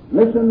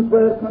 Missions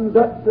were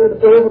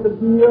conducted over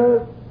the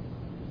years.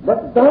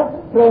 But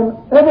that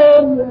from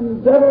every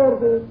endeavor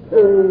they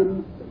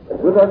came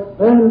with a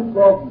sense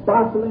of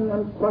baffling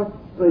and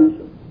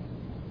frustration.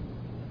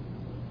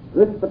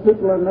 This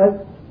particular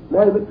night,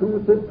 while the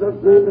two sisters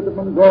waited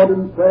upon God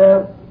in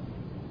prayer,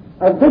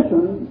 a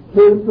vision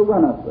came to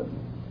one of them.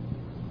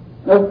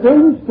 Now,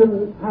 strange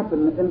things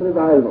happen in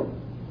revival.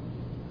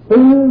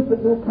 Things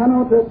that you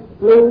cannot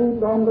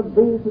explain on the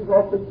basis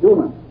of the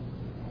human.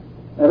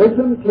 A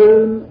vision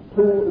came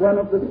to one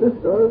of the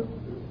sisters.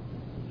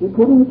 She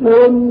couldn't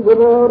tell me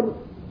whether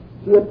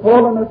she had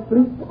fallen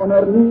asleep on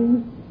her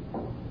knees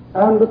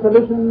and the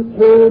vision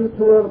came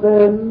to her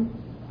then,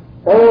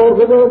 or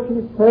whether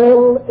she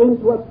fell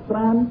into a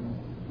trance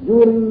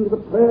during the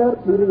prayer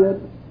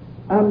period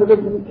and the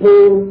vision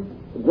came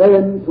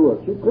then to her.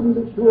 She couldn't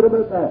be sure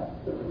about that.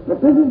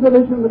 But this is the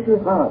vision that she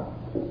had.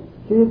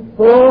 She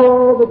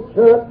saw the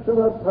church of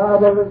her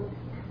father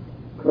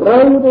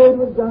crowded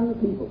with young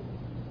people.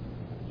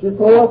 She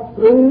saw a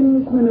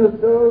strange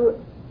minister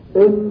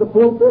in the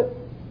pulpit,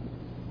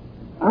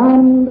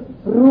 and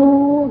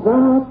through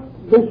that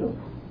vision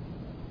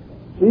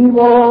she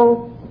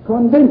was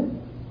convinced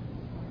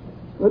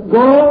that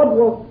God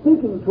was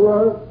speaking to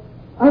her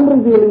and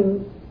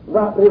revealing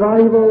that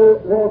revival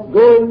was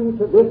going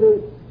to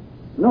visit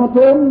not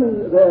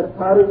only their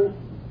parish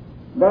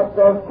but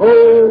the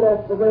whole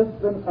of the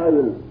Western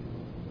Isles.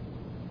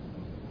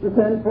 She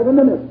sent for the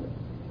minister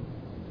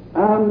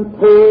and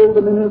told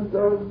the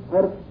minister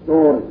her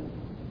story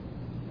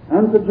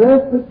and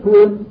suggested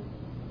to him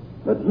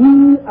that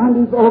he and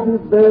his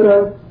office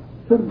bearer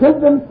should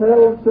give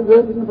themselves to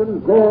waiting upon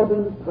God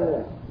in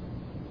prayer.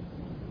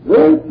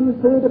 Wait,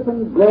 he said,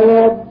 upon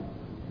God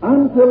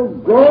until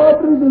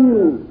God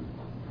reveals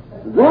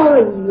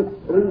why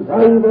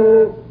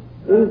revival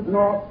is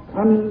not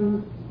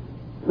coming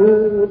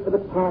to the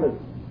parish.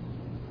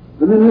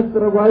 The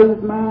minister, a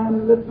wise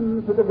man,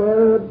 listened to the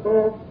words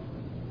of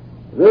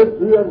this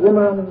dear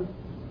woman,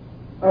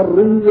 a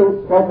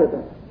real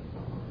prophetess.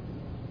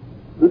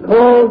 He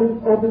called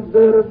his office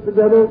bearers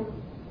together,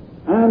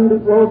 and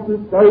it was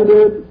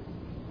decided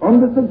on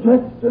the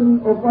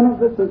suggestion of one of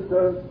the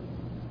sisters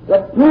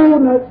that 2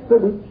 nights a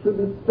week should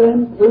be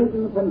spent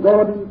waiting upon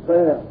God in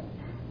prayer.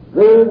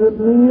 They would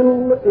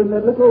kneel in a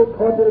little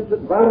cottage at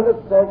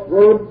Barvas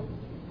Crossroads,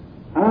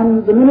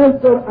 and the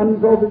minister and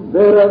his office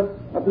bearer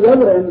at the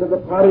other end of the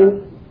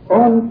parish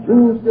on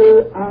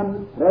Tuesday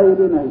and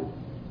Friday night.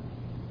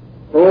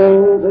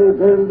 So they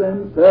build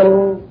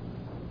themselves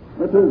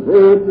to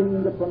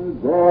waiting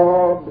upon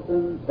God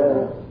in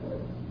prayer.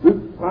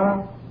 Weeks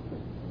passed,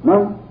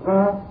 months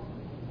passed,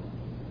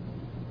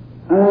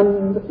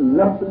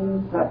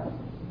 nothing happened.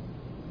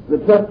 The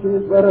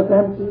churches were as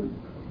empty.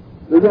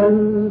 The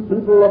young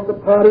people of the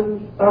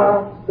parish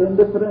are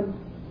indifferent.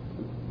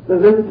 The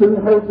drinking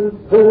houses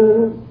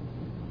full.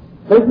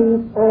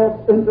 Places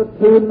of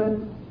entertainment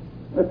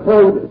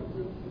crowded.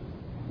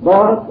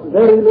 But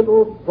very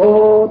little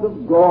thought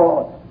of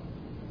God.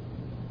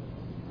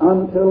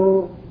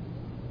 Until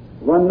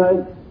one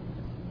night,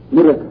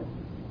 miracle.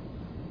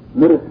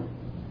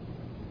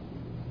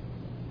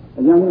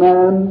 A young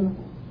man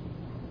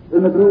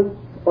in a group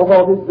of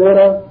office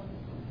bearers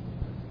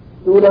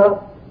stood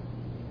up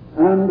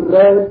and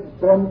read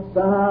from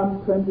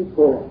Psalm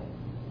 24.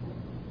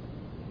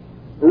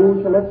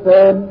 Who shall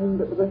ascend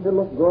the hill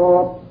of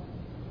God?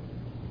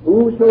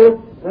 Who shall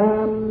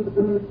stand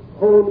in his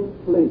holy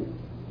place?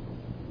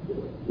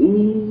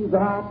 He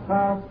that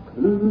hath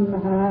clean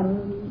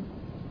hands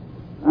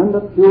and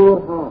a pure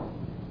heart,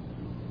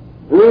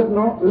 who hath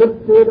not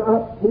lifted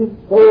up his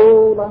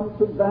soul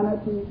unto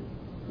vanity,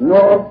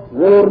 nor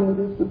sworn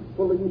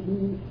deceitfully,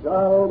 he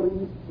shall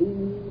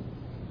receive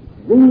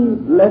the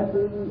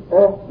blessing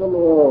of the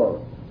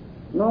Lord.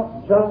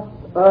 Not just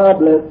a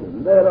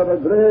blessing. There are a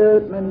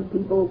great many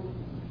people,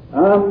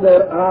 and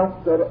they're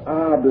after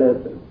a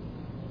blessing.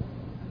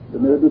 You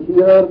may be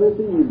here this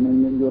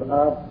evening and you're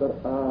after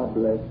a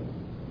blessing.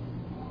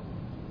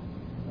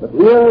 But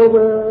here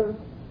were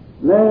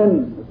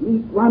men, at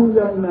least one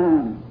young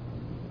man,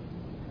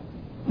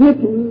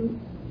 seeking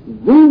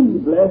the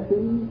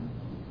blessing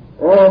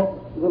of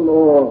the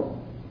Lord.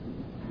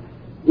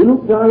 He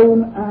looked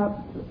down at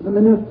the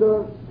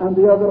minister and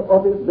the other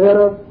office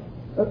bearers.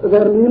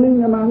 They're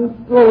kneeling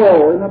among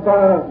straw in a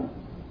barn.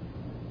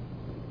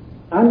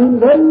 And in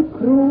very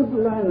crude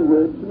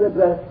language he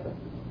addressed them.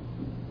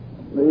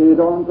 They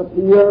don't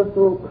appear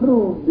so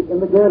crude in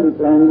the Gaelic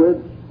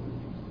language.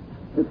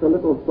 It's a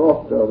little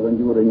softer than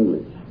your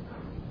English.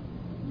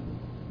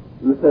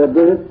 He said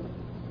this: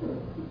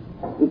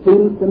 it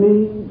seems to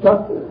me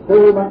just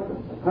so much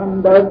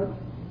humbug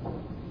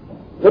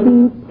to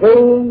be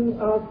praying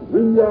as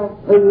we are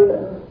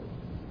praying,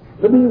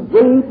 to be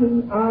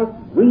waiting as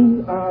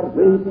we are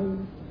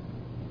waiting,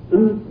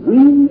 if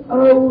we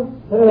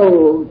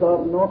ourselves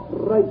are not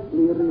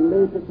rightly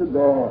related to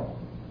God.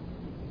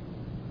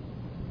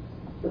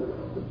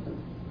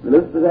 He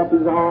lifted up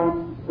his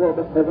arms toward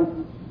the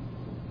heavens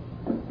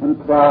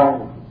and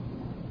cried,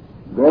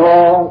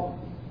 God,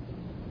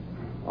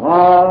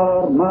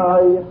 are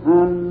my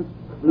hands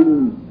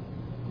clean?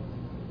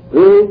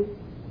 Is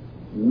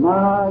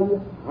my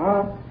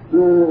heart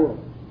pure?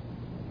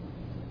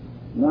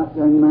 That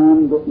young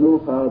man got no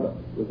farther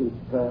with his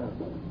prayer.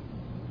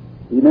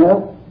 He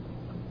knelt,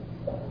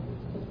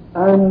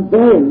 and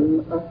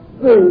then a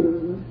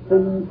strange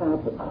thing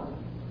happened.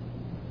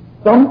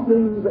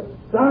 Something that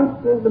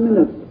startled the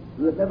minister,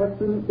 who had never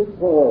seen it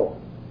before.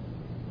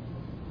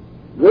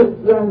 This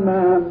young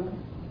man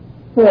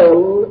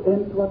fell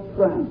into a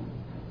trance.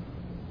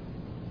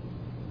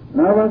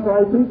 Now, as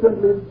I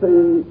frequently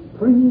say,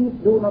 please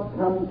do not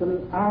come to me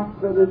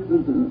after this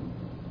meeting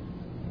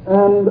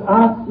and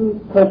ask me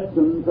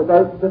questions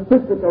about the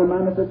physical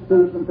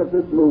manifestations of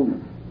this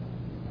movement,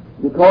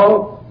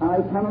 because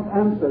I cannot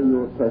answer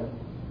your questions.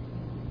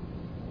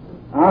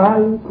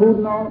 I could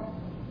not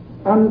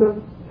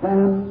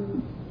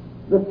understand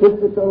the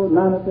physical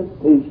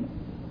manifestation,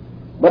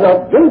 but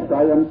of this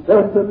I am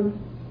certain: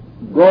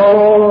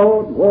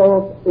 God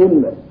was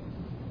in them.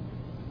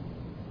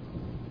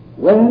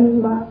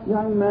 When that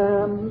young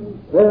man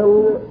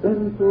fell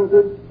into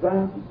this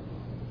trance,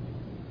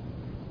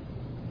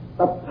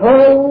 a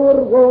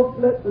power was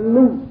let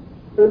loose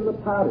in the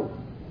parish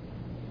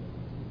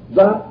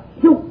that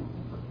shook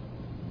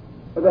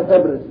the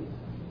Hebrides.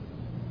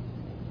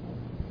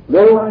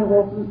 Though I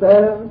wasn't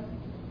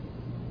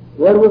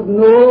there was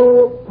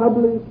no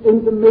public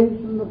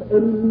intimation of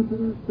any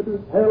meetings to be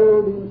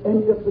held in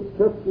any of the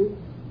churches,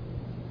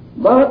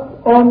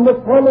 but on the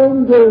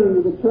following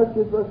day the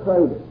churches were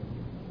crowded.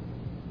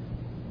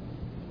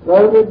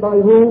 Crowded by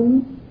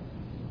whom?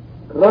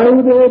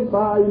 Crowded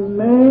by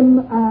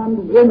men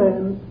and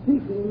women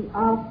seeking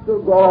after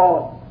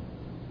God.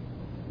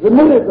 The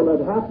miracle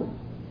had happened.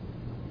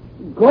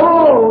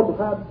 God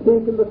had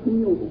taken the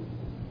field.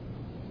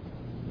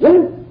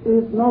 This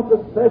is not a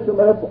special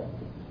effort.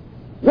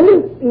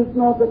 This is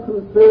not a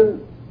crusade.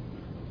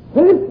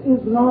 This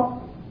is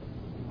not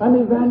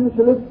an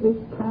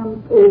evangelistic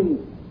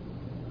campaign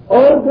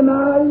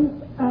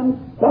organized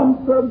and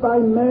sponsored by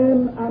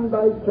men and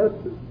by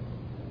churches.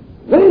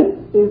 This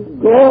is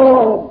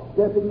God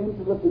getting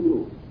into the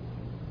field.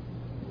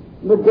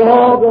 The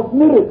God of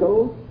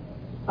miracles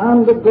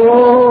and the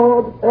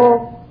God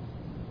of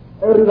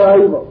a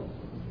revival.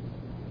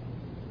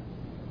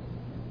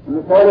 On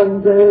the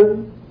following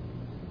day,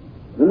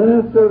 the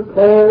minister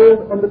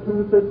called on the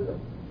two sisters,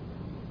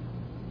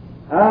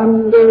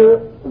 and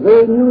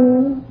they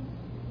knew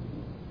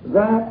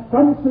that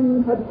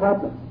something had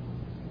happened.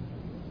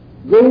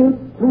 These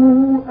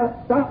two,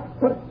 at that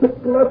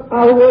particular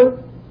hour,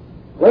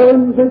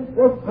 when this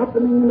was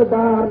happening in the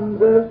barn,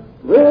 were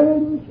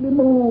strangely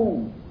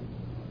moved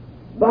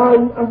by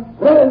a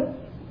fresh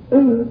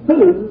in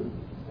filling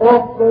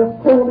of the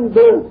Holy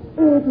Ghost,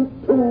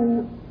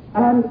 82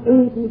 and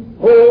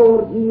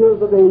 84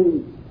 years of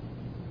age.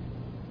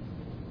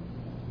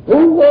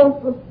 Who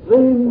was the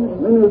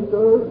strange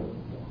minister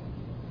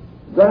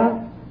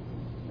that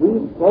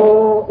we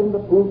saw in the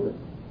pulpit?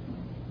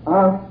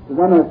 Asked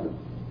one of them.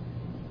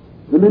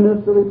 The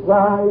minister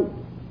replied,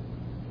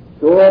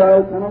 "Sure,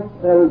 I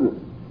cannot tell you.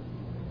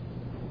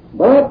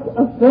 But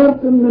a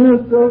certain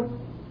minister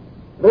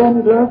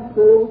from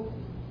Glasgow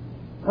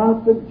has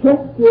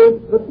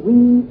suggested that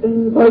we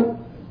invite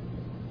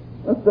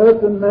a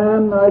certain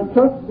man." I'd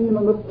just been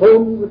on the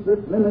phone with this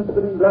minister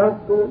in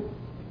Glasgow,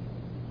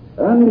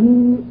 and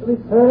he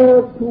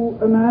referred to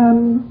a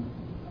man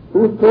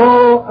who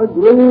saw a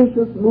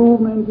gracious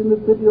movement in the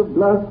city of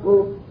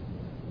Glasgow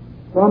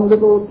some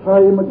little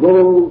time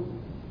ago.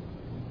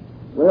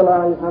 Well,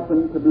 I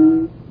happen to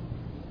be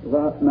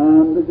that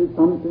man. This is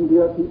something,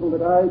 dear people,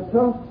 that I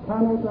just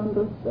cannot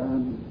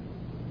understand.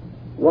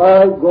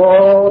 Why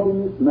God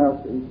in His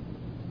mercy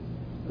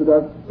should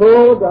have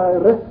so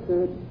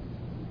directed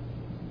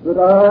that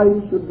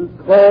I should be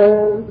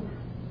called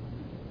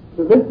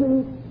to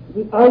visit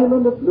the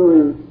island of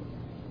Louis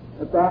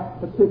at that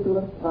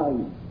particular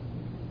time.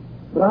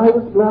 But I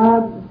was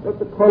glad that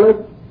the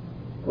college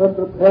was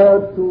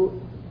prepared to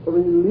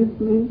release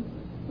me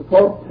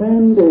for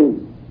 10 days.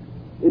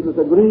 It was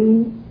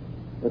agreed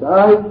that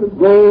I should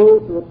go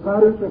to the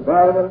parish of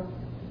Valor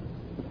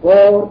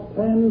for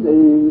 10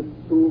 days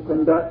to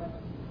conduct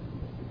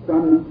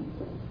some meetings.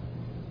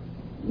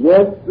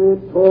 Yes, they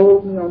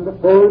told me on the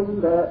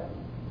phone that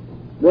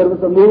there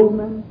was a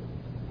movement,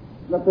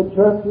 that the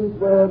churches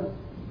were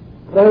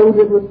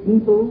crowded with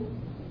people,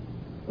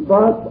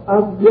 but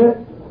as yet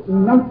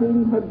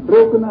nothing had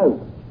broken out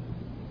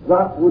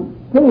that would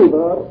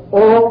favor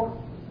of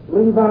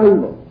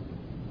revival,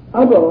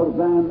 other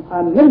than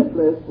an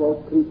interest was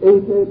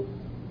created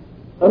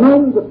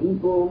among the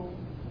people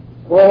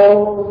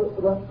for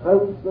the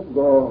house of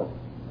God.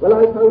 Well,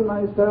 I found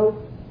myself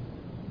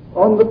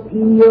on the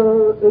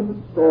pier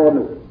in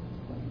Stornoway,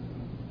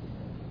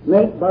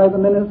 met by the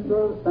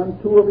minister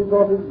and two of his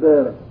office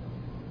bearers.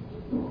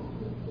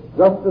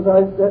 Just as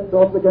I stepped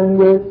off the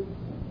gangway,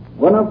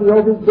 one of the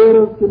office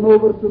bearers came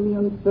over to me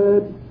and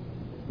said,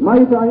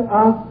 "Might I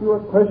ask you a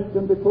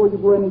question before you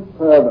go any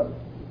further?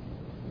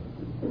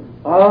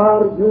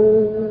 Are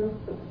you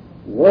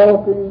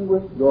walking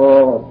with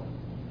God?"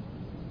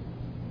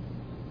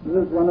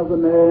 This is one of the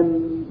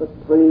men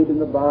that prayed in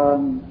the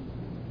barn.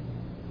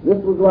 This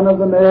was one of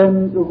the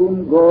men to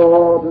whom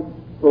God had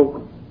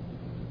spoken.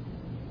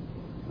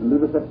 And he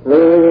was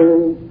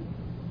afraid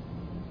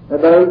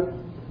about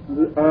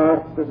the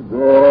ark of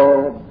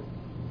God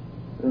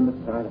in the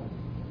palace.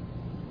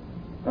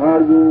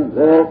 Are you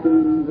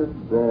walking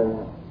with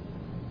God?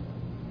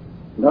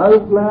 And I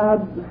was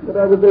glad that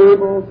I was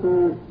able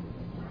to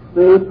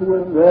say to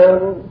him,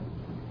 "Well,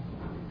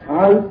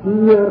 I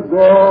fear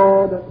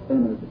God at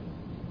anything."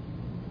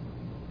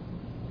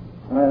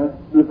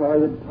 If I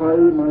had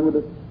time, I would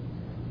have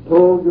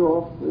told you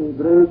of the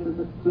gracious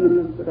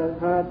experience that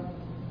I had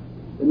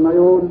in my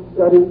own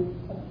study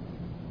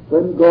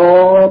when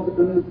God,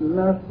 in His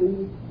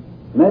mercy,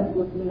 met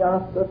with me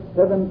after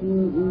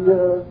 17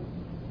 years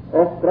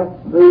of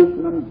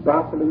frustration and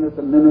battling as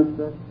a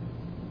minister,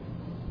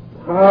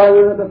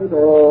 tired of it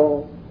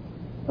all,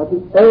 at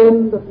the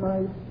end of my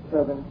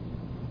tether,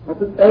 at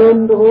the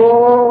end of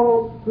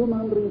all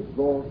human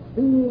resource,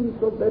 seeing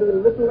so very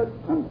little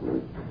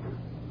accomplished.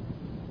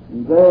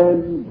 And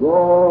then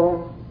God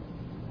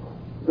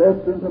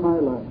stepped into my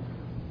life.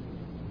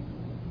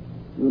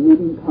 "You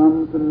needn't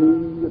come to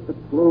me at the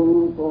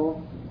close of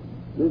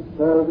this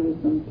service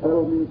and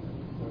tell me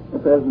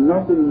that there's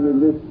nothing in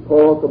this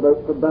talk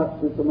about the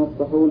baptism of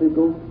the Holy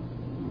Ghost.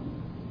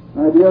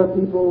 My dear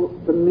people,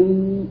 to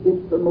me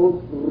it's the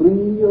most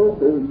real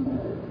thing.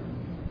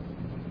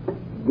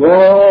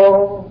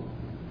 God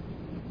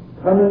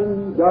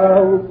coming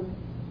down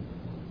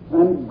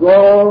and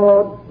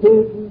God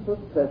taking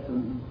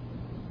possession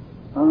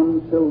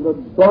until the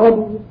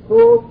body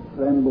so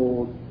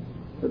trembled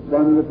that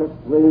one was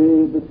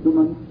afraid the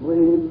human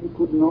frame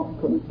could not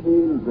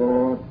contain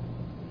God.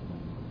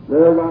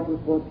 Well, that is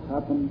what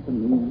happened to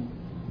me.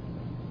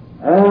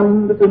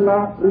 And in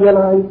that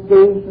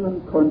realization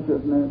and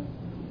consciousness,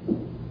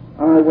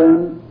 I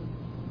went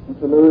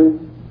to Louis.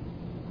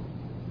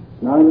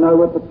 And I'm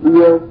now at the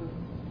pier,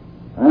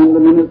 and the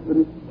minister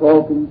is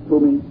talking to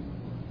me.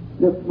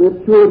 Yes,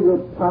 we're sure you're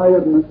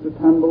tired, Mr.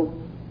 Campbell,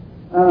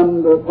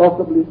 and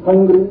possibly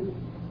hungry.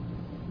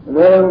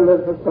 Well,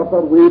 there's a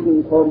supper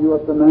waiting for you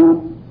at the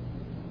Mann.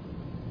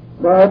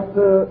 But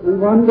we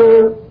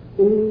wonder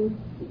if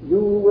you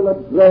will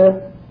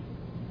address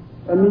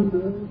a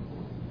meeting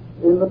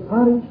in the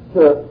parish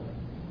church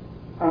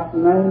at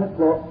 9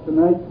 o'clock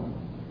tonight.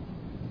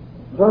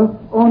 Just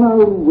on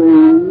our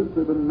way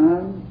to the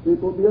Mann.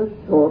 It will be a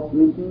short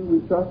meeting. We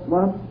just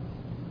want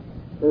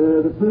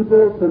the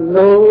people to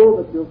know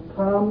that you've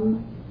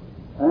come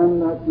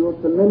and that you're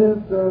to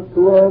minister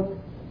to us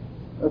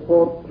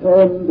for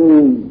 10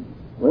 days.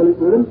 Well, if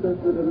you're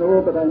interested to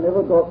know that I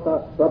never got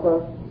that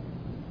supper,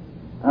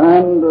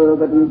 and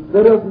that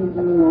instead of me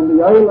being on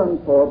the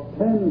island for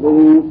 10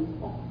 days,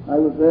 I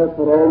was there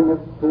for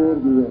almost 4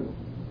 years.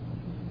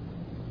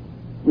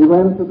 We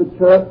went to the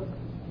church.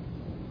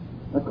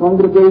 A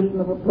congregation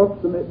of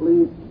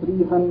approximately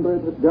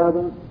 300 had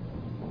gathered.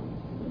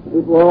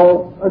 It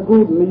was a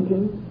good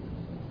meeting.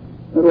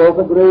 There was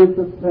a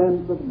gracious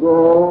sense of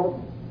God.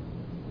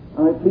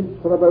 I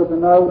preached for about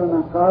an hour and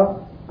a half.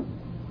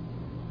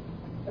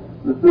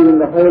 You see, in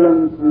the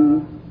Highlands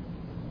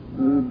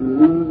we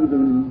believe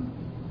in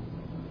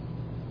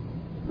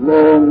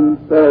long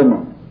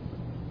sermons.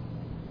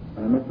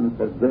 I mustn't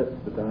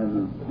forget that I'm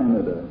in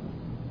Canada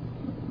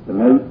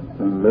tonight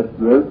and left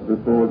out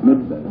before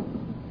midnight.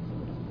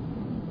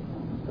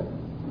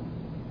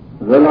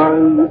 Well, I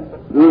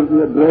gave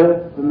the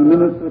address and the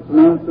minister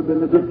pronounced the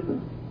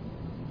benediction.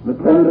 The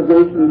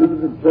congregation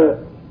leaves the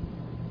church.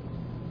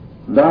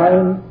 And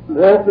I'm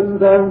walking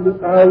down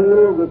the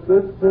aisle with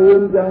this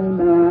same young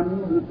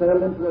man who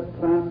fell into a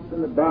trance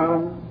in the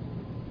barn.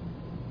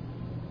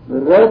 We're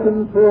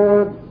walking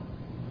toward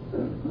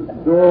the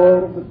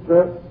door of the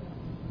church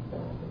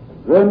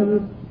when he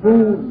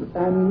stood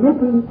and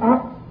looking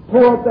up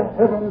toward the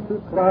heavens he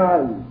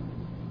cried,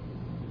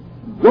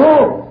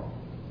 God,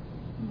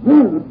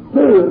 you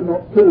dare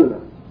not kill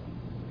us.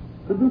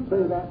 Could you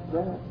say that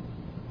prayer?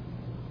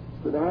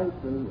 Could I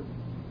say it?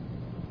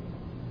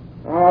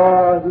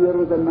 Ah, here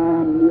was a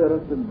man nearer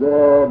to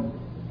God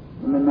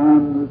than the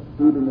man who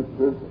stood in the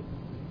pulpit.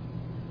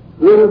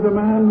 Here was a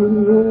man who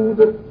knew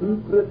the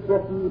secrets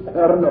of the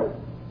eternal.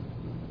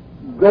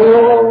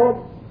 God,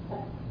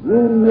 you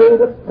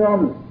made a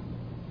promise.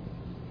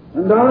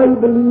 And I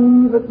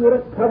believe that you're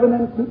a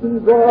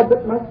covenant-keeping God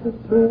that must be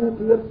true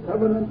to your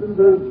covenant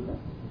engagement.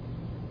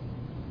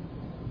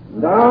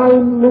 And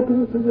I'm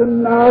looking to you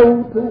now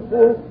to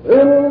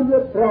fulfill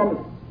your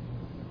promise,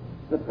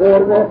 to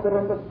pour water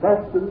on the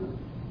thirsty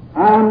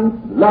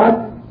and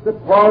light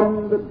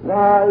upon the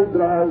dry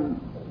ground.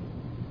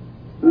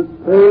 He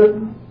prayed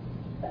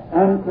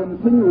and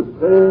continued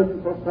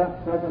praying for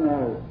perhaps half an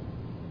hour.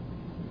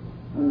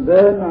 And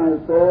then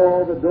I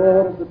saw the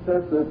door of the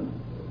church open,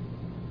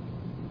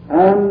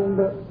 and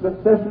the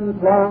session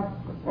clerk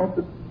of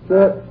the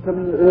church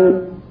coming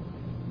in.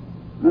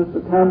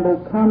 Mr. Campbell,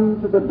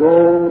 come to the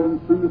door and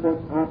see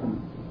what's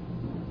happening.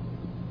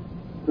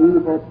 See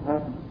what's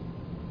happening.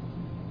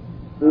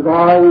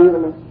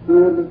 Revival is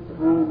surely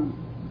come.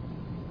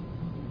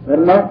 There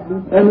must be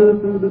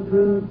anything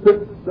between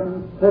 600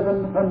 and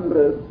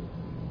 700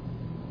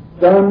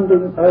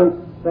 standing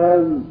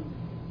outside.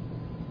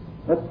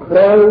 A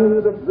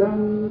crowd of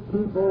young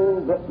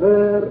people that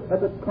were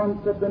at a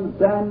concert and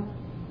dance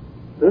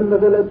in the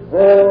village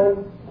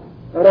hall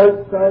are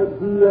outside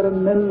here,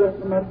 and many of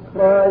them are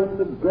crying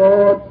to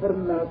God for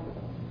nothing.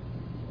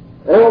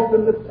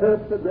 Open the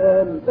church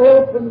again,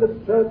 open the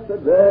church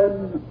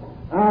again,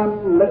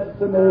 and let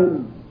them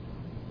in.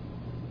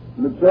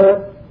 The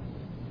church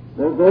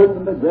was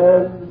opened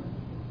again,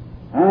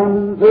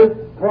 and this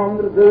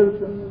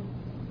congregation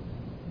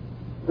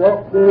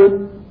walked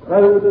in,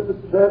 crowded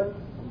the church,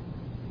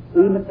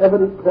 in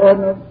every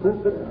corner,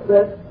 pulpit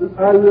steps, the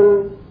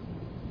aisles,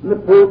 and the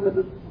pulpit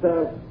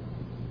itself.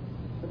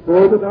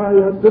 So that I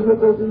had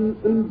difficulty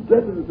in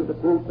getting to the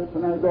pulpit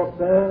when I got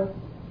there.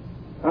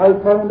 I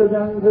found a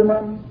young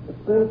woman,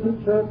 a school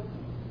teacher,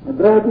 a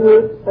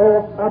graduate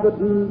of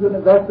Aberdeen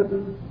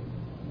University,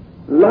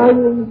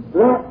 lying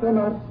flat on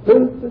her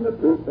face in the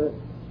pulpit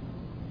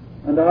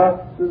and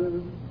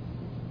asking,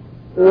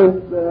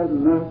 is there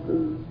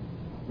nothing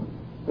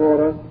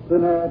for a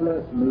sinner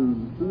like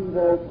me? She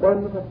was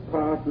one of the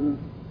party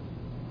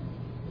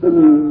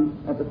singing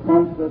at the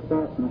concert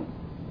that night.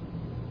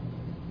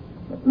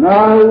 But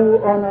now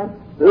on her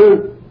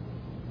face,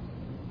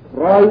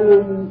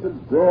 crying to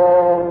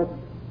God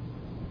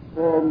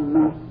for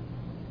mercy.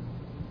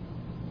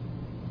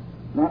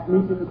 That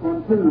meeting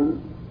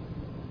continued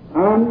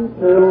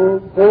until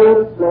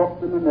 4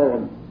 o'clock in the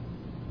morning.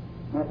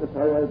 That was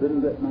how I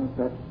didn't get my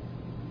touch.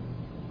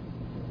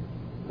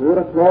 4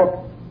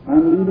 o'clock,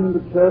 I'm leaving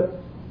the church.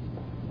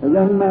 A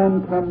young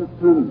man comes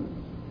to me.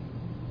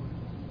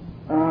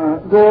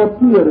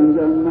 God-fearing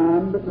young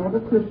man, but not a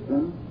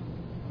Christian.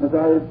 As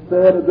I have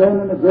said again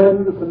and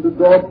again, you can be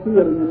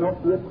God-fearing and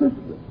not be a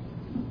Christian.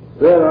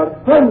 There are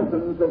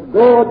thousands of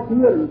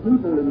God-fearing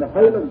people in the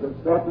Highlands of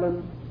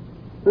Scotland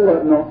who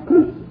are not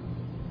Christians.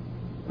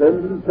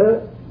 Attending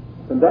church,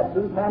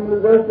 conducting family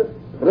worship,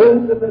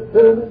 praying with their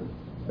children,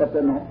 but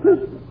they're not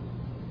Christians.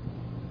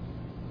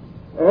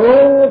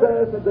 Oh,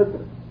 there's a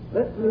difference.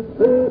 Let me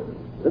say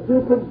that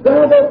you could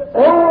gather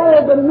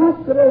all the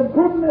natural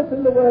goodness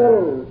in the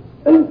world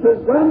into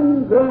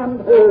one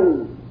grand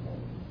whole,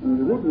 and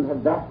you wouldn't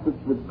have that which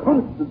would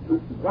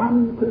constitute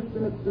one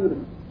Christian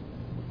experience.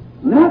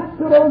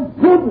 Natural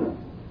goodness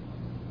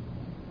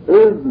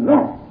is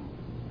not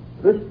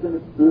Christian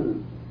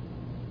experience.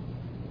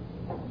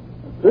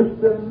 A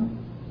Christian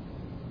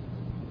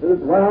is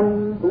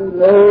one who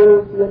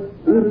knows the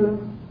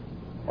experience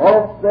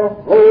of the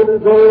Holy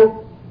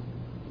Ghost,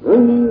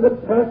 bringing the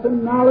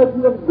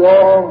personality of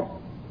God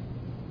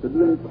to be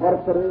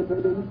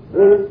incorporated in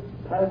His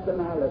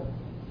personality,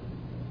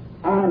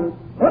 and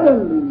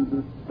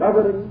suddenly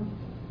discovering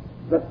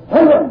that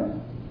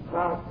heaven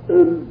hath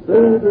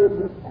invaded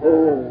his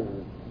soul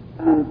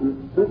and his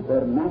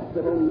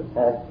supernatural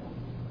office.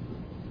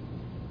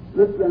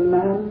 This young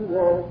man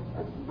was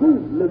a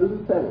good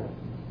living fellow.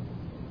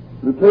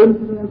 He came to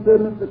me and said,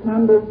 Mr.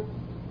 Campbell,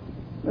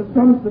 there's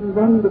something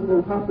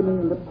wonderful happening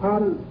in the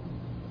parish.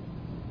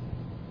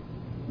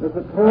 There's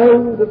a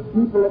crowd of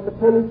people at the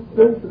police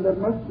station. There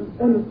must be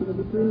anything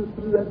between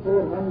 300 and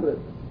 400.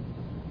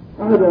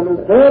 I don't know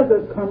where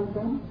they've come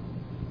from,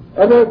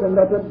 other than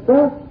that a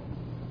bus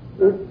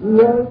is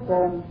here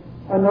from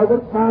another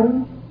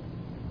parish,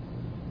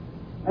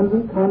 and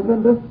we can't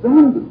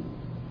understand it.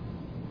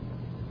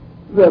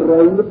 They're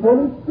around the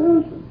police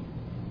station,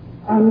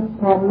 and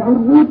some are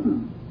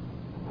weeping,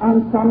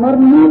 and some are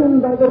kneeling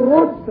by the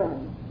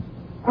roadside,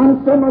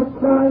 and some are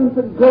crying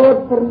to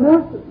God for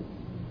mercy.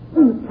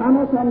 We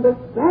cannot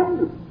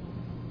understand it.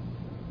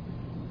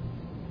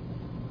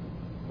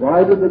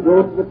 Why did they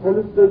go to the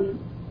police station?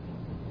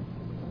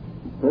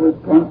 So his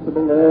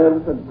constable there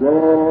was a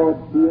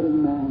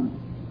God-fearing man.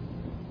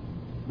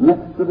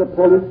 Next to the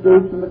police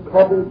station, the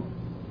cottage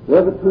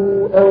where the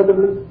two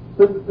elderly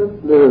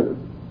sisters lived.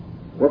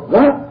 Was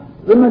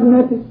that the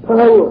magnetic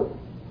power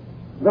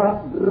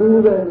that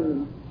drew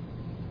them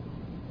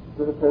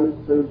to the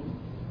police station?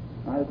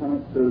 I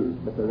cannot say,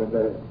 but they were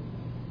there.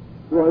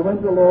 So I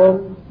went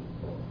along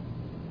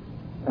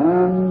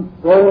and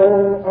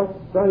saw a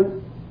sight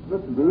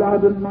that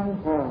gladdened my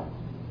heart.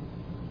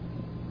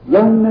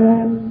 Young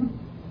men,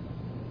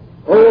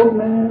 old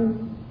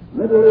men,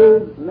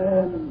 middle-aged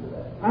men,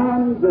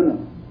 and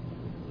women,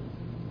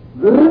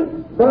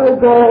 gripped by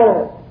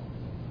God,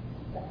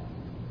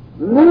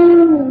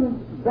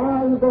 moved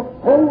by the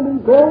Holy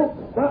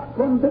Ghost that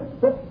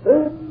convicts of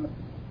sin,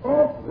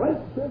 of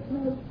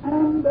righteousness,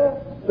 and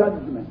of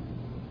judgment.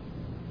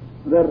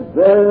 They're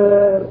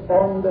there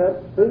on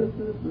their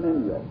faces,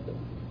 many of them,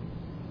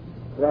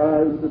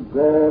 crying to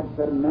God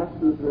for mercy.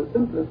 Who were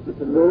interested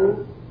to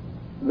know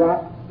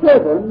that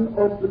 7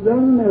 of the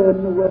young men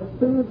who were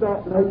saved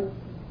that night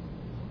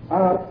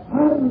are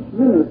parish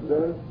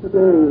ministers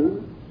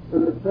today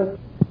in the church.